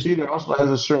cedar turn our, cedar also has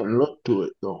a certain look to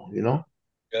it though.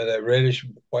 yeah, that reddish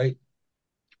white.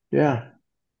 Yeah,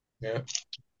 Yeah.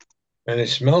 And it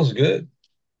smells good.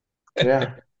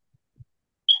 yeah.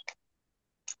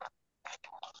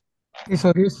 Okay,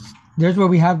 so there's where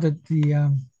we have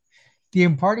the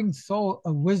imparting soul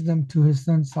of wisdom to his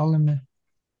son Solomon.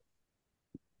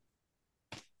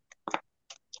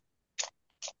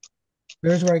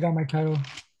 There's where I got my title.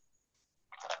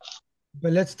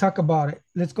 But let's talk about it.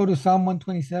 Let's go to Psalm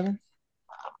 127.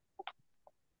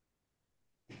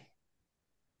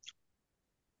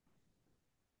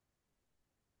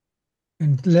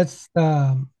 And let us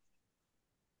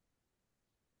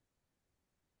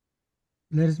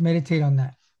meditate on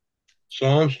that.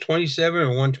 Psalms 27 or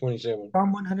 127?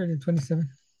 Psalm 127.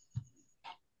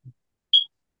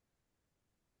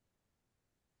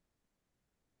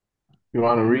 You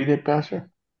want to read it, Pastor?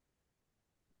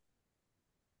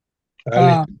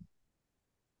 Dale.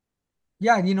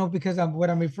 Yeah, because what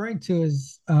I'm referring to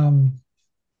is well,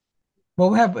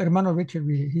 we have Hermano Richard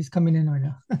read it. He's coming in right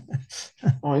now.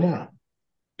 Oh yeah.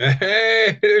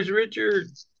 Hey, there's Richard.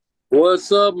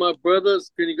 What's up, my brothers?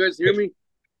 Can you guys hear me?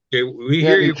 Okay, we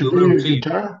Yeah, hear you, did you but we bring don't your see you.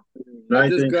 guitar? I Night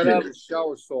just and got out shit. of the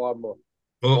shower, so I'm in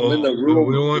Uh-oh. the room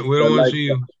with We the don't want to lights see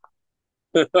you.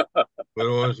 We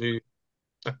don't want to see you.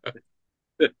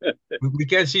 on. We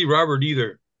can't see Robert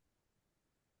either.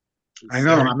 I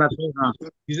know. I'm not saying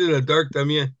He's in the dark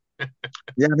también.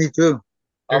 Yeah, me too.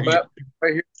 There I'm you at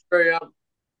right here. Where I am.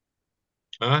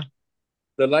 Huh?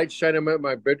 The light shining at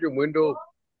my bedroom window.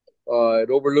 It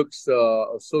overlooks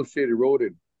Associated Road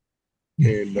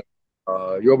in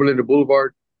Yorba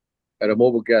Boulevard at a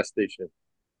mobile gas station.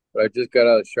 But I just got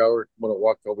out of the shower. I'm gonna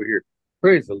walk over here.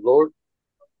 Praise the Lord.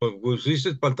 Pues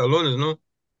dices pantalones, ¿no?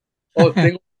 Oh,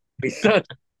 tengo mi son.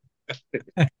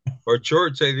 Or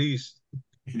shorts at least.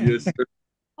 Yes, sir.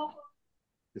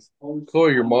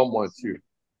 Chloe, your mom wants you.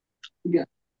 Yeah.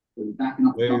 We're backing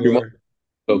up the There Your you mom. numbers.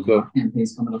 are. Okay.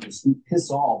 Campaign's coming up this week. Piss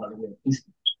all by the way.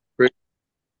 Great.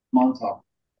 Montauk.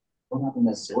 What happened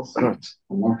to source? So that's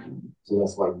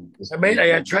why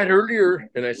I tried earlier,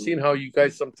 and I seen how you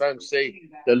guys sometimes say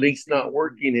the link's not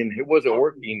working, and it wasn't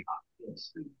working.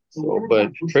 So,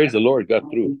 but praise the Lord, got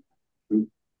through. Good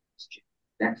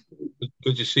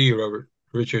to see you, Robert.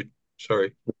 Richard.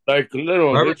 Sorry. Like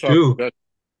little, Robert that's all. too. A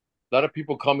lot of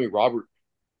people call me Robert.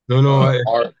 No,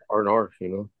 R.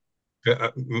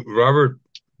 Robert.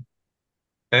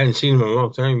 I hadn't seen him in a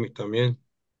long time también.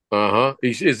 Uh-huh.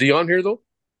 Is he on here though?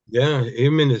 Yeah,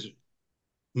 him and his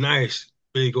nice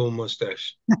big old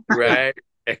mustache. Right.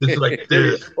 It's like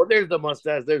this. There's the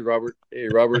mustache. There's Robert. Hey,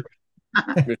 Robert.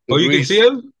 Mr. Oh, you can Ruiz. see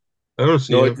him? I don't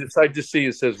see No, him. I just see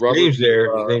it says His Robert name's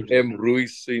there. His name's there. M.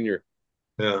 Ruiz Sr.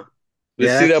 Yeah.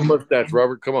 Let's Yeah, see that mustache,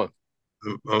 Robert. Come on.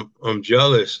 I'm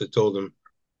jealous, I told him.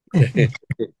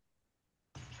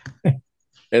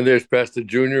 And there's Pastor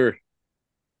Junior.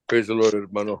 Praise the Lord,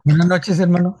 hermano. Buenas noches,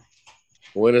 hermano.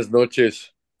 Buenas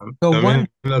noches. So I'm one,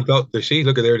 an adult. See,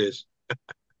 look at there it is.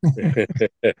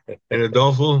 And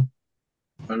Adolfo.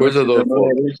 Where's Adolfo?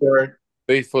 Richard.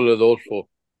 Faithful Adolfo.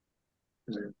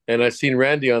 And I seen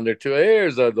Randy on there too. Hey,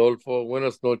 there's Adolfo.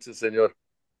 Buenas noches, señor.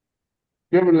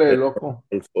 Llévele, loco.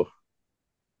 Adolfo.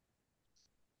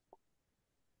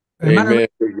 hermano, Amen,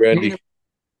 Big Randy.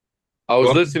 I was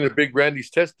Well, listening to Big Randy's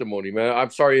testimony, man. I'm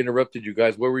sorry I interrupted you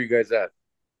guys. Where were you guys at?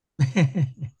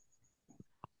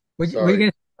 were you Sorry.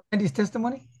 going to Andy's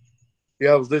testimony?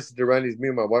 Yeah, I was listening to Randy's. Me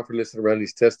and my wife were listening to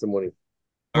Randy's testimony.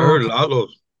 I heard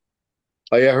Lalo's.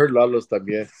 Oh, yeah, I heard Lalo's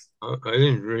también. I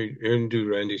didn't do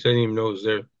Randy's. I didn't even know it was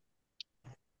there.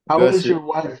 How is Gus, your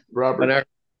wife, and Robert? I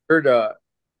heard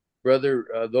brother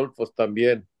Adolfo's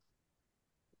también.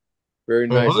 Very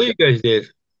Well, nice all guy. you guys did.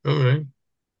 All right.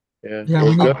 Yeah. Yeah,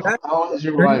 Well, we need Gus, How, that. how is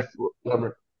your Ernie wife,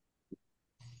 Robert?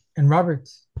 and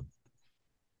Roberts.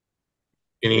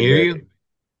 Can he hear amen.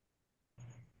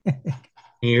 you? Can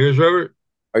you hear us, Robert?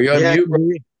 Are you on Yeah, I mute? can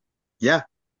hear you. Yeah.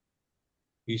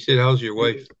 He said, "How's your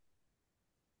wife?"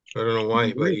 I don't know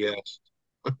why, but he asked.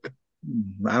 I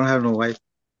don't have no wife.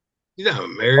 He's not Oh,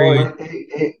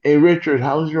 married. Hey, Richard,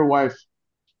 how's your wife?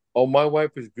 oh, my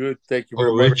wife is good. Thank you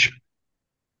very Oh, much. Rich.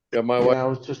 Yeah, my wife. Yeah, I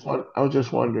was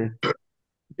just wondering.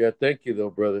 Yeah, thank you though,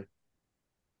 brother.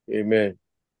 Amen.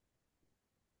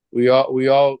 We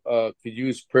all could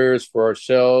use prayers for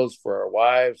ourselves, for our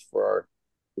wives, for our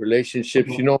relationships.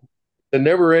 You know, the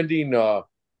never-ending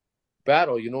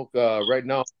battle. You know, right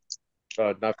now,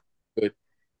 not good.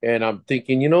 And I'm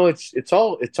thinking, you know, it's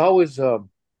always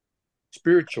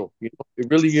spiritual. You know, it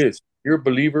really is. You're a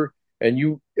believer, and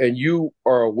you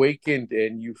are awakened,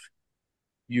 and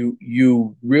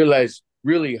you realize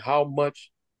really how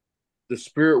much the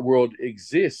spirit world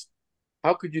exists.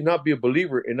 How could you not be a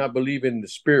believer and not believe in the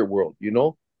spirit world? You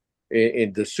know,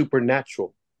 in the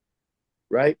supernatural,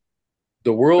 right?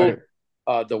 The world,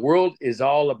 Right. the world is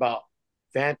all about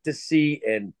fantasy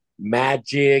and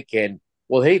magic, and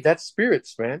well, hey, that's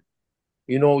spirits, man.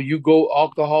 You know, you go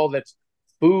alcohol, that's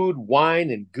food, wine,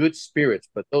 and good spirits,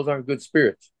 but those aren't good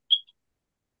spirits.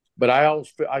 But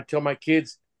I tell my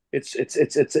kids, it's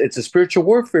a spiritual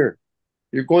warfare.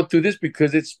 You're going through this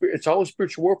because it's always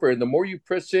spiritual warfare, and the more you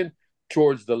press in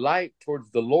towards the light,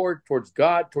 towards the Lord, towards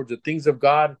God, towards the things of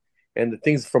God, and the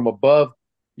things from above,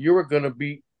 you're going to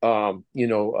be,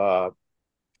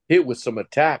 hit with some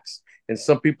attacks. And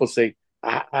some people say,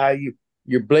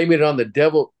 you're blaming it on the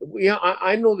devil. Yeah,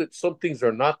 I know that some things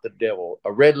are not the devil.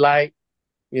 A red light,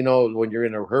 you know, when you're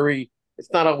in a hurry,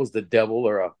 it's not always the devil,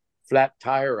 or a flat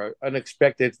tire or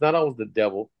unexpected. It's not always the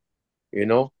devil, you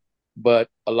know, but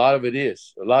a lot of it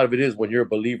is. A lot of it is when you're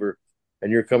a believer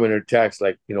and you're coming to attacks.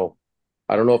 Like, you know,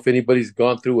 I don't know if anybody's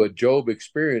gone through a Job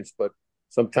experience, but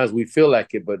sometimes we feel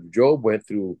like it. But Job went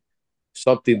through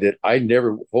something that I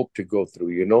never hoped to go through,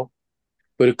 you know,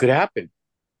 but it could happen.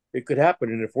 It could happen.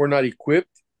 And if we're not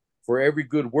equipped for every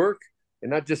good work,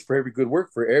 and not just for every good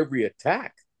work, for every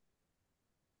attack,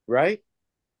 right?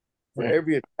 For Right.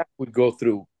 every attack we go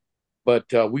through. But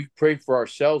we pray for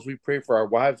ourselves. We pray for our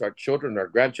wives, our children, our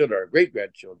grandchildren, our great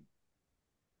grandchildren.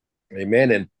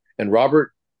 Amen. And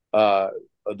Robert, uh,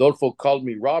 Adolfo called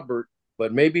me Robert,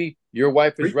 but maybe your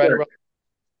wife is right Richard. around.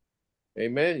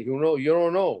 Amen. You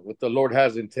don't know what the Lord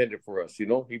has intended for us. You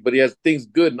know, but He has things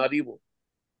good, not evil.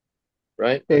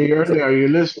 Right. Hey, So Ernie, are you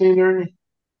listening, Ernie?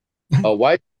 a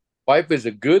wife is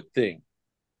a good thing.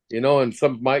 You know, and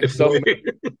some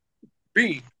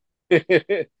be,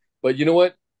 but you know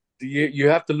what? You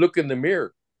have to look in the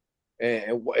mirror.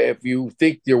 And if you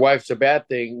think your wife's a bad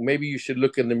thing, maybe you should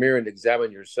look in the mirror and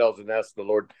examine yourselves and ask the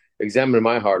Lord, examine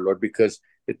my heart, Lord, because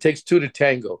it takes two to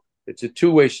tango. It's a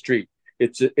two-way street.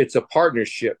 It's a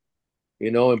partnership,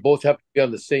 you know, and both have to be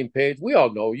on the same page. We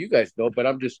all know, you guys know, but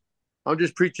I'm just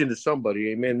preaching to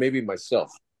somebody, amen, maybe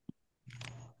myself.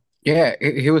 Yeah,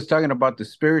 he was talking about the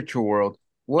spiritual world.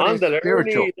 What is Andale,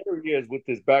 Ernie, spiritual? there he is with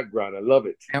his background. I love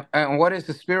it. And what is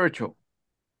the spiritual?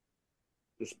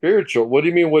 The spiritual. What do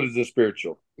you mean? What is the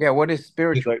spiritual? Yeah, what is He's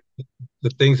spiritual? like, The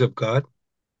things of God.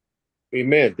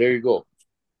 amen. There you go.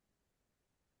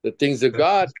 The things of That's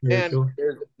God, and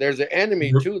spiritual. there's an enemy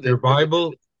Your too your that there's a.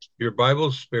 Bible, your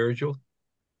Bible's spiritual.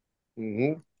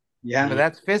 Mhm. Yeah. But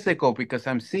that's physical because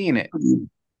I'm seeing it.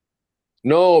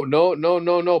 No, no, no,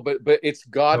 no, no. But it's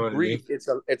Know God what I mean? breathed.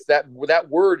 It's that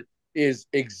word is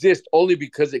exist only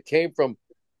because it came from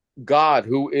God,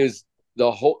 who is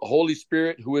the Holy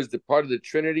Spirit, who is the part of the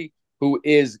Trinity, who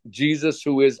is Jesus,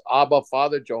 who is Abba,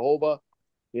 Father, Jehovah.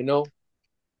 You know,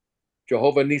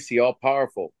 Jehovah Nisi, all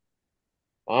powerful,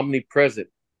 omnipresent.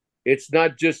 It's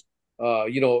not just how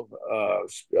you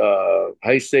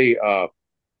say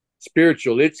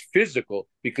spiritual. It's physical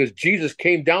because Jesus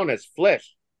came down as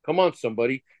flesh. Come on,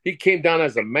 somebody. He came down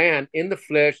as a man in the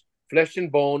flesh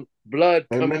and bone, blood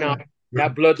coming out. Amen.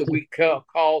 That blood that we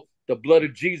call the blood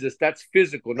of Jesus, that's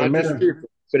physical, not just Amen. spiritual,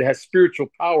 but it has spiritual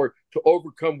power to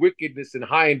overcome wickedness in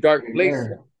high and dark places.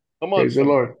 Amen. Come on, Praise the somebody.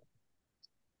 Lord.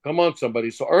 Come on,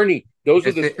 somebody. So, Ernie, those are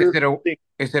Is the it is spiritual it a things,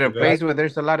 is it a The God. place where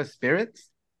there's a lot of spirits?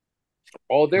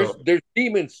 oh, No there's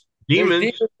demons. There's demons.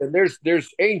 demons and there's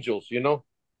angels, you know.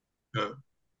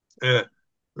 Uh,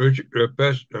 Richard,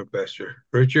 Pastor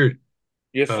Richard.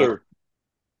 Yes, Uh, sir.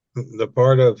 the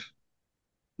part of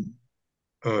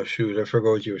oh shoot, I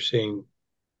forgot what you were saying.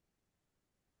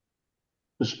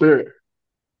 The Spirit.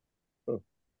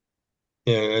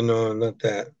 Yeah, no, not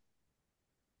that.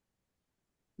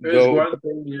 There's Though, one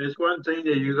thing. There's one thing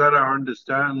that you gotta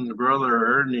understand, brother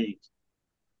Ernie,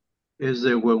 is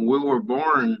that when we were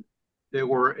born, there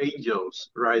were angels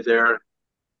right there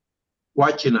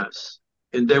watching us,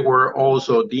 and there were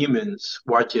also demons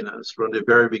watching us from the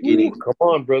very ooh, beginning. come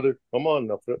on, brother. Come on,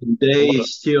 now. Come They on.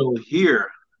 still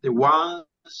here. The ones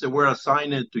that were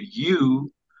assigned to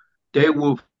you, they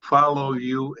will follow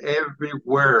you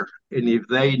everywhere, and if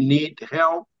they need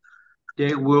help,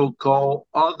 they will call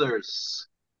others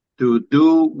to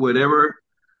do whatever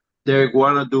they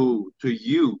want to do to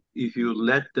you if you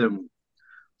let them.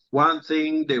 One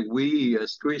thing that we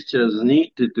as Christians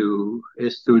need to do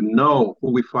is to know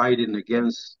who we're fighting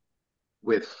against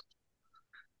with.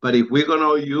 But if we're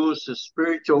going to use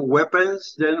spiritual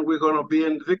weapons, then we're going to be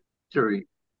in victory.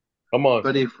 Come on.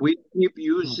 But if we keep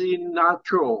using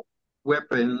natural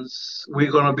weapons,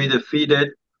 we're going to be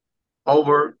defeated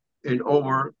over and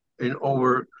over and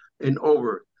over and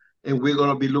over. And we're going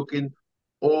to be looking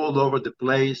all over the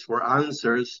place for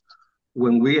answers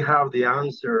when we have the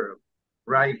answer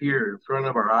right here in front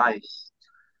of our eyes.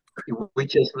 If we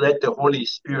just let the Holy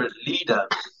Spirit I, lead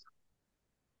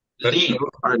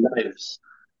our lives.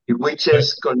 If we I,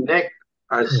 just connect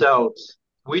ourselves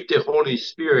with the Holy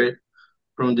Spirit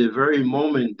from the very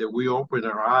moment that we open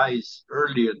our eyes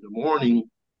early in the morning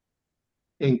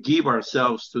and give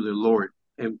ourselves to the Lord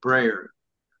in prayer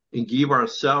and give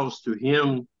ourselves to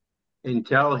Him and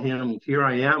tell Him, here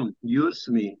I am, use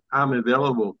me, I'm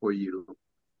available for you.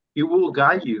 He will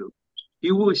guide you.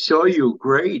 He will show you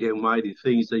great and mighty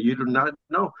things that you do not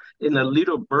know. In a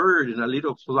little bird, in a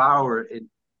little flower, and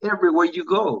everywhere you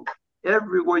go,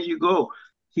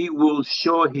 He will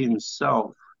show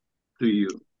Himself to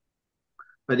you.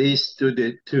 But it's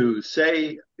to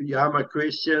say, yeah, I'm a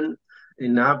Christian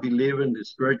and not believe in the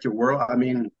spiritual world. I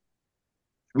mean,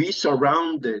 we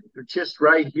surrounded just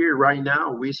right here, right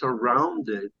now, we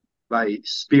surrounded by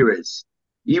spirits,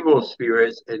 evil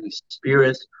spirits and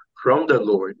spirits from the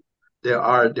Lord.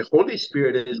 The Holy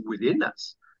Spirit is within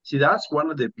us. See, that's one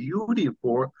of the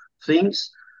beautiful things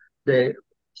that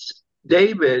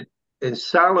David and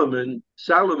Solomon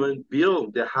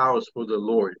built the house for the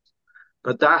Lord.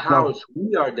 But that No. house,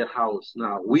 we are the house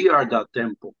now. We are the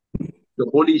temple. The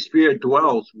Holy Spirit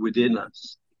dwells within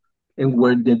us. And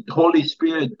where the Holy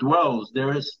Spirit dwells,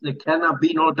 there cannot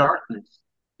be no darkness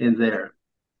in there.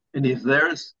 And if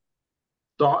there's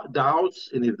doubts,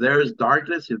 and if there's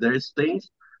darkness, if there's things,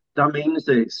 that means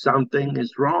that something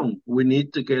is wrong. We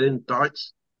need to get in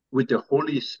touch with the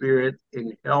Holy Spirit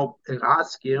and help and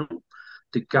ask Him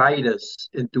to guide us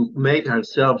and to make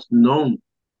ourselves known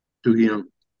to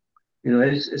Him. You know,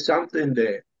 it's something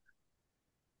that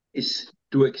is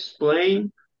to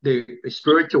explain the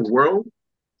spiritual world.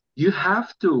 You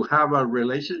have to have a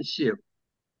relationship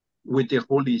with the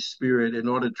Holy Spirit in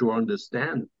order to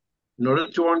understand. In order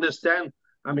to understand,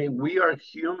 I mean, we are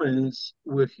humans,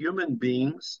 we're human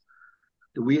beings.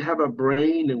 We have a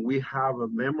brain and we have a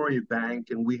memory bank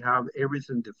and we have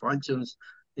everything that functions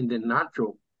in the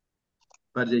natural.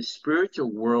 But the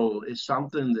spiritual world is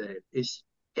something that is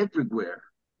everywhere,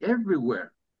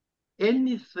 everywhere.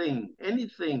 Anything.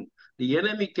 The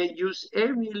enemy can use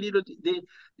every little,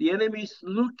 the enemy is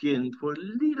looking for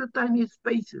little tiny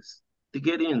spaces to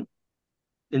get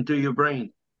into your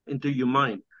brain, into your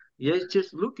mind. Yes,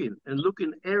 just looking and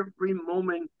looking every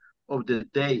moment of the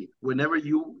day.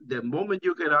 The moment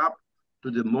you get up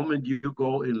to the moment you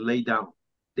go and lay down,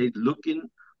 they're looking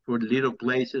for little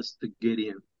places to get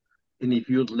in. And if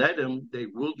you let them, they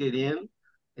will get in,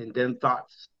 and then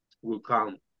thoughts will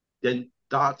come. Then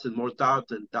thoughts and more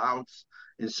thoughts and doubts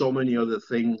and so many other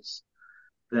things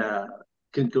that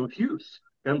can confuse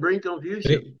and bring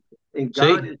confusion. And God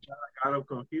Satan, is not a God of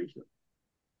confusion.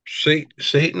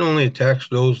 Satan only attacks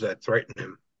those that threaten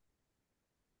him.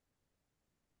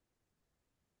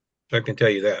 I can tell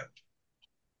you that.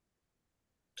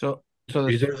 So the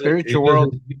He doesn't. He spiritual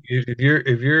world. doesn't.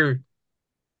 If you're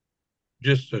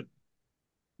just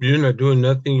you're not doing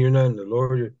nothing. You're not in the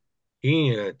Lord. He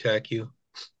ain't gonna attack you.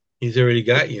 He's already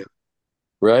got you.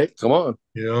 Right? Come on.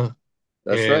 You know.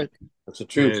 That's And right. That's the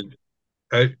truth. and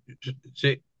I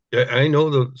see. I know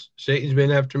that Satan's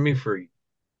been after me for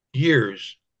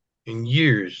years and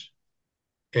years.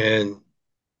 And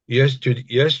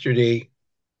yesterday,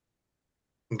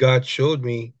 God showed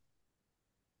me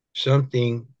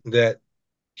something that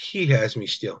He has me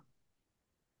still.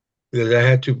 Because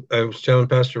I was telling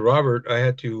Pastor Robert,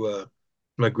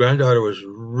 my granddaughter was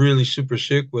really super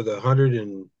sick with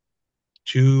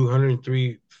 102,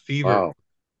 103 fever. Wow.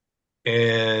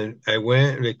 And I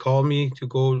went and they called me to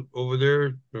go over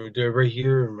there. They're right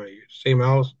here in my same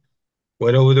house.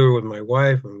 went over there with my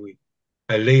wife, and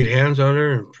I laid hands on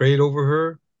her and prayed over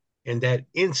her. And that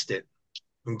instant,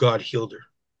 God healed her.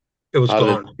 It was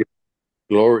Hallelujah. gone.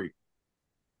 Glory.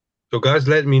 So God's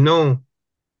letting me know.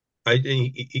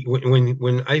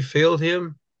 When I failed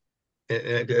Him,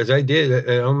 as I did,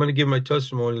 and I'm going to give my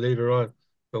testimony later on.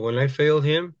 But when I failed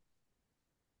Him,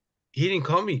 He didn't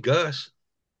call me Gus.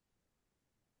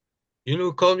 You know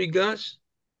who called me Gus?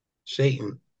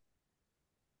 Satan.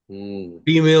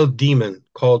 Female demon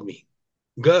called me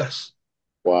Gus.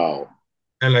 Wow.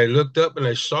 And I looked up and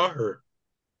I saw her.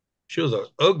 She was an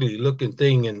ugly looking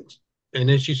thing, and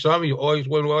then she saw me, always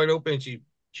went wide open. She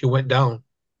went down.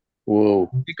 Whoa.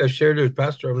 I think I shared it with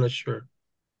Pastor. I'm not sure.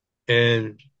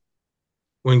 And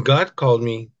when God called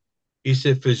me, He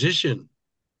said, "Physician,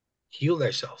 heal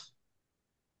thyself,"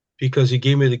 because He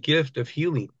gave me the gift of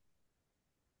healing.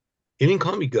 He didn't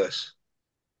call me Gus.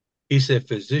 He said,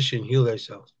 "Physician, heal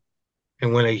thyself."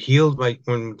 And when I healed when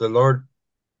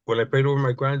I prayed over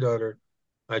my granddaughter,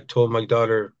 I told my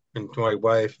daughter and my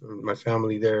wife and my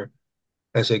family there,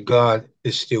 I said, God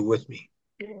is still with me.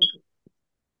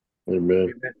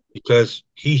 Amen. Because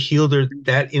He healed her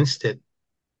that instant.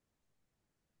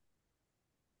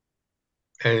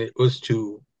 And it was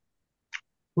to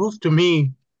prove to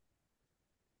me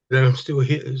that I'm still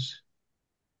His.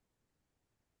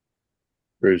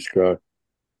 Praise God.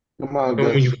 Come on, And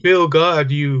when you Gus. feel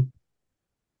God,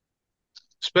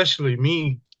 especially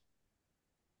me,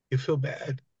 you feel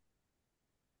bad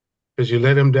because you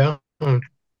let Him down.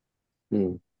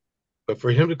 But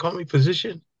for Him to call me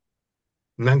physician,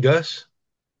 not Gus,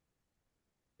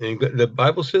 and the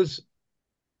Bible says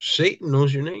Satan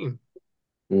knows your name.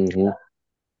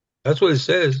 That's what it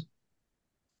says.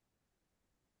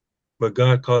 But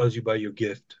God calls you by your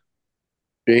gift.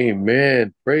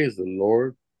 Amen. Praise the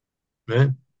Lord.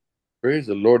 Man, Praise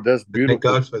the Lord. That's thank beautiful.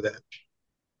 God for that.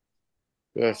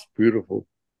 That's beautiful.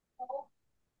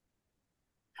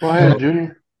 Go ahead,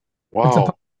 Junior. It's a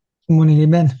Wow. testimony.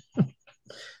 Amen. That's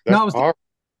No, powerful.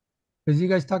 because you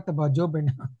guys talked about Job right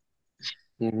now.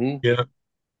 Yeah.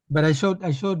 But I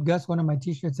showed Gus one of my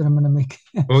T-shirts that I'm gonna make.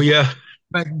 Oh yeah.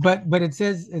 But it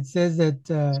says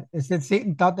that it said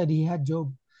Satan thought that he had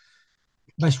Job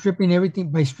by stripping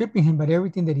him by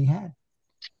everything that he had.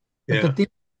 But the Yeah. thing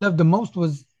he loved the most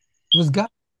was God.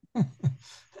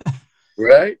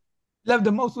 Right? Loved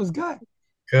the most was God.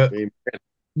 Yeah. Amen.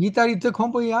 He thought he took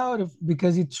homeboy out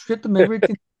because he stripped him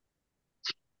everything,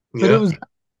 but it Yeah. was God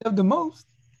he loved the most.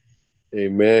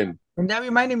 Amen. And that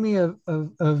reminded me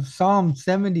of Psalm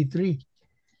 73.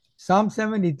 Psalm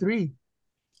 73,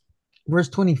 verse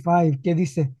 25. Que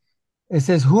dice? It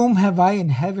says, "Whom have I in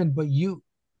heaven but you?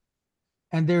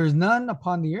 And there is none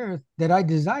upon the earth that I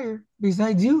desire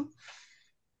besides you."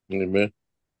 Amen.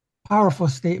 Powerful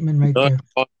statement right None there.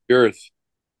 on the earth.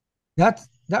 That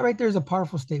right there is a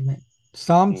powerful statement.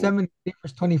 Psalm 73,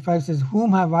 verse 25 says,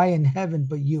 "Whom have I in heaven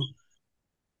but you?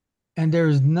 And there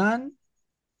is none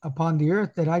upon the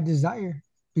earth that I desire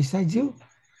besides you."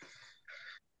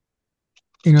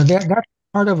 That's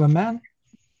part of a man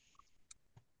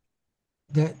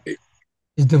that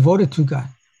is devoted to God.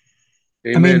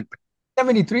 I mean, Amen.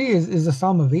 73 is a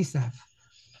psalm of Asaph.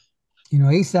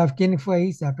 Asaph, ¿quién fue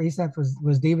Asaph? Asaph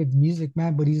was David's music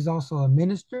man, but he's also a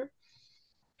minister.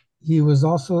 He was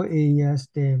also a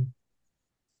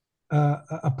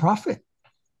prophet.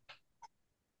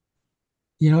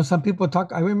 Some people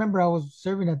talk. I remember I was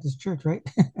serving at this church, right?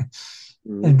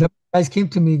 And the guys came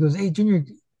to me, he goes, "Hey, Junior,"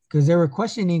 because they were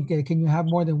questioning, can you have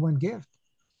more than one gift?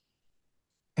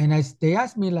 And they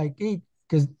asked me like, "Hey,"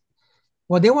 because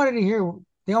they only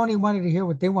wanted to hear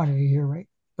what they wanted to hear, right?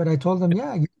 But I told them,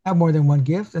 "Yeah, you have more than one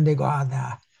gift," and they go, "Ah,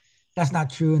 nah, that's not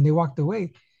true," and they walked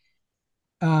away.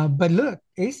 But look,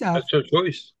 That's your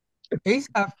choice.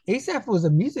 Asaph was a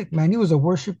music man. He was a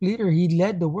worship leader. He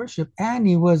led the worship, and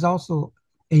he was also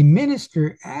a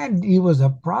minister, and he was a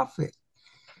prophet.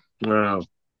 Wow.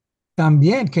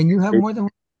 También, can you have more than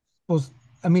one? Pues,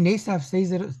 I mean, Asaph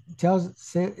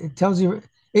it tells you,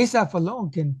 Asaph alone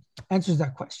can answers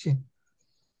that question.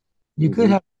 You could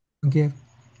have one gift.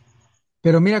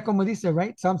 Pero mira como dice,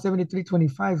 right? Psalm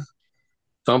 73:25.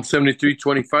 Psalm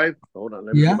 73:25. Hold on,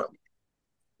 let me get Yeah. my.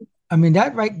 I mean,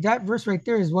 that verse right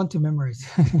there is one to memorize.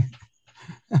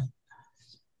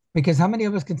 Because how many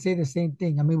of us can say the same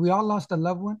thing? I mean, we all lost a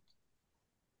loved one,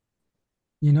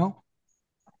 you know?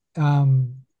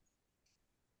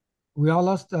 We all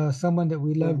lost someone that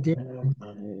we loved dearly.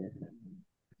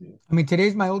 I mean,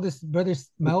 today's my oldest sister's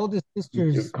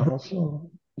birthday.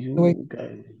 Counsel Wait, you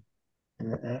guys, and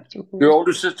Your afterwards,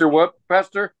 older sister, what,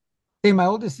 Pastor? my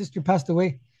oldest sister passed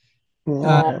away you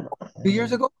Oh, uh, 2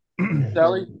 years ago.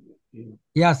 Sally.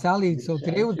 Yeah, Sally. So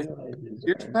today was,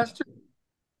 Years, Pastor?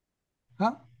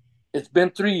 huh? It's been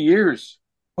 3 years.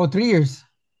 Oh, 3 years.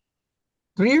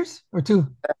 3 years or two?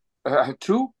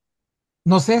 Two?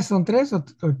 No sé, son tres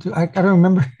or two. I don't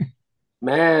remember.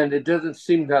 Man, it doesn't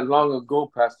seem that long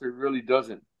ago, Pastor. It really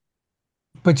doesn't.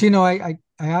 But I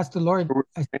asked the Lord We're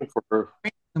I, praying for her.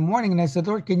 in the morning, and I said,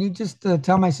 Lord, can you just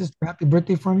tell my sister happy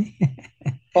birthday for me?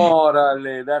 Oh,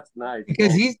 dale, that's nice,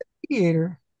 Because bro. he's the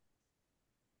mediator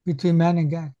between man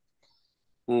and God.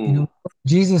 You Hmm. know,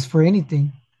 Jesus for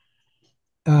anything.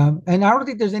 And I don't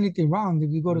think there's anything wrong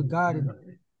if you go to God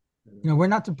and we're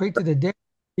not to pray to the dead,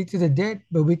 speak to the dead,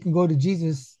 but we can go to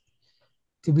Jesus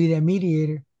to be that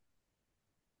mediator.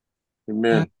 Uh,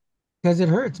 Amen. because it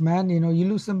hurts, man. You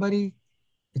lose somebody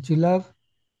that you love.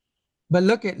 But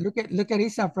look at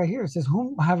Asaph right here. It says,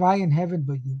 "Whom have I in heaven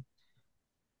but you?"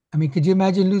 I mean, could you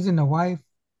imagine losing a wife,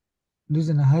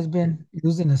 losing a husband,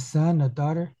 losing a son, a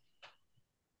daughter?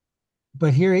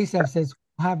 But here Asaph says,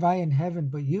 "Whom have I in heaven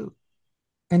but you?"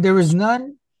 And there is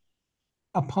none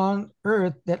upon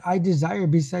earth that I desire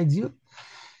besides you.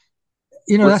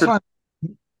 What's That's the why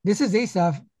this is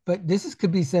Asaph, but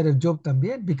could be said of Job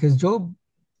también, because Job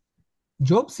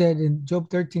said in Job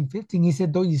 13:15, he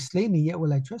said, "Though you slay me, yet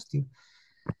will I trust you."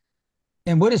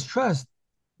 And what is trust?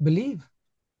 Believe.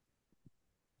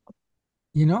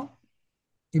 You know,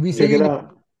 if we say Check you're it gonna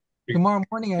out. You tomorrow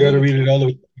morning at got to 8 read o'clock, it all the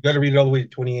way. You got to read it all the way to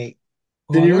 28.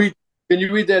 can well, you let's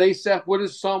read that Asaph? What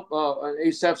does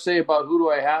Asaph say about who do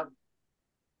I have?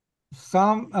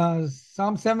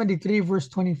 Psalm 73, verse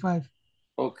 25.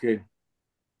 Okay.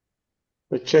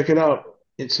 But check it out.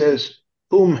 It says,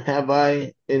 "Whom have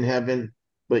I in heaven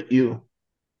but you?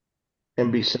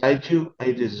 And beside you,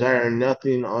 I desire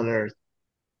nothing on earth.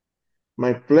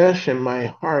 My flesh and my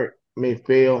heart may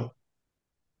fail,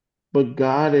 but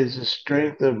God is the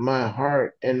strength of my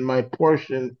heart and my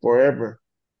portion forever.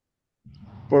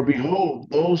 For behold,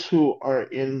 those who are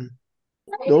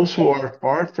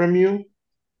far from you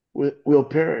will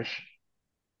perish.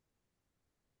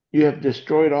 You have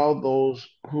destroyed all those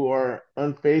who are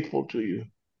unfaithful to you.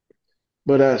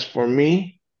 But as for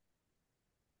me,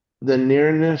 the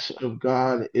nearness of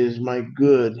God is my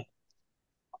good.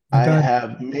 My I God,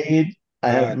 have made I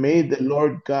have God, made the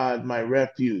Lord God my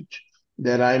refuge,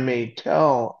 that I may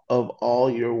tell of all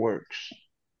your works.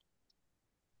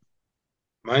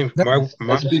 mine, that, my, That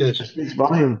mine speaks says, that speaks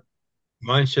volume.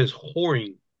 mine says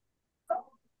whoring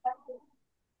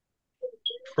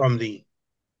from thee.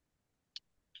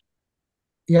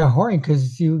 yeah, whoring,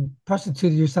 because you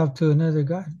prostituted yourself to another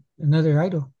God, another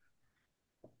idol.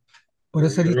 Por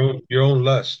eso dice, Your own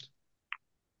lust.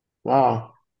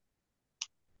 Wow.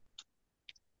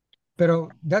 pero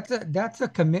that's a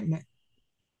commitment.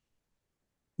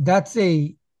 That's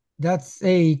a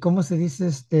 ¿cómo se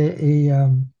dice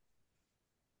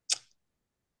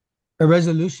a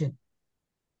resolution.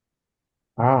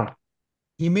 Ah.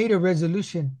 He made a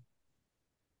resolution.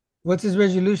 What's his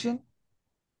resolution?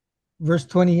 Verse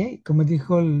 28, como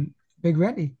dijo el Big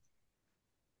Randy.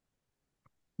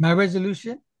 My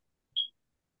resolution,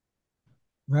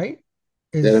 right,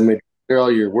 That I is may declare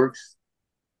all your works.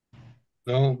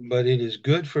 No, but it is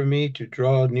good for me to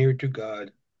draw near to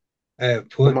God. I have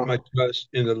Come put my on. trust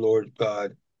in the Lord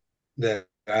God, that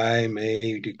I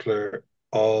may declare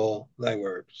all thy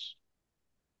works.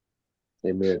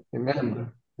 Amen. Amen.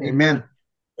 Amen. Amen.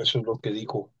 Eso es lo que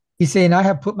dijo. he's saying, I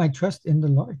have put my trust in the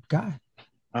Lord God.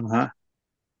 Uh-huh.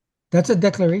 That's a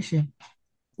declaration.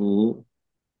 Hmm.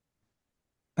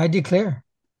 I declare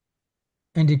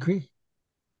and decree.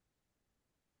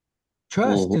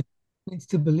 Trust Hmm. means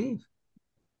to believe.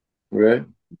 Right.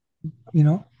 You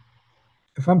know,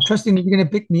 if I'm trusting that you're going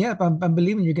to pick me up, I'm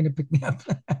believing you're going to pick me up.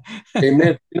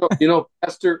 Amen.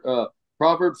 Pastor,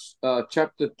 Proverbs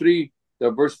chapter 3,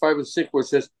 the verse 5 and 6, where it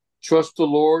says, trust the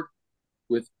Lord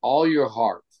with all your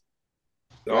heart,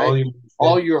 All right? you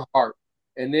All said, your heart.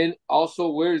 And then also,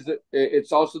 where is it?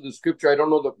 It's also the scripture. I don't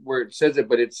know where it says it,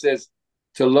 but it says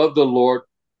to love the Lord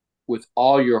with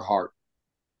all your heart,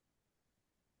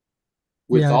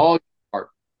 with Yeah, all your heart.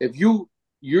 If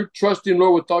you're trusting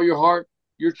Lord with all your heart,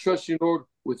 you're trusting Lord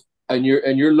with and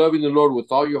you're loving the Lord with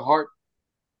all your heart.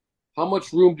 How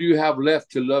much room do you have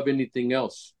left to love anything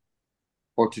else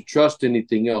or to trust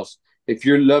anything else? If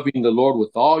you're loving the Lord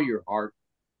with all your heart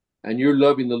and you're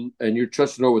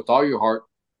trusting the Lord with all your heart,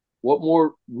 what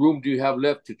more room do you have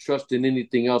left to trust in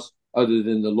anything else other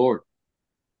than the Lord?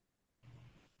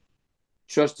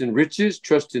 Trust in riches,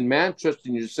 trust in man, trust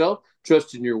in yourself,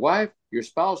 trust in your wife, your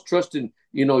spouse, trust in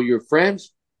your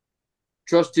friends,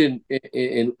 trust in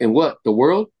what? The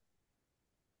world?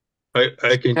 I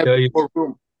You can have tell you, more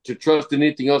room to trust in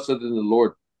anything else other than the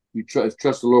Lord. You trust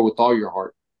the Lord with all your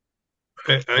heart.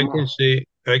 I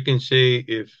can say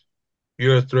if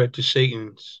you're a threat to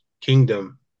Satan's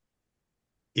kingdom,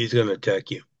 he's gonna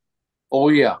attack you. Oh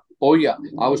yeah, oh yeah.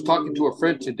 I was talking to a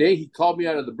friend today. He called me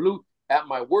out of the blue at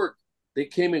my work. They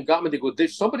came and got me. They go,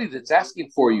 "There's somebody that's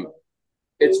asking for you."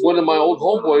 It's one of my old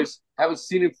homeboys. Haven't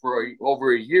seen him for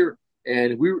over a year,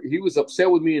 and he was upset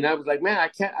with me, and I was like, "Man, I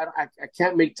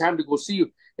can't make time to go see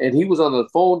you." And he was on the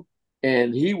phone,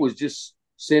 and he was just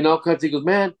saying all kinds. He goes,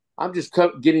 "Man, I'm just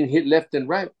getting hit left and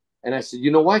right." And I said,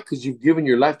 "You know why? Because you've given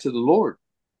your life to the Lord."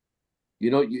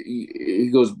 He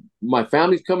goes, "My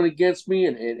family's coming against me,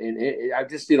 and I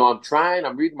just, I'm trying.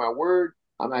 I'm reading my word.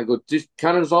 I go, just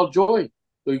count it as all joy."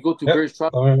 So you go through Yep. various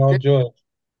trials. All joy.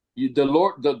 The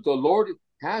Lord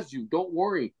has you. Don't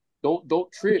worry.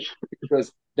 Don't trip,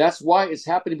 because that's why it's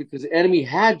happening, because the enemy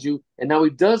had you and now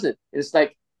he doesn't. It's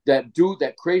like that dude,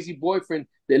 that crazy boyfriend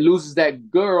that loses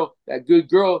that girl, that good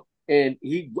girl, and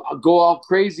he go all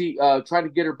crazy trying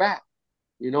to get her back,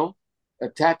 you know,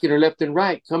 attacking her left and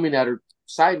right, coming at her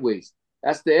sideways.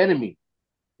 That's the enemy,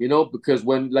 because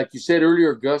when, like you said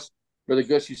earlier, Brother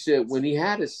Gus, you said when he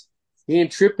had us, he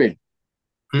ain't tripping.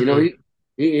 You know, Mm-mm.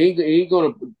 he ain't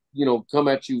gonna, come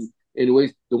at you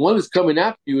anyways. The one that's coming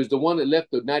after you is the one that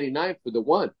left the 99 for the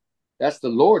one. That's the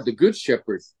Lord, the good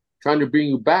shepherd, trying to bring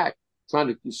you back,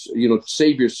 trying to,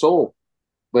 save your soul.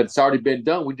 But it's already been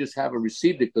done. We just haven't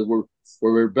received it because we're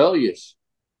rebellious.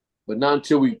 But not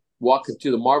until we walk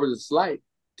into the marvelous light,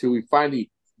 till we finally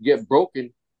get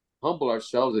broken, humble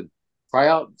ourselves, and cry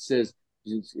out and says,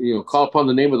 call upon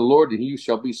the name of the Lord, and you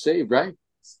shall be saved, right?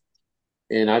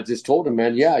 And I just told him,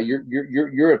 man, yeah,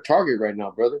 you're a target right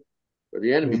now, brother, for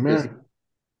the enemy. Because Amen.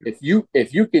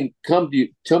 if you can come to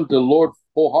the Lord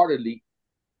wholeheartedly,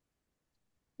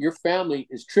 your family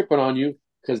is tripping on you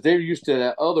because they're used to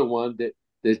that other one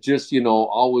that's just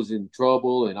always in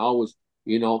trouble and always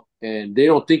and they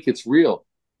don't think it's real.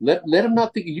 Let them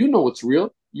not think it's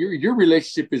real. Your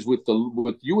relationship is with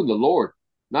you and the Lord,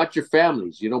 not your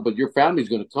families. But your family's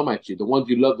going to come at you, the ones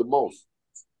you love the most.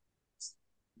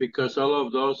 Because all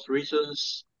of those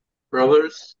reasons,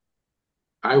 brothers,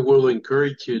 I will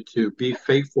encourage you to be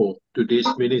faithful to this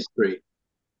ministry.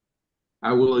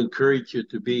 I will encourage you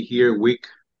to be here week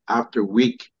after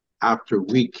week after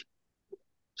week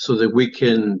so that we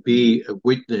can be a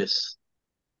witness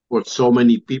for so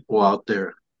many people out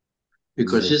there.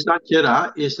 Because it's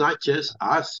not just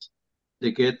us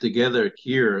that get together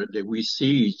here that we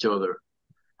see each other,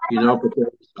 but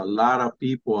there's a lot of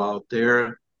people out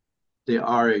there. They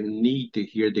are in need to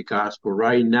hear the gospel.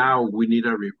 Right now, we need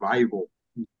a revival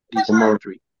in this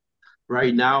country.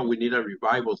 Right now, we need a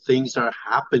revival. Things are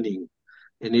happening,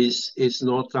 and it's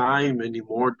no time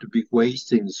anymore to be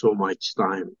wasting so much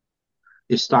time.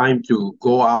 It's time to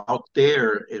go out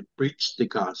there and preach the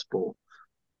gospel.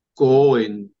 Go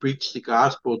and preach the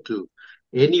gospel to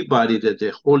anybody that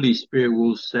the Holy Spirit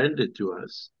will send it to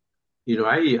us.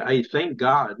 I thank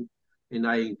God and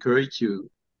I encourage you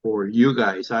for you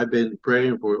guys. I've been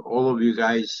praying for all of you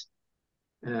guys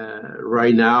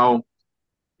right now,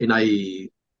 and I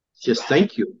just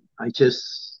thank you. I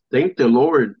just thank the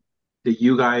Lord that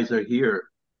you guys are here,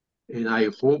 and I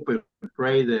hope and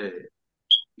pray that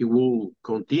it will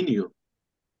continue.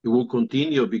 It will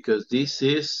continue because this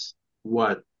is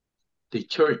what the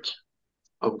church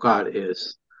of God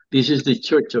is. This is the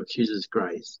church of Jesus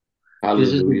Christ.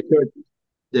 This is the Hallelujah. church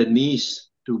that needs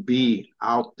to be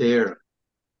out there,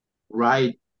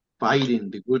 right,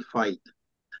 fighting the good fight,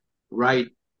 right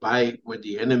by where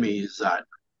the enemy is at.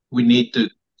 We need to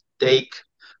take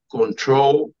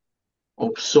control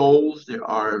of souls that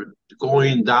are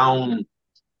going down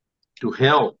to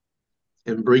hell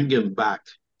and bring them back,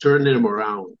 turn them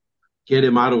around, get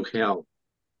them out of hell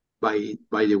by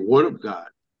the word of God.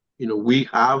 We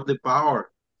have the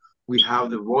power, we have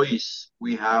the voice,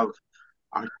 we have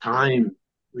our time.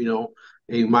 You know,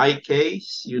 in my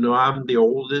case, I'm the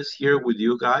oldest here with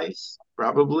you guys,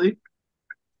 probably,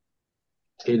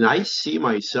 and I see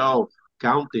myself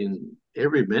counting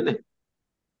every minute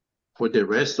for the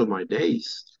rest of my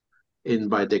days. And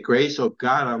by the grace of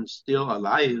God, I'm still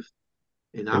alive,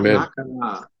 and I'm Amen. not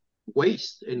gonna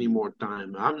waste any more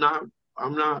time. I'm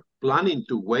not planning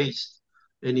to waste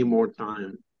any more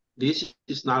time. This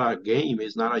is not a game,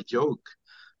 it's not a joke.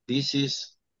 This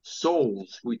is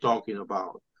souls we're talking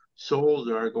about. Souls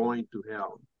that are going to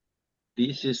hell.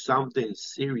 This is something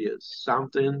serious,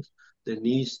 something that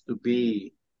needs to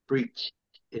be preached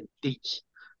and teach.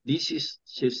 This is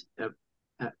just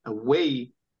a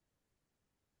way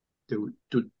to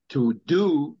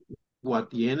do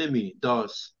what the enemy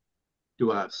does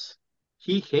to us.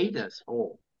 He hates us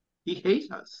all. He hates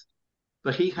us.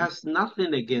 but he has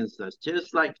nothing against us,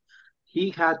 just like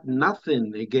he had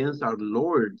nothing against our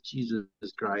Lord Jesus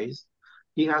Christ.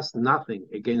 He has nothing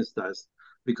against us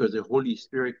because the Holy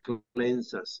Spirit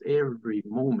cleanses us every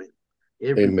moment,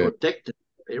 every Amen. protector,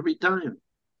 every time.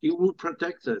 He will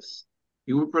protect us.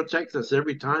 He will protect us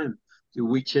every time. If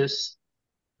we just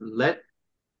let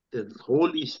the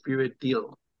Holy Spirit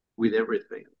deal with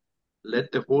everything.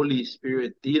 Let the Holy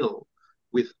Spirit deal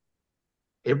with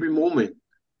every moment.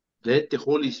 Let the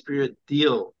Holy Spirit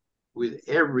deal with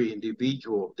every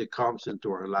individual that comes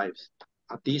into our lives.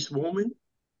 At this moment,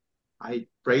 I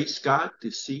praise God to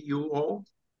see you all,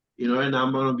 and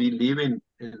I'm going to be leaving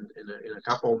in a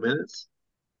couple of minutes.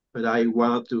 But I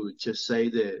want to just say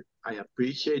that I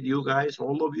appreciate you guys,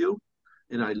 all of you,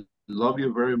 and I love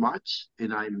you very much.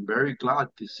 And I'm very glad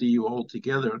to see you all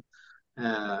together.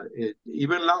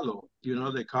 Even Lalo,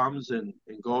 that comes and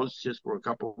goes just for a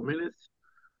couple of minutes,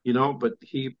 but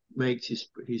he makes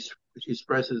his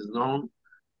presence known.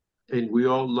 And we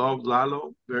all love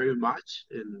Lalo very much,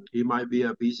 and he might be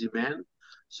a busy man.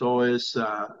 So is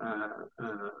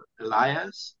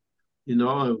Elias,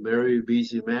 a very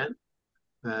busy man.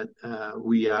 But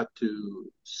we have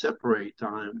to separate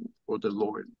time for the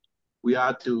Lord. We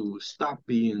have to stop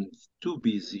being too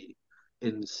busy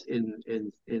and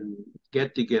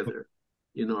get together.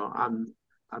 I'm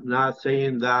not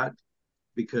saying that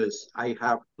because I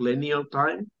have plenty of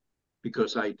time,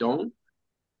 because I don't.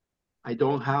 I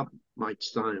don't have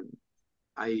much time.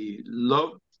 I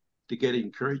love to get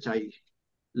encouraged. I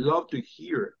love to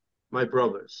hear my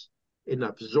brothers and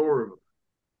absorb,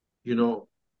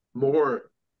 more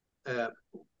uh,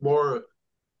 more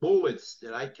bullets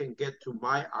that I can get to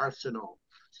my arsenal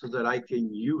so that I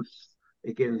can use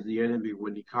against the enemy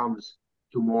when he comes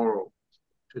tomorrow,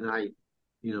 tonight,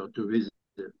 to visit,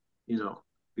 you know,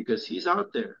 because he's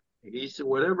out there. He's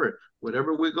wherever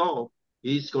we go,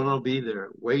 he's gonna be there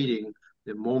waiting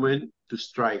the moment to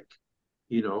strike,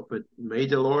 But may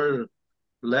the Lord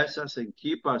bless us and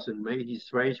keep us, and may his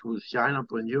face will shine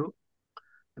upon you.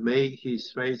 May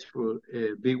his face will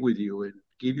be with you and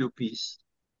give you peace,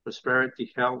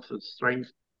 prosperity, health, and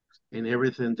strength, and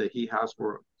everything that he has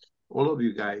for all of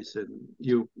you guys and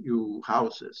you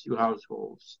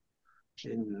households.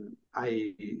 And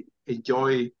I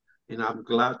enjoy and I'm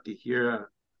glad to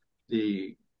hear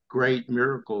the great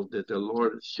miracle that the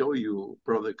Lord show you,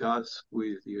 Brother Gus,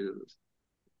 with your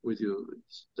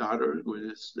daughter, with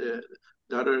his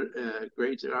daughter,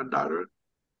 great granddaughter.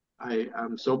 I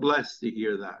am so blessed to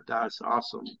hear that. That's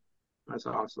awesome. That's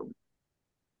awesome.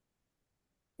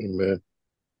 Amen.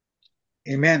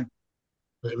 Amen.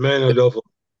 Amen, Adolfo.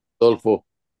 Adolfo,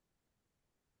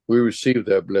 we receive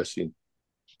that blessing.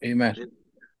 Amen.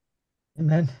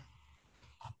 Amen.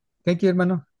 Thank you,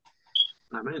 hermano.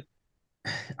 Amen.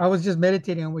 I was just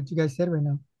meditating on what you guys said right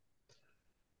now.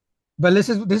 But this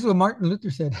is what Martin Luther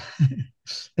said.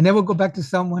 And then we'll go back to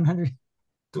Psalm Who's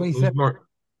 127. Martin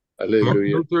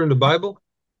Hallelujah. Luther in the Bible?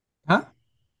 Huh?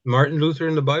 Martin Luther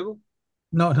in the Bible?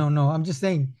 No, no, no. I'm just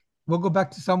saying we'll go back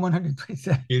to Psalm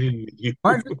 127. You.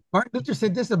 Martin Luther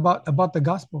said this about the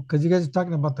gospel, because you guys are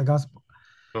talking about the gospel.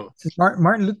 Oh. Says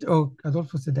Martin Luther,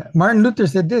 Adolfo said that. Martin Luther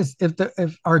said this: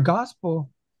 if our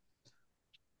gospel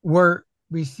were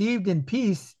received in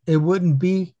peace, it wouldn't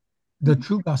be the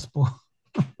true gospel.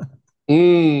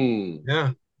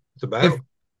 Yeah, it's a battle.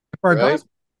 If our Right. gospel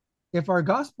if our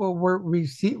gospel were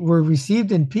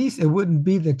received in peace, it wouldn't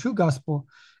be the true gospel.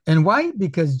 And why?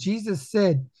 Because Jesus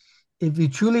said, if you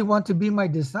truly want to be my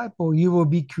disciple, you will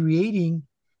be creating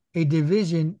a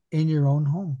division in your own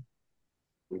home.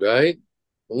 Right.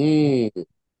 And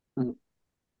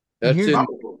That's here's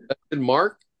in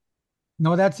Mark.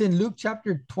 no, that's in Luke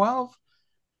chapter 12.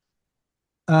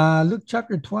 Luke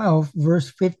chapter 12, verse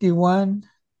 51,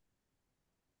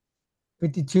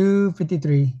 52,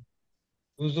 53.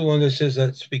 Who's the one that says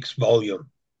that speaks volume?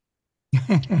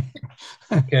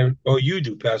 Okay. Oh, you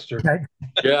do, Pastor.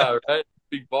 Yeah, right.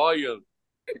 Big volume.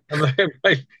 I'm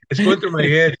like, it's going through my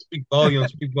head. Speak volume,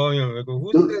 speak volume. I go,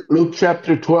 who's that? Luke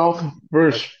chapter 12,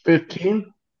 verse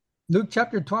 15. Luke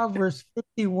chapter 12, verse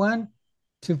 51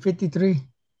 to 53.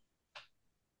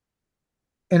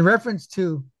 In reference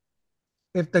to,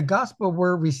 if the gospel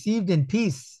were received in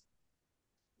peace,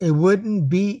 it wouldn't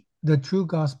be the true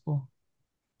gospel.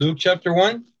 Luke chapter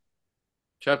 1?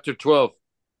 Chapter 12,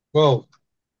 12.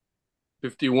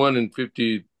 51 and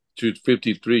 50 to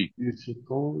 53. You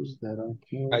suppose that I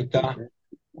can't Ahí está. prevent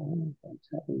I'm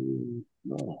telling you,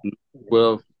 no.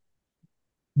 Well,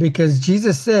 Because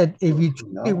Jesus said, if you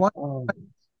truly want, No,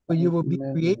 you will be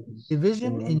creating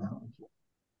division in.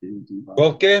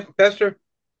 Okay, Pastor?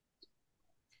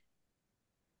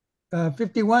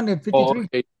 51 and Oh, 53.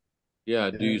 okay.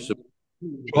 Yeah. Do you suppose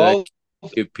that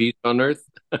 12. give peace on earth?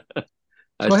 I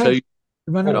Go tell ahead, you, at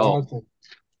hermano. all,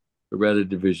 but rather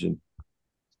division.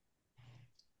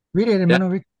 Read it, That, hermano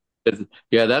Rick.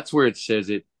 yeah, that's where it says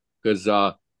it because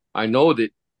I know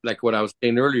that, like what I was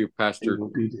saying earlier, Pastor,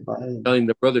 telling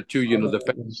the brother too. The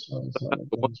fact that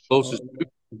the ones closest to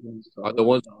you are the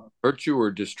ones who hurt you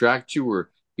or distract you or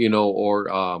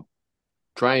or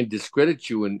try and discredit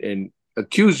you and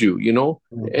accuse you.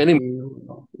 The enemy,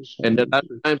 and a lot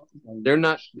of times they're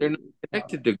not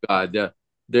connected to God.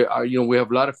 There are we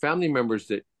have a lot of family members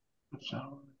that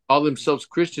call themselves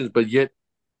Christians, but yet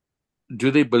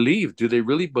do they believe? Do they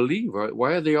really believe? Or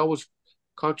why are they always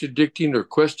contradicting or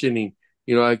questioning?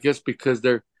 I guess because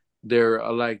they're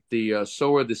like the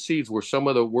sower of the seeds, where some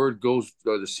of the word goes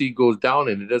or the seed goes down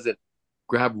and it doesn't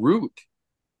grab root.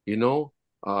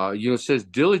 It says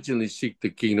diligently seek the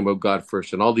kingdom of God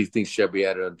first, and all these things shall be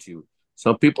added unto you.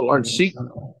 Some people aren't seeking;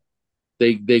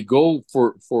 they go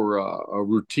for a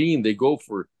routine. They go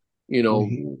for you know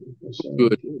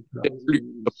good.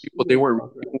 Some people they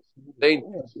weren't saying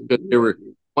because they were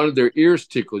wanted their ears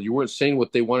tickled. You weren't saying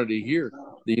what they wanted to hear.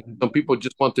 Some people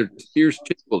just want their ears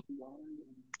tickled,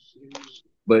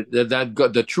 but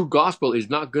the true gospel is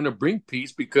not going to bring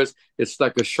peace because it's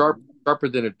like a sharper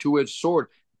than a two-edged sword.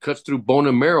 It cuts through bone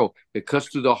and marrow. It cuts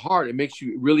through the heart. It makes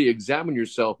you really examine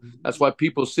yourself. That's why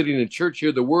people sitting in church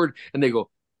hear the word and they go,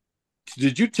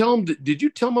 "Did you tell him? Did you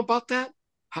tell him about that?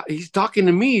 He's talking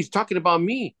to me. He's talking about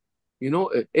me.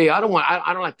 Hey, I don't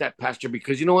like that pastor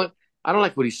because you know what? I don't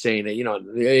like what he's saying.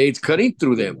 It's cutting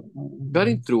through them,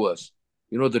 cutting through us.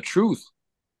 The truth.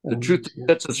 The truth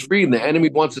sets us free, and the enemy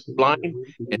wants us blind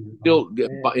and still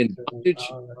in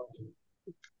bondage.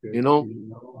 You know,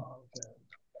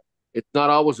 it's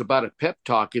not always about a pep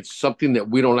talk. It's something that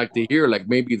we don't like to hear, like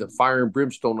maybe the fire and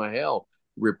brimstone of hell,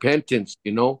 repentance.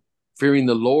 Fearing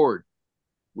the Lord.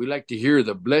 We like to hear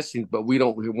the blessings, but we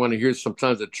don't want to hear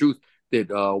sometimes the truth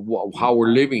that how we're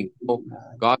living.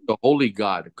 God, the holy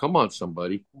God. Come on,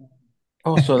 somebody.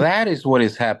 Oh, so that is what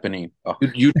is happening. Oh,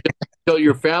 You tell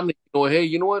your family, hey,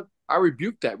 you know what? I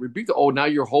rebuke that. Rebuke that. Oh, now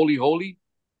you're holy, holy.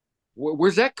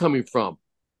 Where's that coming from?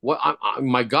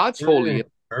 My God's holy.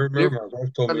 I remember my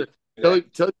wife told me Tell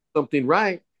you something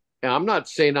right. And I'm not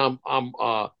saying I'm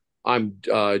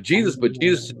Jesus, but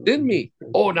Jesus is in me.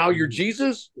 Oh, now you're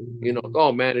Jesus.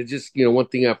 Oh man, it's just one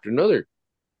thing after another.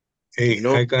 hey, You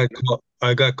know,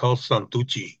 I got called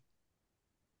Santucci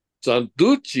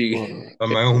Santucci. by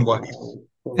my own wife.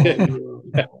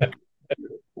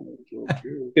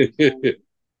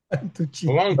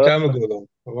 A long time ago, though.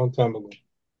 A long time ago.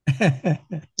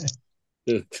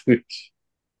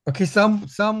 Okay,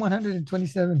 Psalm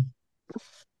 127.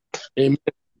 Amen.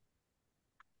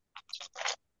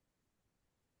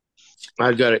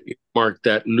 I got to mark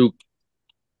that Luke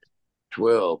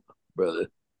 12, brother.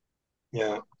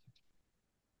 Yeah.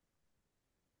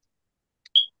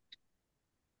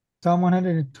 Psalm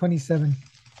 127.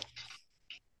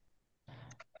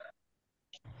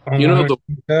 You know the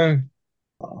 110.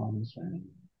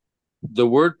 the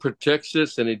word protects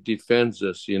us and it defends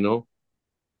us. Yes, it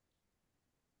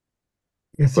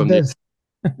From the does.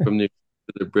 from the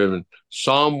brethren.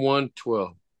 Psalm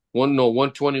 112.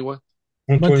 121.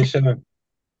 127.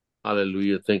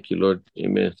 Hallelujah. Thank you, Lord.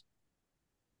 Amen.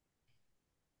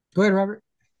 Go ahead, Robert.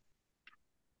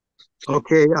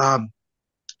 Okay,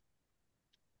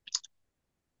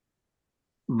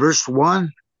 verse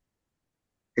 1.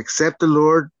 Except the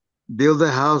Lord build a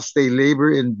house, they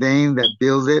labor in vain that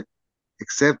build it.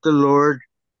 Except the Lord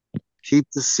keep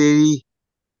the city,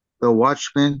 the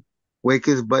watchman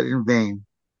waketh but in vain.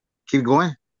 Keep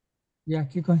going. Yeah,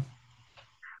 keep going.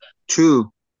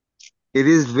 2. It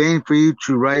is vain for you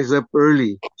to rise up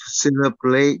early, to sit up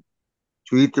late,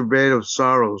 to eat the bread of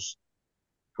sorrows.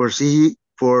 For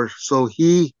so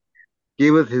he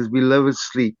giveth his beloved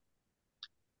sleep.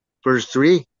 Verse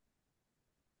 3.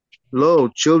 Lo,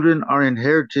 children are an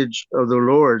heritage of the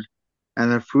Lord,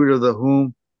 and the fruit of the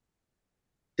womb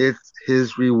is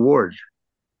his reward.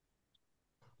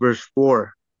 Verse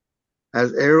 4.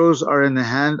 As arrows are in the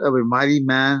hand of a mighty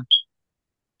man,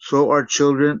 so are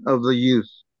children of the youth.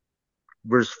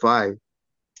 Verse 5.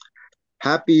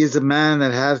 Happy is the man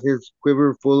that has his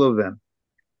quiver full of them.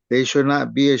 They shall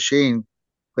not be ashamed,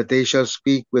 but they shall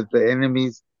speak with the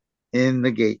enemies in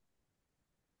the gate.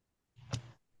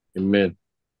 Amen.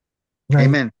 Right,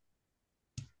 Amen.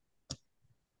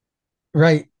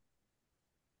 right.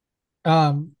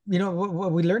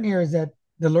 What we learn here is that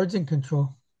the Lord's in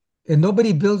control, and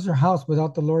nobody builds their house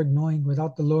without the Lord knowing,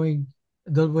 without the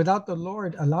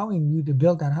Lord allowing you to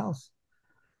build that house.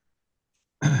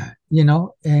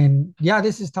 And yeah,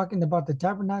 this is talking about the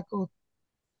tabernacle,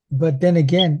 but then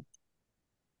again,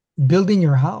 building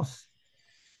your house,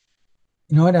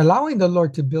 and allowing the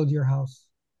Lord to build your house,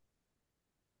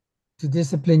 to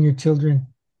discipline your children.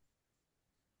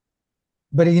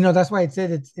 But that's why it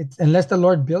said it's unless the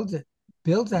Lord builds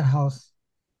that house,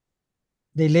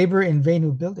 they labor in vain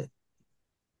who build it,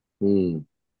 Mm,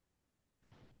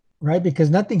 right? Because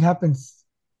nothing happens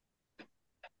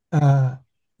uh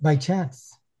by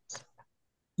chance.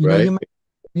 right.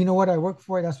 You know what, I work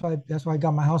for it. That's why I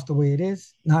got my house the way it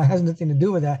is. Now it has nothing to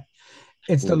do with that.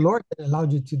 It's the Mm. Lord that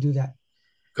allowed you to do that.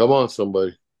 Come on,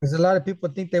 somebody. Because a lot of people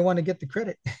think they want to get the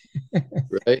credit.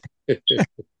 Right.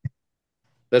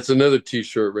 That's another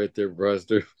T-shirt right there,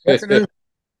 Pastor. That's another.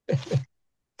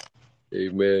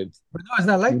 Amen. But no, it's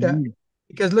not like that.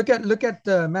 Because look at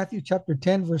Matthew chapter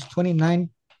 10, verse 29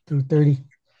 through 30.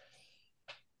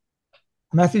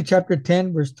 Matthew chapter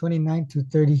 10, verse 29 to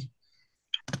 30.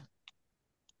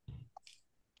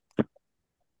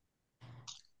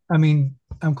 I mean,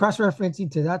 I'm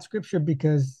cross-referencing to that scripture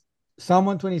because Psalm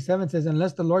 127 says,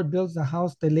 unless the Lord builds the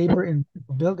house, they labor in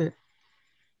to build it.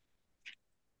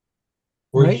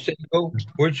 Where'd you Right? say to go?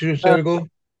 Where'd you say to go,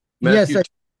 Yes, Matthew.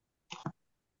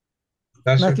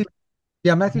 Pastor? Matthew.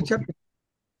 Yeah, Matthew chapter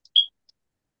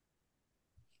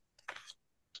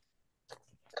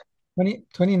 20,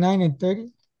 29 and 30.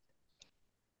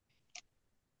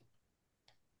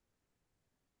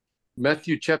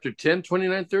 Matthew chapter 10,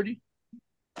 29, 30.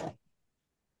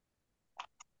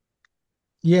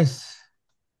 Yes,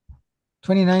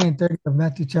 29 and 30 of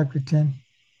Matthew chapter 10.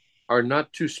 Are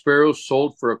not two sparrows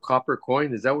sold for a copper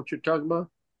coin? Is that what you're talking about?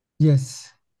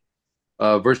 Yes.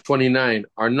 Verse 29.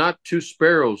 Are not two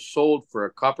sparrows sold for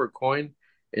a copper coin,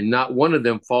 and not one of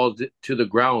them falls to the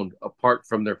ground apart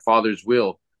from their father's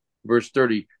will? Verse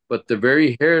 30. But the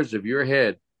very hairs of your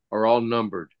head are all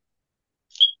numbered.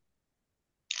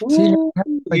 See, Ooh,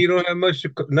 you don't have much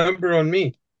number on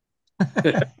me.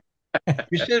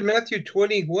 You said Matthew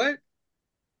 20, what?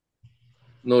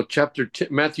 No,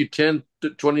 Matthew 10,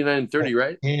 29, and 30,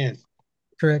 right? 10.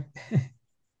 correct.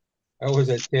 I was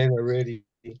at 10 already.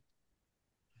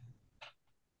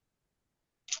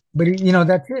 But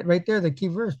that's it right there, the key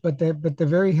verse. But the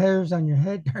very hairs on your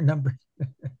head are numbered.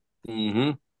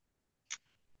 Mm-hmm.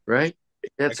 Right? I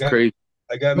That's got crazy.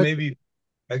 I got But maybe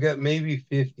I got maybe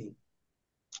 50.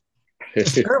 the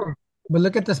sparrows. But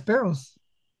look at the sparrows.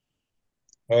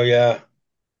 Oh yeah.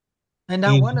 And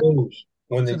not He one of them knows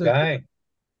goes when they to the die.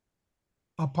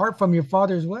 apart from your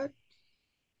father's what?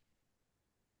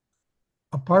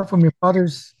 Apart from your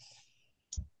father's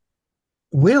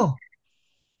will.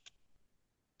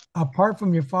 Apart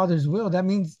from your father's will. That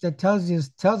means that tells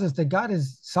us that God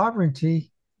is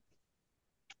sovereignty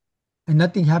and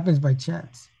nothing happens by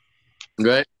chance.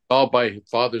 Right? All by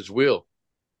Father's will.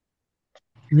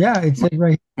 Yeah, it says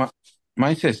right.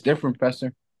 Mine says different,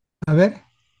 Pastor. A ver.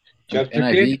 Chapter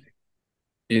 10? NIV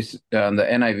is the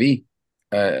NIV.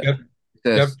 Yep. It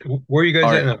says, Where are you guys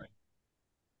all at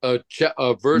right,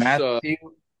 now? Verse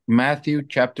Matthew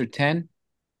chapter 10,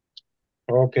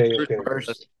 Okay, okay.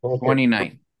 verse Okay.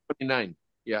 29 29.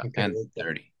 Yeah. Okay. and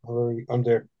 30. I'm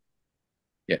there.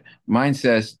 Yeah. Mine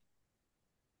says,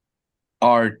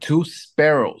 are two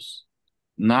sparrows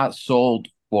not sold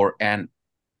for an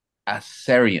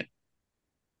Assyrian,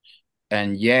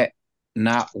 and yet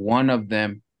not one of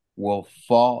them will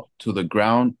fall to the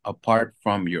ground apart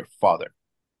from your father.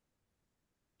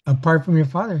 Apart from your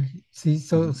father. See,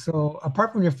 so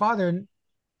apart from your father,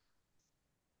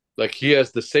 Like he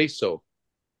has the say so.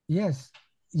 yes,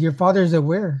 your father is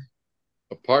aware.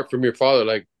 Apart from your father,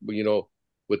 like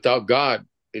without God,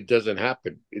 it doesn't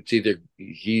happen. It's either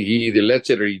he either lets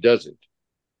it or he doesn't.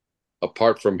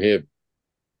 Apart from him.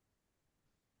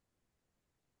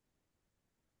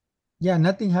 Yeah,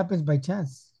 nothing happens by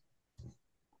chance,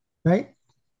 right?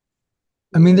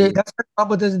 I mean, that's why the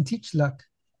Bible doesn't teach luck.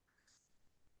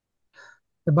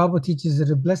 The Bible teaches that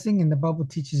a blessing, and the Bible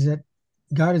teaches that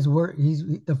God is word.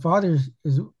 The Father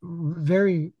is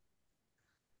very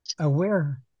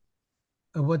aware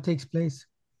of what takes place.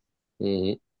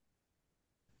 Mm-hmm.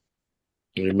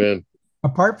 Amen.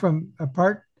 Apart from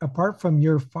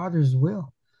your Father's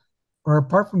will, or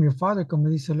apart from your Father, como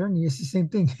dice learning, it's the same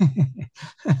thing.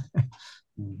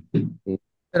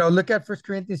 Look at 1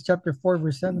 Corinthians chapter 4,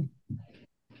 verse 7.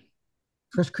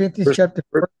 1 Corinthians First, chapter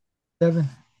 4, 7.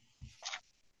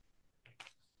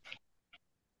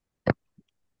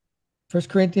 1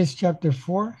 Corinthians chapter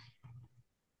 4,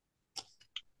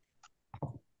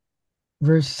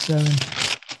 verse 7.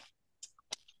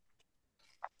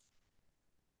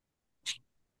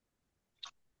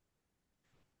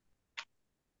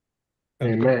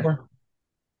 Amen.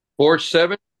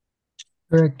 4:7.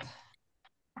 Correct.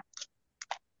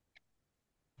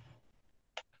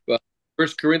 But 1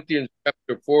 Corinthians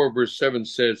chapter 4, verse 7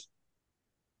 says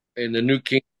in the New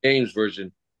King James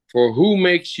Version, "For who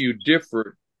makes you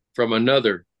different from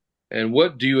another? And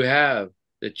what do you have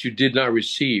that you did not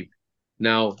receive?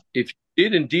 Now, if you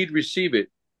did indeed receive it,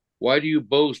 why do you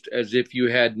boast as if you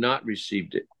had not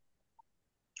received it?"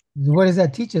 What does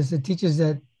that teach us? It teaches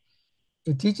that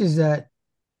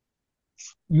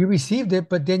you received it,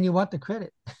 but then you want the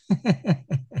credit.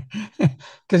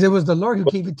 Because it was the Lord who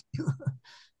gave it to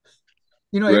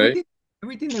you. Right?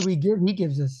 Everything that we give, He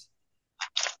gives us.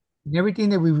 And everything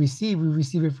that we receive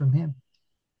it from Him.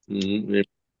 Mm-hmm.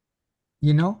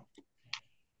 You know?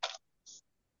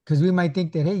 Because we might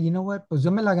think that, hey, you know what? Pues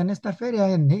yo me la gané esta feria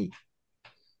and hey,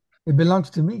 it belongs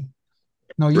to me.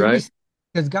 No, you Right? receive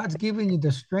because God's given you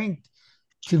the strength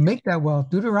to make that wealth.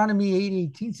 Deuteronomy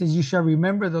 8:18 says, "You shall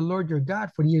remember the Lord your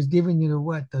God, for He has given you the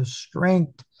what? The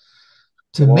strength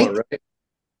to Come make on, right?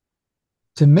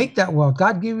 that wealth.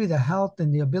 God gave you the health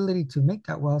and the ability to make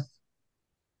that wealth.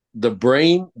 The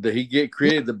brain that He Yeah.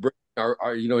 created, the brain,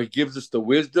 He gives us the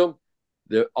wisdom,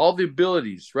 all the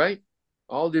abilities, right?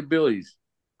 All the abilities.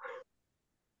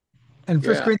 And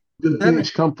First Yeah. Corinthians Good 7,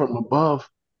 things come from above.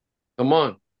 Come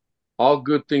on. All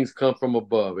good things come from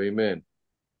above. Amen.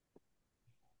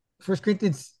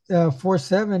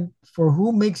 4:7, for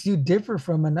who makes you differ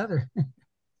from another?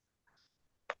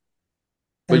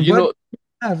 But And what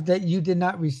have that you did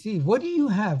not receive? What do you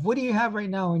have? What do you have right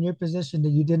now in your possession that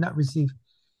you did not receive?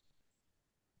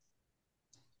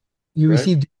 You right?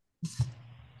 received,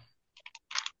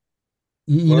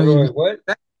 you What?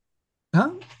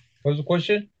 huh? What's the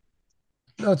question?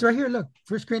 No, it's right here. Look,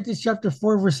 First Corinthians chapter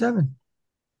 4, verse 7.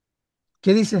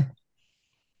 ¿Qué dice?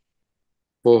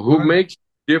 Well, who What? makes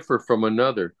you differ from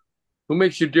another? Who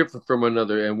makes you different from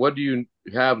another? And what do you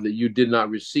have that you did not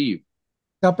receive?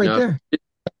 Stop right Now, there.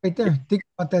 Right there. Think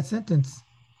about that sentence.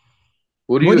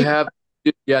 what do What you do have?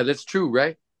 Yeah, that's true,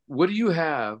 right? What do you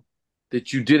have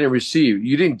that you didn't receive?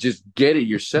 You didn't just get it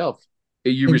yourself.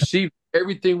 You you received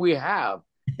everything we have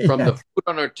from the Yeah. food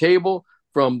on our table,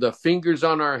 from the fingers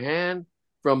on our hand,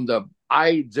 from the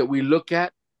eyes that we look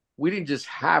at. We didn't just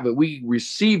have it. We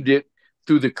received it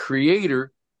through the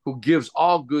Creator who gives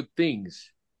all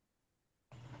things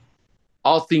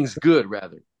good,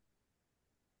 rather.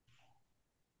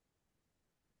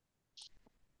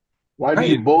 Why do Right.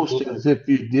 you boast as if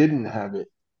you didn't have it?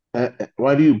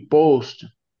 Why do you boast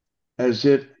as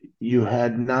if you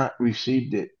had not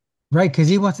received it? Right. Because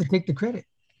he wants to take the credit.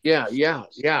 Yeah, yeah,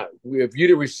 yeah. If you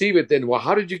didn't receive it, then well,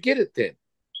 how did you get it then?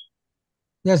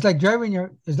 Yeah, it's like By Come the, driving on,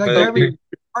 gra- your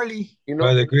Harley. you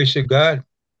by know, the grace of God,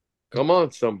 come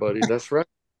on, somebody. That's right.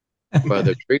 By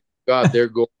the grace of God, there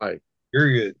go I.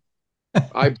 period.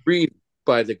 I breathe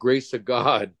by the grace of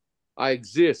God. I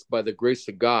exist by the grace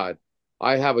of God.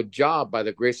 I have a job by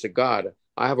the grace of God.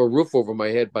 I have a roof over my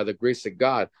head by the grace of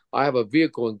God. I have a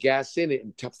vehicle and gas in it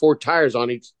and four tires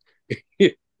on each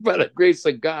by the grace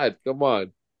of God. Come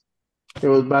on. It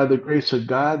was by the grace of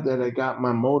God that I got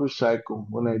my motorcycle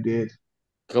when I did,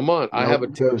 Come on. I have a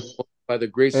because testimony by the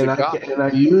grace and of I God, and I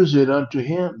use it unto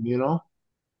Him.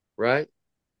 right?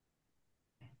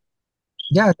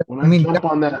 Yeah. When I I mean, jump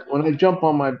on that, when I jump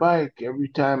on my bike, every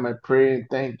time I pray and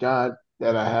thank God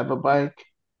that I have a bike.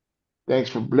 Thanks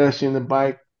for blessing the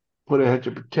bike. Put a hedge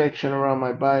of protection around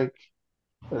my bike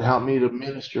and help me to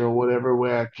minister in whatever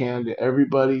way I can to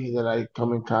everybody that I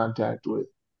come in contact with.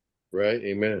 Right.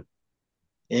 Amen.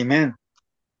 Amen.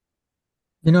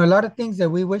 a lot of things that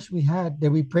we wish we had,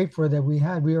 that we prayed for, that we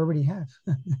had, we already have.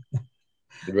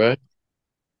 Right.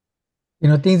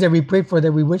 Things that we prayed for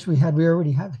that we wish we had, we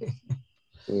already have it.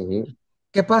 Hmm.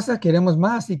 ¿Qué pasa? Queremos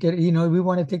más we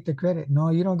want to take the credit. No,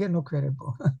 you don't get no credit,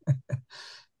 bro.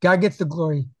 God gets the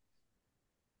glory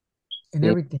and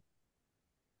everything.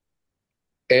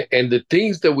 And the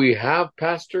things that we have,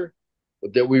 Pastor,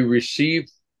 that we receive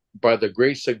by the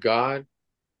grace of God,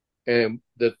 and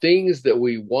the things that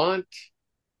we want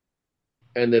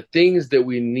and the things that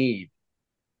we need.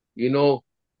 You know,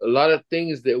 a lot of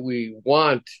things that we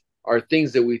want are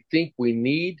things that we think we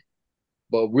need,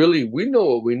 but really we know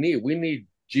what we need. We need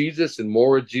Jesus and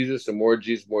more Jesus and more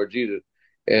Jesus, more Jesus.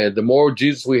 And the more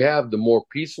Jesus we have, the more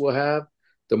peace we'll have,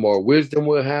 the more wisdom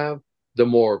we'll have, the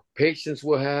more patience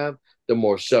we'll have, the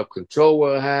more self control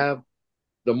we'll have,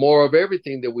 the more of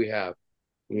everything that we have,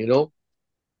 you know.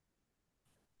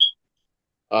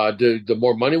 The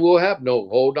more money we'll have, no,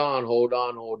 hold on, hold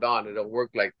on, hold on. It don't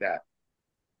work like that.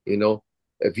 You know,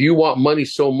 if you want money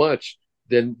so much,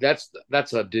 then that's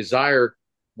a desire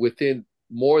within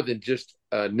more than just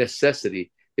a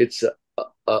necessity. It's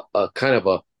a kind of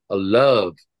a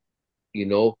love, you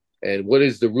know. And what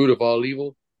is the root of all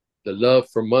evil? The love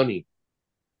for money.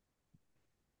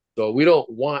 So we don't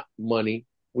want money.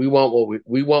 We want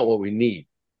what we need.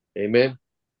 Amen.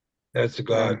 That's Right.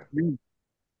 God. Come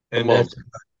And on. that's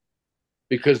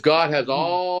Because God has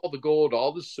all the gold,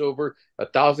 all the silver,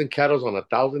 1,000 cattle on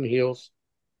 1,000 hills.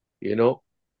 You know,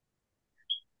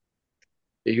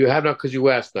 you have not because you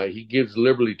ask not. He gives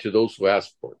liberally to those who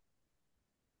ask for it.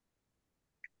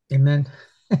 Amen.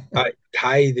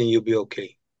 tithe and you'll be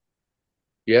okay.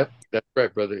 Yep, that's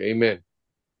right, brother. Amen.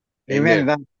 Amen.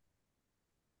 Amen.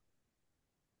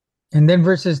 And then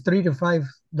verses 3 to 5,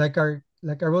 like I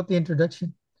wrote the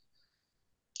introduction.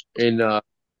 In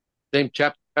same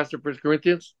chapter, Pastor, First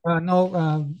Corinthians.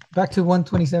 No, back to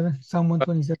 127, Psalm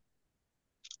 127,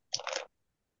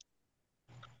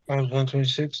 Psalms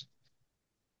 126.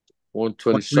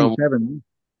 120 Psalm. 127.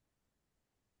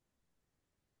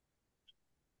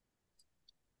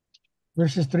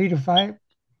 verses 3 to 5,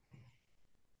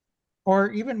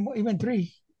 or even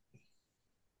 3,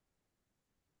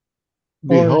 or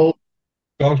Behold,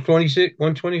 Psalms 26,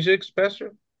 126,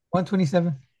 Pastor? 127,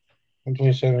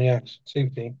 127, yeah. Same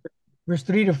thing. verse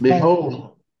 3 to 5.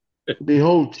 behold,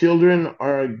 behold, children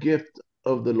are a gift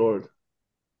of the Lord.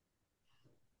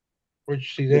 Where'd you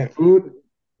see The that? fruit,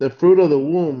 the fruit of the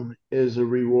womb is a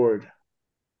reward.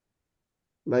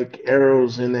 Like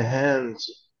arrows in the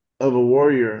hands of a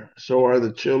warrior, so are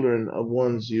the children of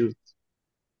one's youth.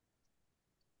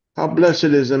 How blessed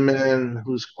is a man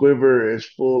whose quiver is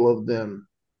full of them.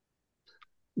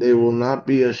 They will not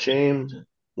be ashamed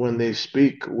when they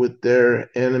speak with their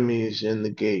enemies in the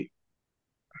gate.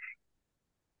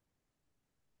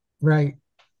 Right.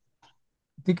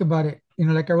 Think about it.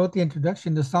 Like I wrote the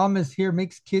introduction, the psalmist here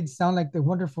makes kids sound like they're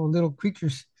wonderful little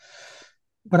creatures.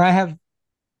 But I have,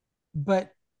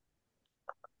 but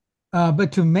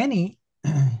but to many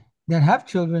that have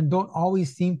children don't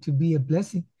always seem to be a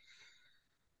blessing,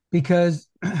 because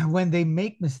when they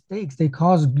make mistakes, they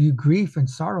cause you grief and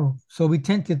sorrow. So we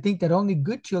tend to think that only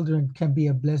good children can be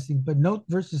a blessing. But note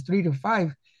verses 3 to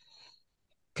 5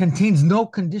 contains no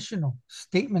conditional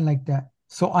statement like that.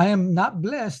 So I am not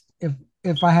blessed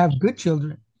if I have good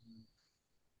children.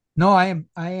 No, I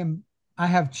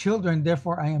have children,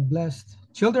 therefore I am blessed.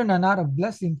 Children are not a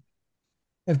blessing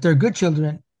if they're good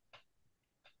children,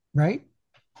 right?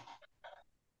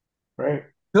 Right?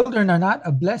 Children are not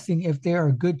a blessing if they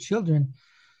are good children.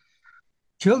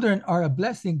 Children are a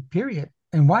blessing, period.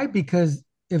 And why? Because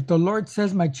if the Lord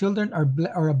says my children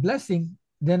are a blessing,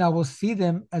 then I will see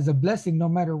them as a blessing no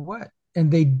matter what.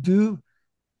 And they do,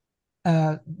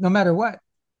 no matter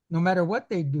what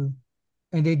they do,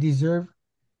 and they deserve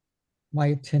my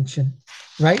attention,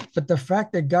 right? But the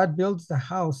fact that God builds the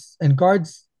house and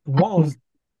guards walls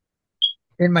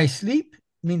in my sleep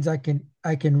means I can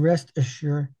rest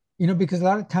assured. Because a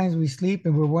lot of times we sleep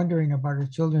and we're wondering about our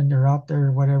children, they're out there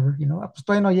or whatever, "Ah, pues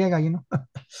todavía no llega."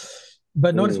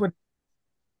 But Mm.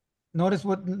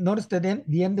 notice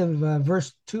the end of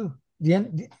verse 2,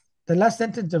 the last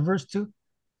sentence of verse 2.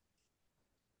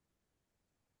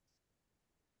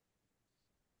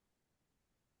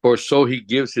 For so he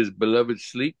gives his beloved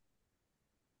sleep.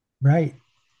 Right.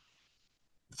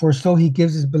 For so he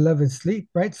gives his beloved sleep,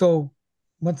 right? So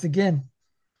once again,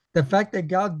 the fact that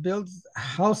God builds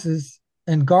houses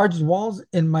and guards walls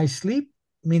in my sleep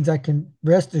means I can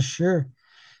rest assured.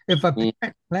 Mm.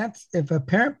 If a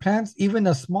parent plants even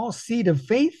a small seed of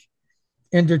faith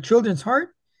in their children's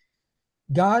heart,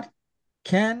 God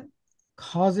can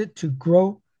cause it to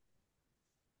grow.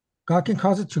 God can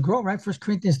cause it to grow, right? 1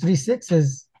 Corinthians 3:6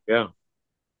 says, Yeah.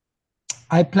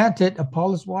 I planted,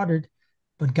 Apollos watered,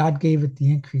 but God gave it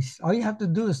the increase. All you have to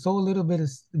do is sow a little bit of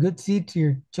good seed to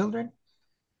your children,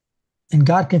 and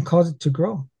God can cause it to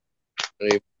grow.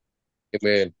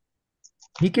 Amen.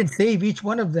 He can save each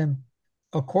one of them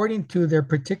according to their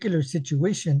particular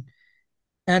situation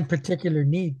and particular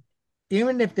need.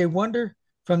 Even if they wander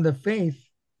from the faith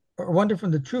or wander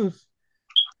from the truth,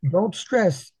 don't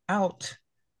stress out.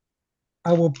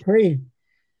 I will pray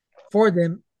for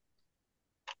them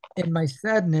in my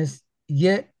sadness,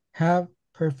 yet have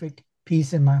perfect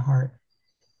peace in my heart.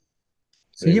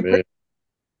 So you pray Amen.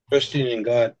 Trusting in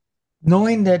God.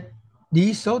 knowing that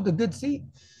you sowed the good seed.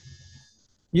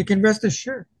 You can rest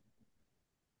assured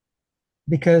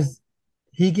because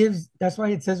he gives. That's why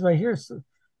it says right here. So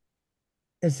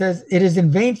it says it is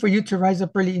in vain for you to rise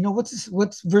up early.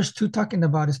 What's verse 2 talking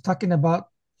about? It's talking about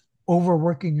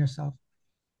overworking yourself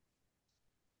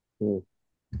Mm.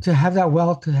 to have that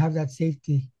wealth, to have that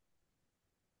safety.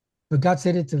 But God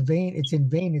said it's in vain,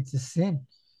 it's a sin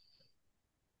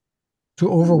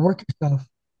to overwork yourself.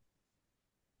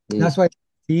 That's why to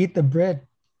eat the bread,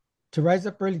 to rise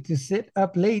up early, to sit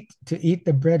up late, to eat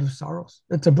the bread of sorrows.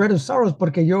 It's a bread of sorrows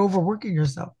porque you're overworking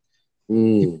yourself.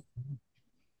 Mm.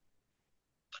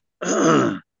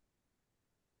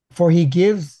 For he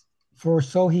gives, for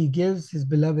so he gives his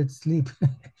beloved sleep.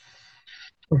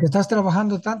 Porque estás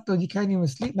trabajando tanto, you can't even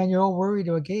sleep, man. You're all worried,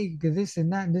 okay, this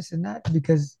and that, and this and that,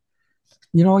 because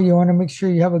you know you want to make sure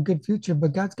you have a good future.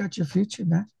 But God's got your future,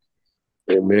 man.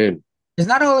 Amen. It's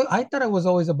not all. I thought it was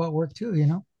always about work too. You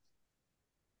know,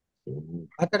 Mhm.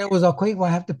 I thought it was okay. Well,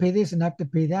 I have to pay this and I have to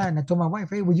pay that. And I told my wife,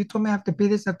 hey, well, you told me I have to pay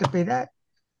this, I have to pay that.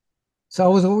 So I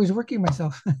was always working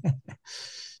myself.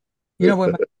 You know,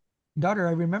 when my daughter,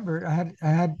 I remember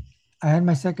I had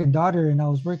my second daughter, and I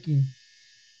was working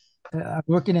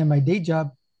at my day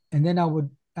job, and then I would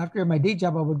after my day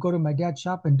job I would go to my dad's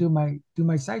shop and do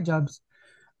my side jobs.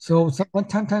 So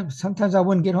sometimes I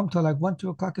wouldn't get home till like 1, 2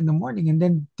 o'clock in the morning, and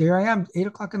then there I am 8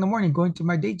 o'clock in the morning going to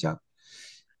my day job,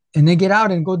 and then get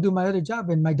out and go do my other job.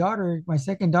 And my daughter, my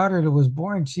second daughter that was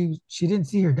born, she didn't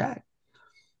see her dad.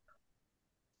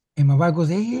 And my wife goes,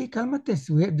 hey, calmate.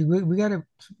 We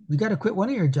gotta quit one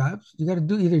of your jobs. You gotta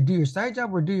do your side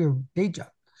job or do your day job.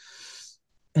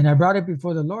 And I brought it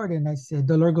before the Lord, and I said,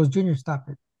 the Lord goes, Junior, stop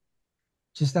it.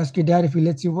 Just ask your dad if he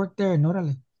lets you work there, and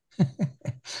orale.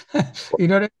 You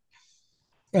know what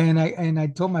and I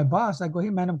told my boss, I go, hey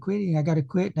man, I'm quitting. I gotta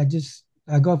quit. I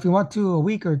go, if you want to, a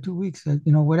week or 2 weeks, you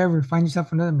know, whatever, find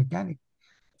yourself another mechanic.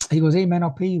 He goes, hey man,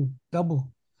 I'll pay you double.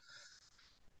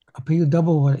 I'll pay you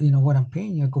double what you know what I'm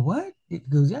paying you. I go, what? He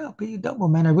goes, yeah, I'll pay you double,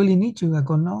 man. I really need you. I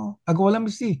go, no. I go, well, let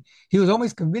me see. He was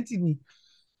always convincing me,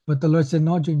 but the Lord said,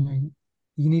 no, Junior,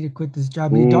 you need to quit this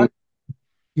job. Mm.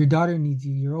 Your daughter needs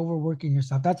you. You're overworking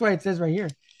yourself. That's why it says right here.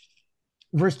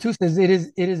 Verse 2 says, it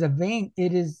is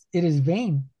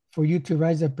vain for you to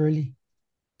rise up early,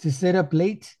 to sit up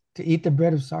late, to eat the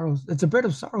bread of sorrows. It's a bread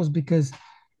of sorrows because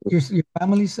your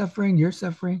family's suffering, you're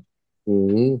suffering.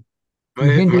 Mhm. You've My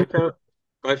been my, fam-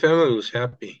 my family was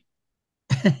happy.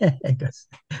 I guess.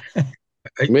 I,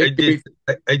 I did Maybe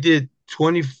I did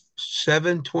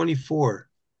 27, 24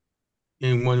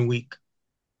 in 1 week.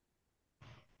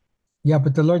 Yeah,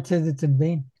 but the Lord says it's in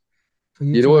vain for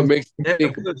you you know to what rise. makes me Yeah,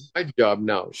 think of my job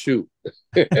now. Shoot.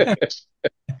 it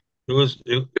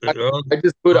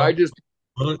I just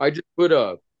only, I just put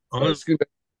a only excuse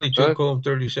me, huh? took home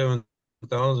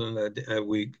 37,000 that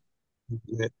week.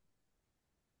 Yeah.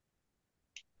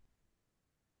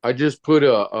 I just put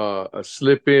a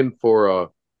slip in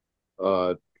for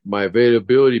uh my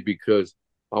availability because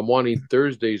I'm wanting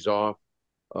Thursdays off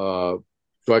uh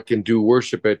so I can do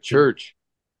worship at church.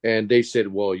 And they said,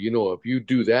 well, you know, if you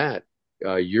do that,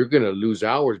 you're gonna lose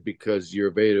hours because your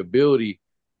availability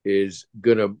is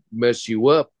gonna mess you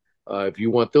up. If you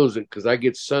want those, because I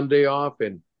get Sunday off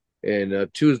and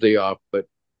Tuesday off, but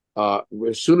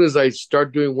as soon as I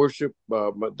start doing worship,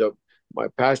 my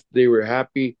pastor they were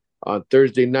happy on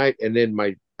Thursday night, and then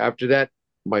my after that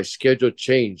my schedule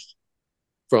changed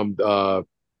from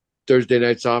Thursday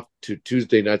nights off to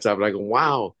Tuesday nights off. And I go,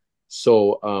 wow.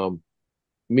 So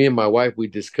me and my wife we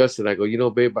discussed it. I go, you know,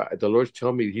 babe, the Lord's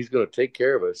telling me He's going to take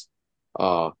care of us.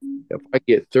 If I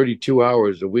get 32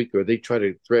 hours a week, or they try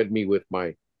to threaten me with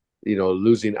my,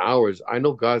 losing hours, I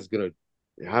know God's going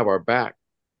to have our back.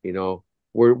 You know,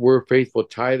 we're faithful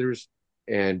tithers,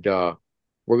 and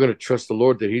we're going to trust the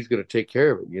Lord that He's going to take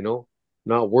care of it. You know,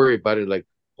 not worry about it like,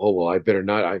 oh well, I better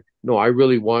not. I no, I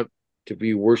really want to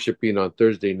be worshiping on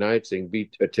Thursday nights and be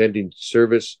attending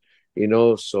service.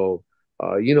 So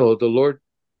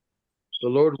the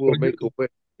Lord will What do make a way,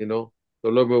 you know. The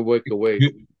Lord will make a way.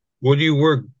 what do you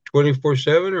work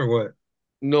 24/7 or what?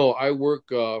 No, I work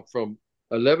from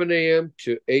 11 a.m.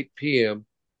 to 8 p.m.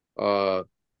 Uh,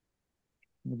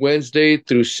 Wednesday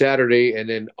through Saturday, and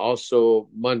then also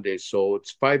Monday. So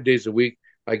it's 5 days a week.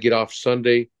 I get off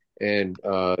Sunday and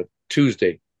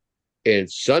Tuesday.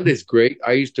 And Sunday's great.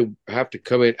 I used to have to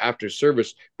come in after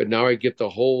service, but now I get the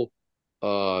whole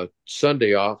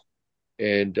Sunday off.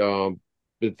 And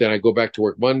but then I go back to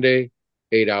work Monday,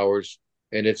 8 hours,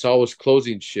 and it's always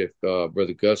closing shift,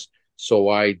 Brother Gus. So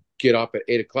I get off at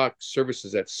 8 o'clock. Service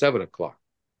is at 7 o'clock,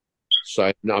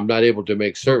 so I'm not able to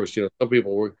make service. You know, some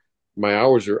people work. My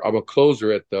hours are. I'm a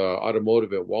closer at the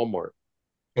automotive at Walmart,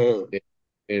 Oh,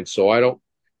 and so I don't.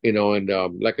 And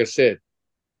like I said,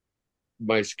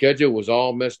 my schedule was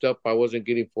all messed up. I wasn't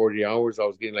getting 40 hours. I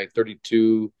was getting like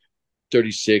 32,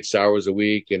 36 hours a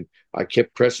week. And I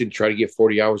kept pressing to try to get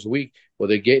 40 hours a week. Well,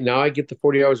 now I get the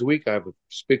 40 hours a week. I have a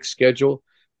fixed schedule,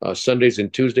 Sundays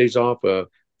and Tuesdays off,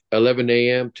 11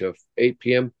 a.m. to 8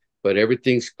 p.m. But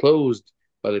everything's closed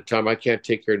by the time I can't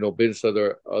take care of no business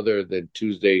other than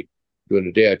Tuesday during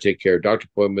the day, I take care of doctor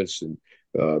appointments and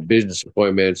business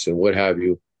appointments and what have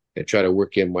you, and try to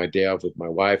work in my day off with my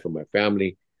wife and my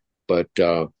family. But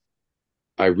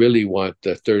I really want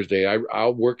the Thursday.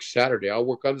 I'll work Saturday. I'll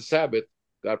work on the Sabbath.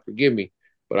 God forgive me,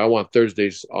 but I want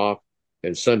Thursdays off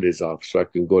and Sundays off so I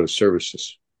can go to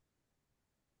services.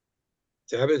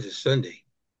 Sabbath is Sunday.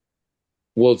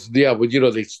 Well, yeah, but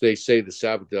they say the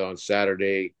Sabbath on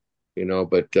Saturday,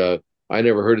 but I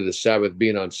never heard of the Sabbath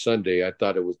being on Sunday. I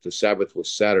thought the Sabbath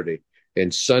was Saturday,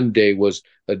 and Sunday was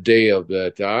a day of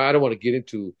that. I don't want to get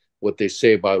into what they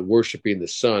say about worshiping the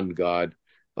sun god,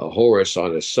 Horus,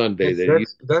 on a Sunday.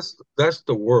 That's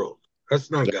the world. That's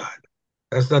not God.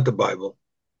 That's not the Bible.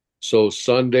 So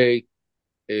Sunday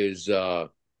is the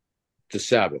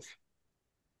Sabbath.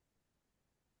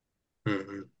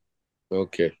 Mm-hmm.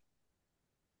 Okay,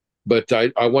 but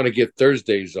I want to get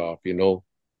Thursdays off,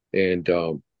 and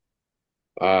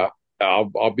Uh,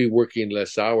 I'll be working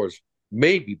less hours,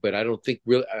 maybe, but I don't think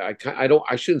really.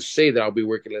 I shouldn't say that I'll be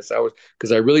working less hours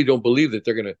because I really don't believe that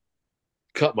they're going to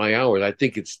cut my hours. I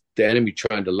think it's the enemy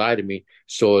trying to lie to me,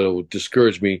 so it'll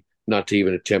discourage me not to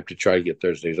even attempt to try to get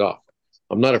Thursdays off.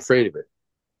 I'm not afraid of it.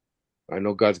 I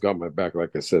know God's got my back,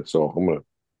 like I said. So I'm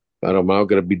not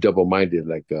gonna be double minded,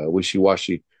 like wishy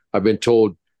washy. I've been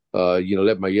told,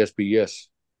 let my yes be yes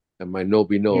and my no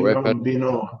be no, You right, know, Pat? be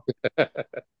no.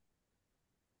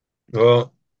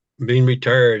 Well, being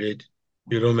retired,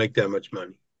 you don't make that much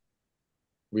money.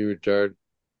 Be retired.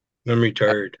 I'm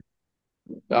retired.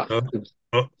 Uh,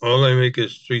 All I make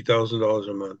is $3,000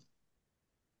 a month.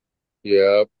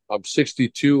 Yeah, I'm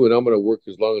 62 and I'm gonna work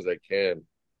as long as I can.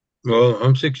 Well,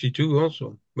 I'm 62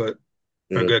 also, but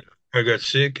I Yeah. got I got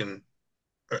sick and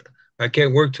I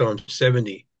can't work till I'm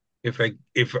 70. If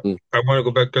Mm, I want to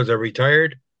go back because I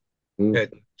retired mm,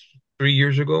 at 3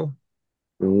 years ago,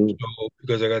 mm, so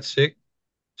because I got sick,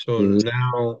 so mm,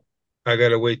 now I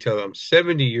gotta wait till I'm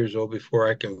 70 years old before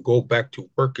I can go back to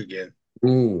work again.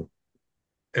 mm.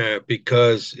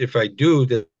 Because if I do,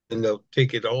 then they'll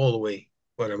take it all away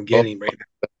what I'm Oh, getting right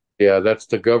now. yeah, that's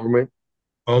the government.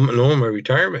 No, my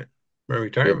retirement, my Yeah.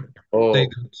 retirement. They Oh,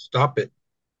 stop it.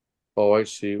 oh, I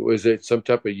see. Was it some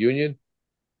type of union?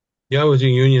 Yeah, I was in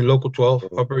union, local 12,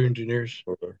 Oh, upper engineers.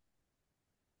 okay.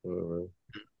 All right.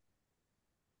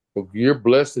 Well, you're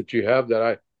blessed that you have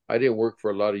that. I didn't work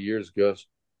for a lot of years, Gus.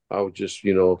 I was just,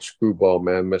 screwball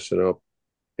man messing up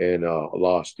and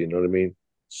lost, you know what I mean?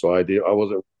 So I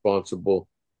wasn't responsible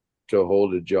to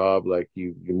hold a job like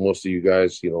most of you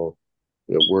guys,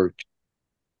 that worked,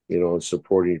 and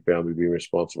supporting your family, being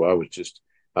responsible. I was just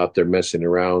out there messing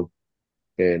around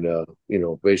and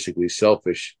basically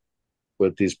selfish.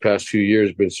 But these past few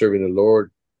years, been serving the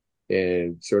Lord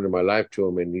and surrendering my life to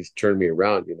Him, and He's turned me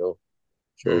around. So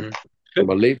Mhm. I'm Good.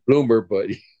 a late bloomer, but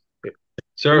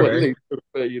It's all I'm a right. late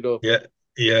bloomer. Yeah,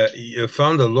 yeah. You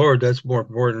found the Lord. That's more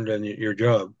important than your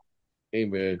job,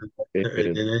 Amen, than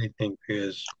amen. anything.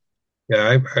 Because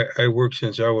yeah, I worked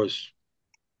since I was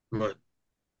what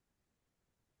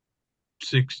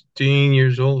 16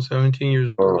 years old, 17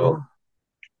 years Uh, old.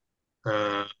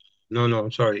 Uh, no,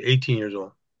 I'm sorry, 18 years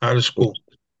old, out of school,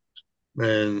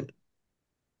 and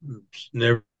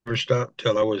never stopped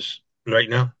till I was right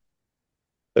now.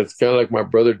 that's kind of like my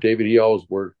brother David. He always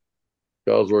worked.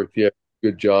 He always worked. He had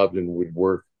good jobs and would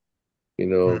work.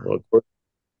 Mhm. Of course,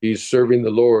 he's serving the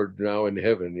Lord now in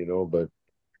heaven. But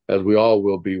as we all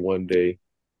will be one day,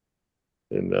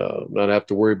 and not have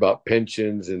to worry about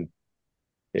pensions and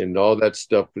all that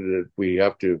stuff that we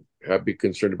have to be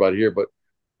concerned about here. But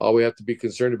all we have to be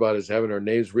concerned about is having our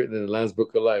names written in the Lamb's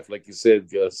Book of Life, like you said,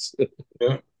 Gus.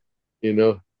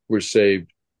 Yeah. We're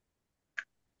saved.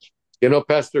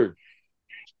 Pastor.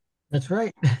 That's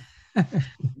right.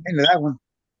 Into that one.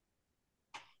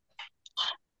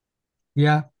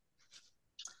 Yeah.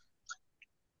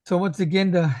 So once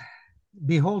again, the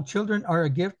behold, children are a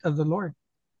gift of the Lord.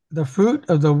 The fruit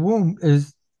of the womb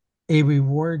is a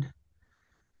reward,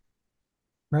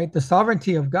 right? The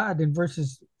sovereignty of God in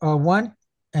verses 1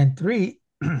 and 3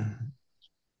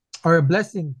 are a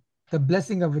blessing. The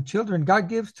blessing of a children God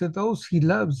gives to those he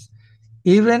loves,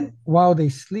 even while they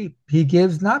sleep. He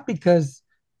gives not because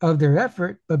of their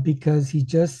effort, but because he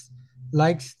just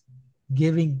likes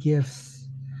giving gifts.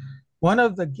 One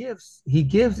of the gifts he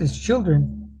gives is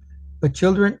children, but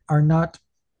children are not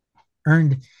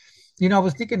earned. I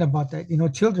was thinking about that,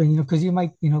 children, because you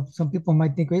might, some people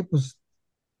might think, hey, pues,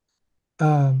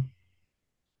 um,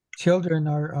 children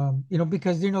are,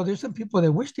 because, there's some people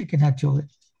that wish they can have children.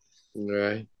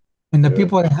 Right. And the Yeah.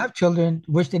 people that have children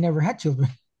wish they never had children.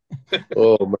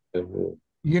 Oh man.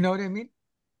 You know what I mean?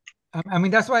 I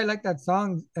mean, that's why I like that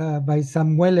song by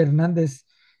Samuel Hernandez.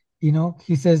 You know,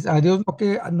 he says, a Dios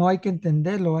no hay que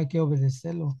entenderlo, hay que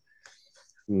obedecerlo.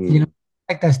 You know, Mm.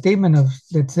 like that statement of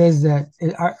that says that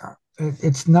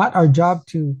it's not our job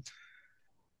to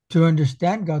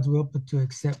understand God's will, but to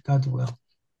accept God's will.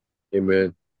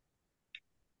 Amen.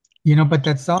 You know, but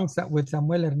that song with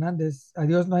Samuel Hernandez, a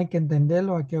Dios no hay que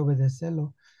entenderlo, hay que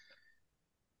obedecerlo.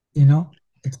 You know,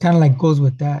 it's kind of like goes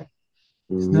with that.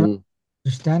 It's not Hmm.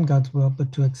 understand God's will,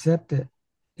 but to accept it.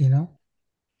 You know,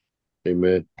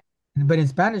 Amen. but in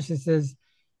Spanish it says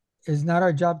it's not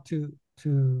our job to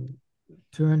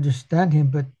understand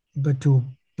Him, but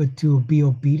to be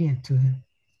obedient to Him,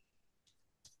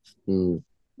 Mm.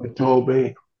 But to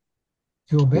obey.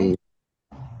 to obey, Mm.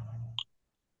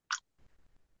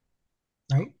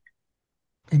 right?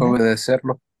 Amen.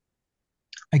 Obedecerlo.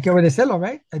 Hay que obedecerlo,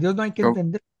 right? A Dios no hay que Oh,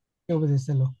 entender, hay que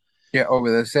obedecerlo. yeah,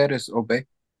 obedecer is obey.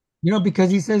 You know, because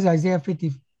He says Isaiah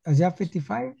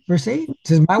 55, verse 8, it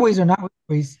says, "My ways are not your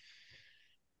ways,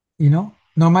 you know,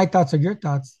 nor my thoughts are your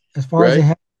thoughts. As far as the Right?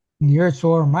 heaven and the earth,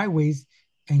 so are my ways,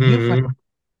 and you find."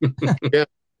 Hmm. Yeah.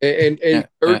 And Yeah,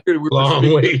 earlier we were Long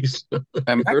speaking ways.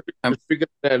 I'm, earlier we I'm, were speaking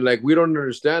that like we don't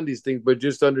understand these things, but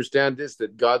just understand this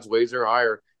that God's ways are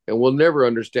higher and we'll never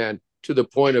understand to the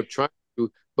point of trying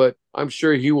to, but I'm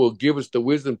sure he will give us the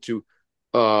wisdom to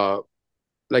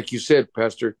like you said,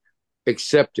 Pastor,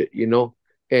 accept it,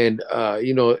 and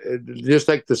just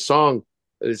like the song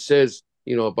it says,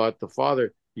 about the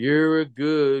Father, you're a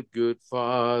good, good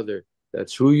Father.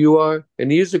 That's who you are,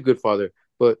 and He is a good Father.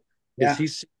 But is Yeah. He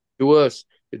sing to us?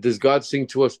 Does God sing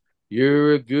to us?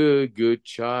 You're a good, good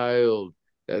child.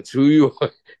 That's who you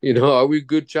are. Are we a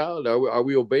good child? Are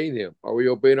we obeying Him? Are we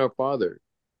obeying our Father?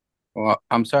 well,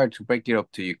 I'm sorry to break it up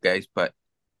to you guys, but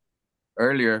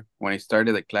earlier when I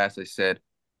started the class, I said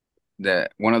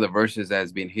that one of the verses that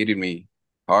has been hitting me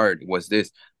hard was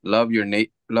this: love your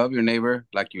neighbor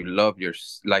like you love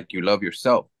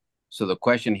yourself. So the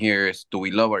question here is, do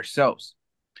we love ourselves?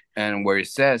 And where it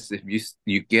says if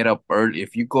you get up early,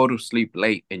 if you go to sleep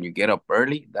late and you get up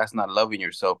early, that's not loving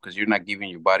yourself because you're not giving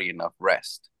your body enough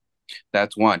rest.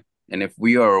 That's one. And if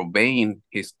we are obeying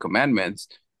His commandments,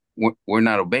 we're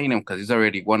not obeying them because it's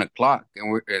already 1 o'clock and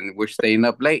we're staying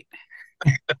up late.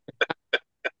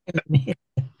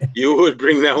 You would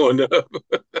bring that one up.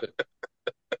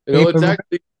 Hey, It's but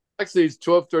actually it's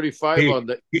 12:35 He on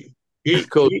the he East he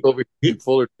Coast he, over here in he,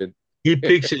 Fullerton. he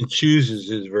picks and chooses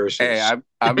his Hey, verses.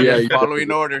 I'm Yeah, just he does.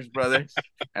 following orders, brother,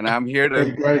 and I'm here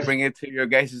Hey to guys, bring it to your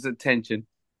guys' attention.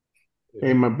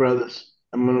 hey my brothers,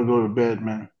 I'm gonna go to bed,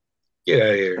 man. Get out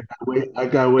of here. I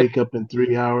gotta wake up in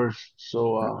 3 hours.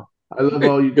 So I love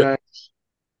all you guys.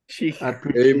 She, I Amen.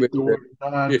 appreciate the word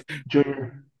of God,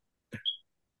 Junior.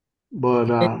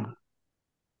 But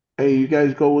hey, you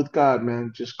guys go with God,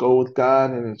 man. Just go with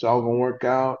God, and it's all gonna work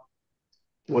out.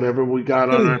 Whatever we got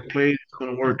on our plate, it's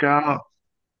gonna work out.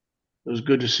 It was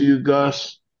good to see you,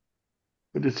 Gus.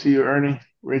 Good to see you, Ernie,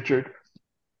 Richard,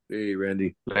 Hey,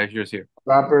 Randy. pleasure's here.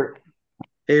 Robert.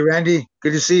 Hey, Randy,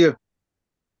 good to see you.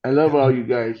 I love all you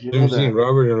guys. You know Haven't seen that.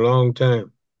 Robert in a long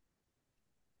time.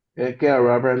 Heck yeah,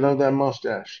 Robert. I love that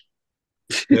mustache.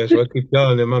 That's what I keep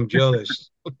telling him. I'm jealous.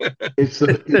 It's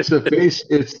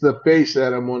the face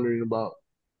that I'm wondering about.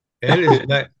 And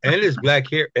his black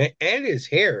hair and his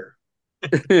hair.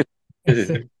 yes,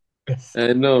 sir. Yes.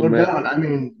 I know, No man. doubt. I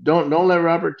mean, don't let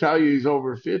Robert tell you he's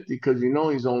over 50 because you know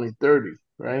he's only 30,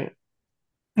 right?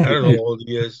 I don't know how old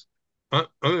he is. I'm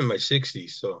in my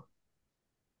 60s, so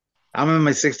I'm in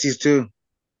my 60s too.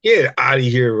 get out of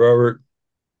here, Robert. I'm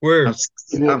Where? I'm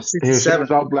His 67.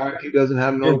 hair's all black. He doesn't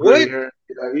have You're no gray what? hair.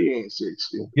 Yeah, he ain't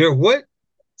 60. You're what?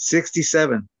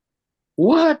 67.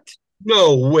 What?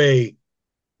 No way.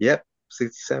 Yep,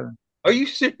 67. Are you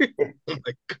serious? Oh my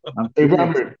I'm Hey, serious.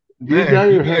 Robert, do you man, dye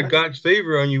you your got hair? God's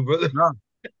favor on you, brother. No,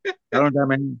 I don't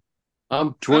have any.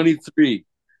 I'm 23.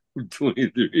 I'm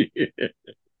 23.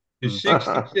 You're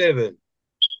 67.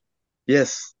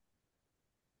 Yes.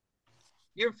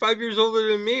 You're 5 years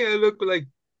older than me. I look like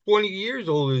 20 years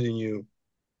older than you.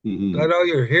 Mhm. Got all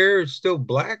your hair still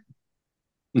black.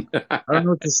 I don't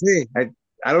know what to say.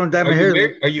 I don't dye Are my you hair though.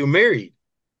 married? Are you married?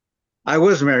 I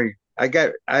was married.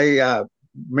 I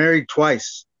married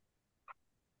twice.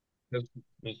 That's,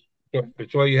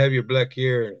 that's why you have your black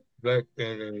hair, black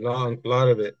and a long lot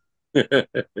of it.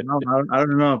 No, I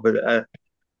don't know, but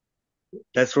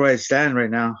that's where I stand right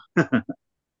now.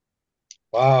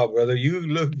 Wow, brother, you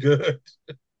look good.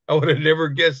 I would have never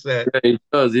guessed that. Yeah, he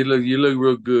does. You look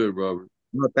real good, Robert.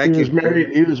 No, He thank was you.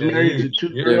 married. He was Yeah, married to two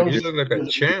Yeah, you girls. look like a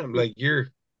champ, like you're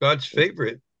God's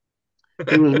favorite.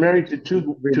 He was married to Thank you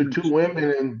two very to two much.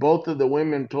 women, and both of the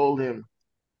women told him.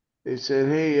 They said,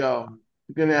 "Hey, you're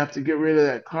gonna have to get rid of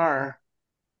that car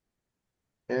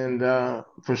and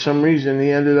for some reason he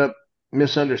ended up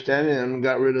misunderstanding them and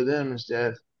got rid of them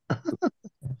instead.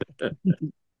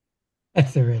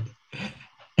 That's already.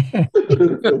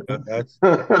 That's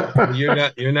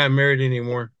you're not married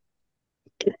anymore,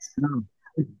 No.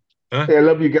 huh? Hey, I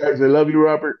love you guys. I love you,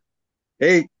 Robert.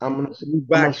 Hey, I'm gonna he's I'm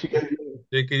back. gonna see you guys later.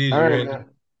 Take it All easy, right, Randy. man.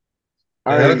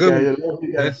 All Have a right, That's good guys. one. I love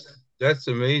you guys. that's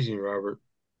amazing, Robert.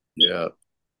 Yeah.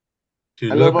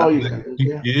 To I love look, all you guys.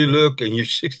 Okay. you look, and you're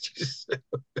 60s.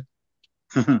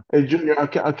 Hey, Junior. I'll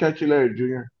catch you later,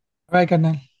 Junior. All right,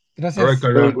 carnal. All right, Gracias. Buenas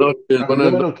Carnal. noches.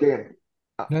 Buenas Well, noches. okay.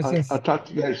 Gracias. I'll talk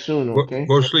to you guys soon. Go, Okay.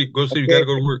 go sleep. Go sleep. You Okay. gotta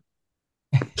go to work.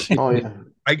 Oh yeah.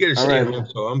 I get to All stay right, home, man.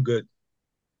 so I'm good.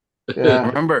 Yeah.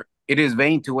 Remember, it is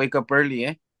vain to wake up early,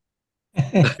 eh?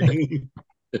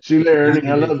 See you later, Yes, Ernie.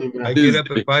 I it is. love you, I man. get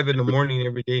up at 5 in the morning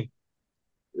every day.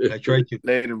 I try to.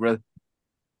 Later, brother.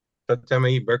 That time I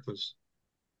eat breakfast.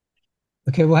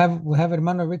 Okay, we'll have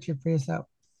Hermano Richard pray us out.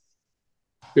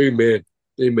 Amen.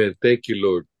 Amen. Thank you,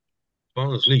 Lord.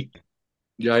 Fall asleep.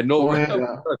 Yeah, I know. Go Right?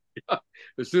 ahead.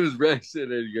 As soon as Randy said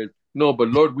that, you guys. No, but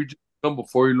Lord, we just come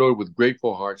before you, Lord, with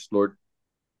grateful hearts, Lord.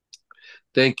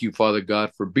 Thank you, Father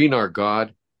God, for being our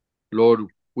God. Lord,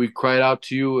 we cried out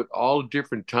to you at all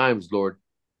different times, Lord.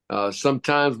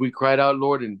 Sometimes we cried out,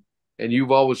 Lord, and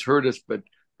you've always heard us. But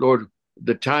Lord,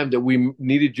 the time that we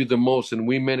needed you the most, and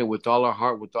we meant it with all our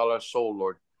heart, with all our soul,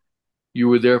 Lord, you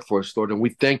were there for us, Lord. And we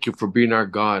thank you for being our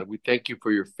God. We thank you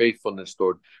for your faithfulness,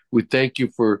 Lord. We thank you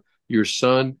for your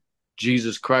Son,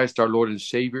 Jesus Christ, our Lord and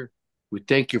Savior. We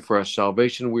thank you for our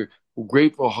salvation. We're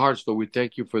grateful hearts, Lord. We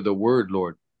thank you for the word,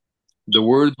 Lord. The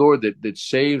word, Lord, that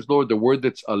saves, Lord, the word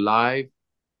that's alive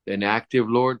and active,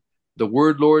 Lord. The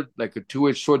word, Lord, like a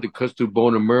two-edged sword that cuts through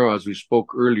bone and marrow, as we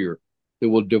spoke earlier, that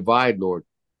will divide, Lord.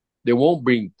 They won't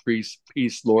bring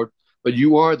peace, Lord, but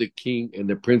you are the King and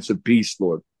the Prince of Peace,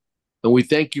 Lord. And we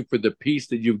thank you for the peace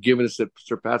that you've given us that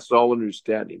surpasses all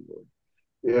understanding, Lord.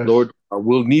 Yes. Lord,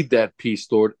 we'll need that peace,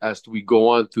 Lord, as we go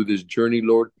on through this journey,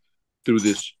 Lord, through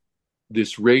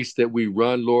this race that we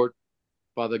run, Lord.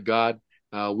 Father God,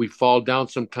 we fall down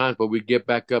sometimes, but we get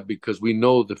back up because we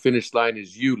know the finish line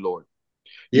is you, Lord.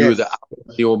 You are the Yes. Alpha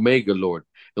and the Omega, Lord.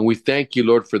 And we thank you,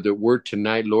 Lord, for the word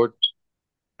tonight, Lord.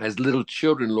 As little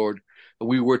children, Lord,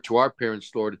 we were to our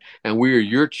parents, Lord, and we are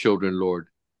your children, Lord.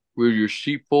 We're your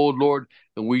sheepfold, Lord,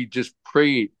 and we just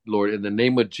pray, Lord, in the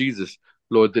name of Jesus,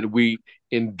 Lord, that we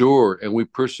endure and we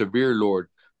persevere, Lord,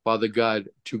 Father God,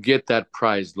 to get that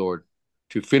prize, Lord,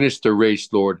 to finish the race,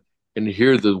 Lord, and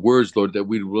hear the words, Lord, that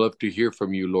we'd love to hear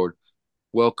from you, Lord.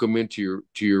 Welcome into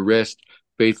your rest,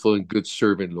 faithful and good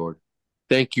servant, Lord.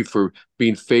 Thank you for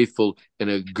being faithful and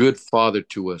a good father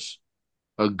to us,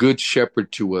 a good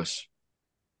shepherd to us,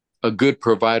 a good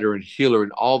provider and healer,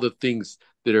 and all the things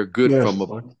that are good Yes, from us.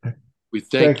 Lord. We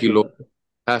thank Thank you, you, Lord. Lord.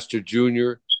 Pastor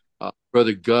Junior,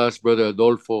 Brother Gus, Brother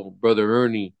Adolfo, Brother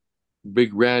Ernie,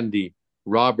 Big Randy,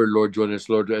 Robert, Lord, join us,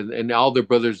 Lord, and all the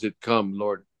brothers that come,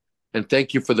 Lord. And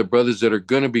thank you for the brothers that are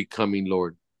going to be coming,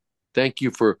 Lord. Thank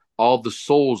you for all the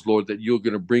souls, Lord, that you're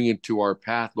going to bring into our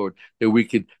path, Lord, that we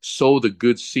could sow the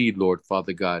good seed, Lord,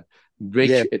 Father God. Make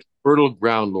Yes. sure it's fertile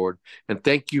ground, Lord. And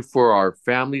thank you for our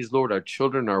families, Lord, our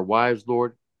children, our wives,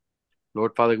 Lord.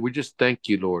 Lord, Father, we just thank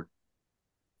you, Lord,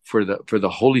 for the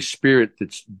Holy Spirit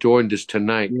that's joined us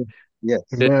tonight. Yes.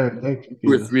 Yes. Amen. Thank you,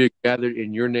 Two or Jesus. three are gathered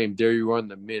in your name, there you are in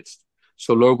the midst.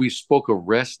 So, Lord, we spoke of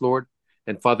rest, Lord.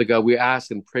 And Father God, we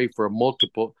ask and pray for a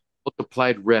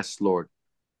multiplied rest, Lord,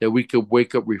 that we could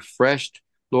wake up refreshed,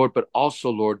 Lord, but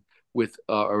also, Lord, with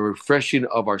a refreshing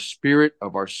of our spirit,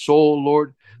 of our soul,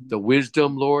 Lord, the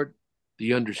wisdom, Lord,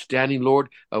 the understanding, Lord,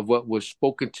 of what was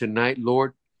spoken tonight,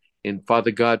 Lord. And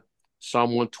Father God, Psalm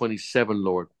 127,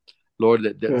 Lord, Lord,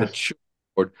 that the Yes. children,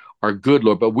 Lord, are good,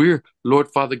 Lord. But we're, Lord,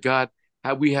 Father God,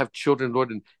 how we have children,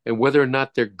 Lord, and whether or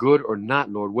not they're good or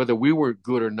not, Lord, whether we were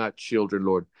good or not children,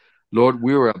 Lord, Lord,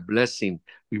 we are a blessing.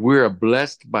 We are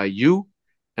blessed by you,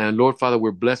 and Lord, Father,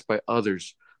 we're blessed by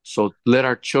others. So let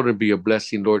our children be a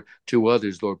blessing, Lord, to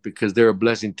others, Lord, because they're a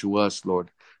blessing to us,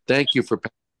 Lord. Thank you for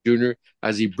Pastor Junior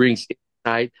as he brings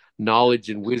insight, knowledge,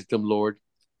 and wisdom, Lord.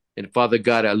 And Father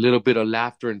God, a little bit of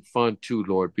laughter and fun too,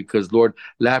 Lord, because Lord,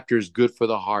 laughter is good for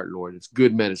the heart, Lord. It's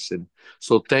good medicine.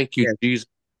 So thank you, Yes. Jesus.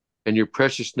 In your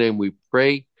precious name we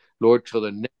pray, Lord, till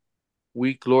the next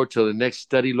week, Lord, till the next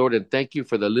study, Lord. And thank you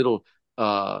for the little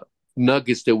uh,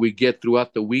 nuggets that we get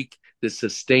throughout the week that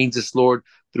sustains us, Lord,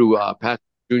 through Pastor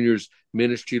Junior's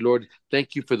ministry, Lord.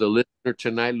 Thank you for the listener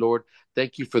tonight, Lord.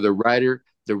 Thank you for the writer,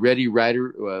 the ready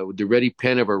writer, the ready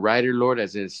pen of a writer, Lord,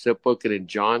 as in spoken in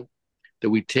John, that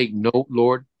we take note,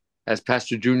 Lord. As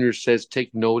Pastor Junior says,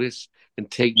 take notice and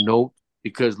take note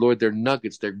because, Lord, they're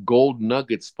nuggets, they're gold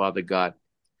nuggets, Father God.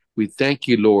 We thank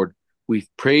you, Lord. We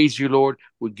praise you, Lord.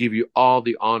 We give you all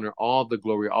the honor, all the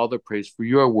glory, all the praise, for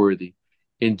you are worthy.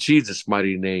 In Jesus'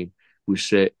 mighty name, we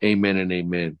say amen and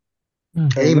amen.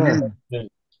 Amen. Amen.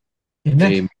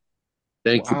 Amen.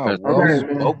 Thank you, Wow, Pastor. well Amen,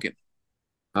 man. spoken.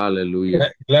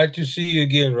 Hallelujah. Glad to see you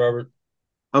again, Robert.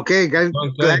 Okay, guys.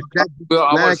 Long Glad, time. glad, Well,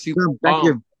 I glad want I to see could come. that Thank palm.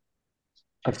 you.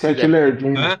 I'll See catch you that. later,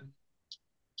 Junior. Huh?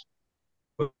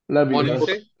 Love I you want What to do go you guys.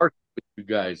 to say? work with you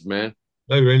guys, man.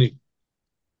 Love you, Randy.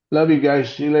 Love you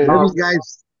guys. See you Love later. you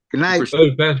guys. Good night. For Love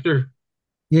you, Pastor.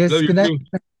 Yes, Love you good night.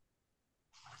 too.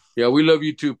 Yeah, we love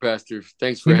you too, Pastor.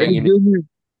 Thanks for Good Hey, night. hanging Junior.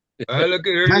 I look at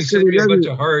Ernie Pastor, send we me a love bunch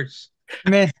you. of hearts.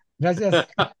 Amen. Gracias.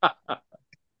 in.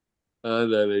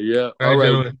 Yeah. All All right, right.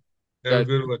 gentlemen. Have a Guys.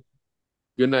 good one.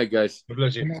 Good night, guys. God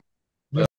bless you. Good night.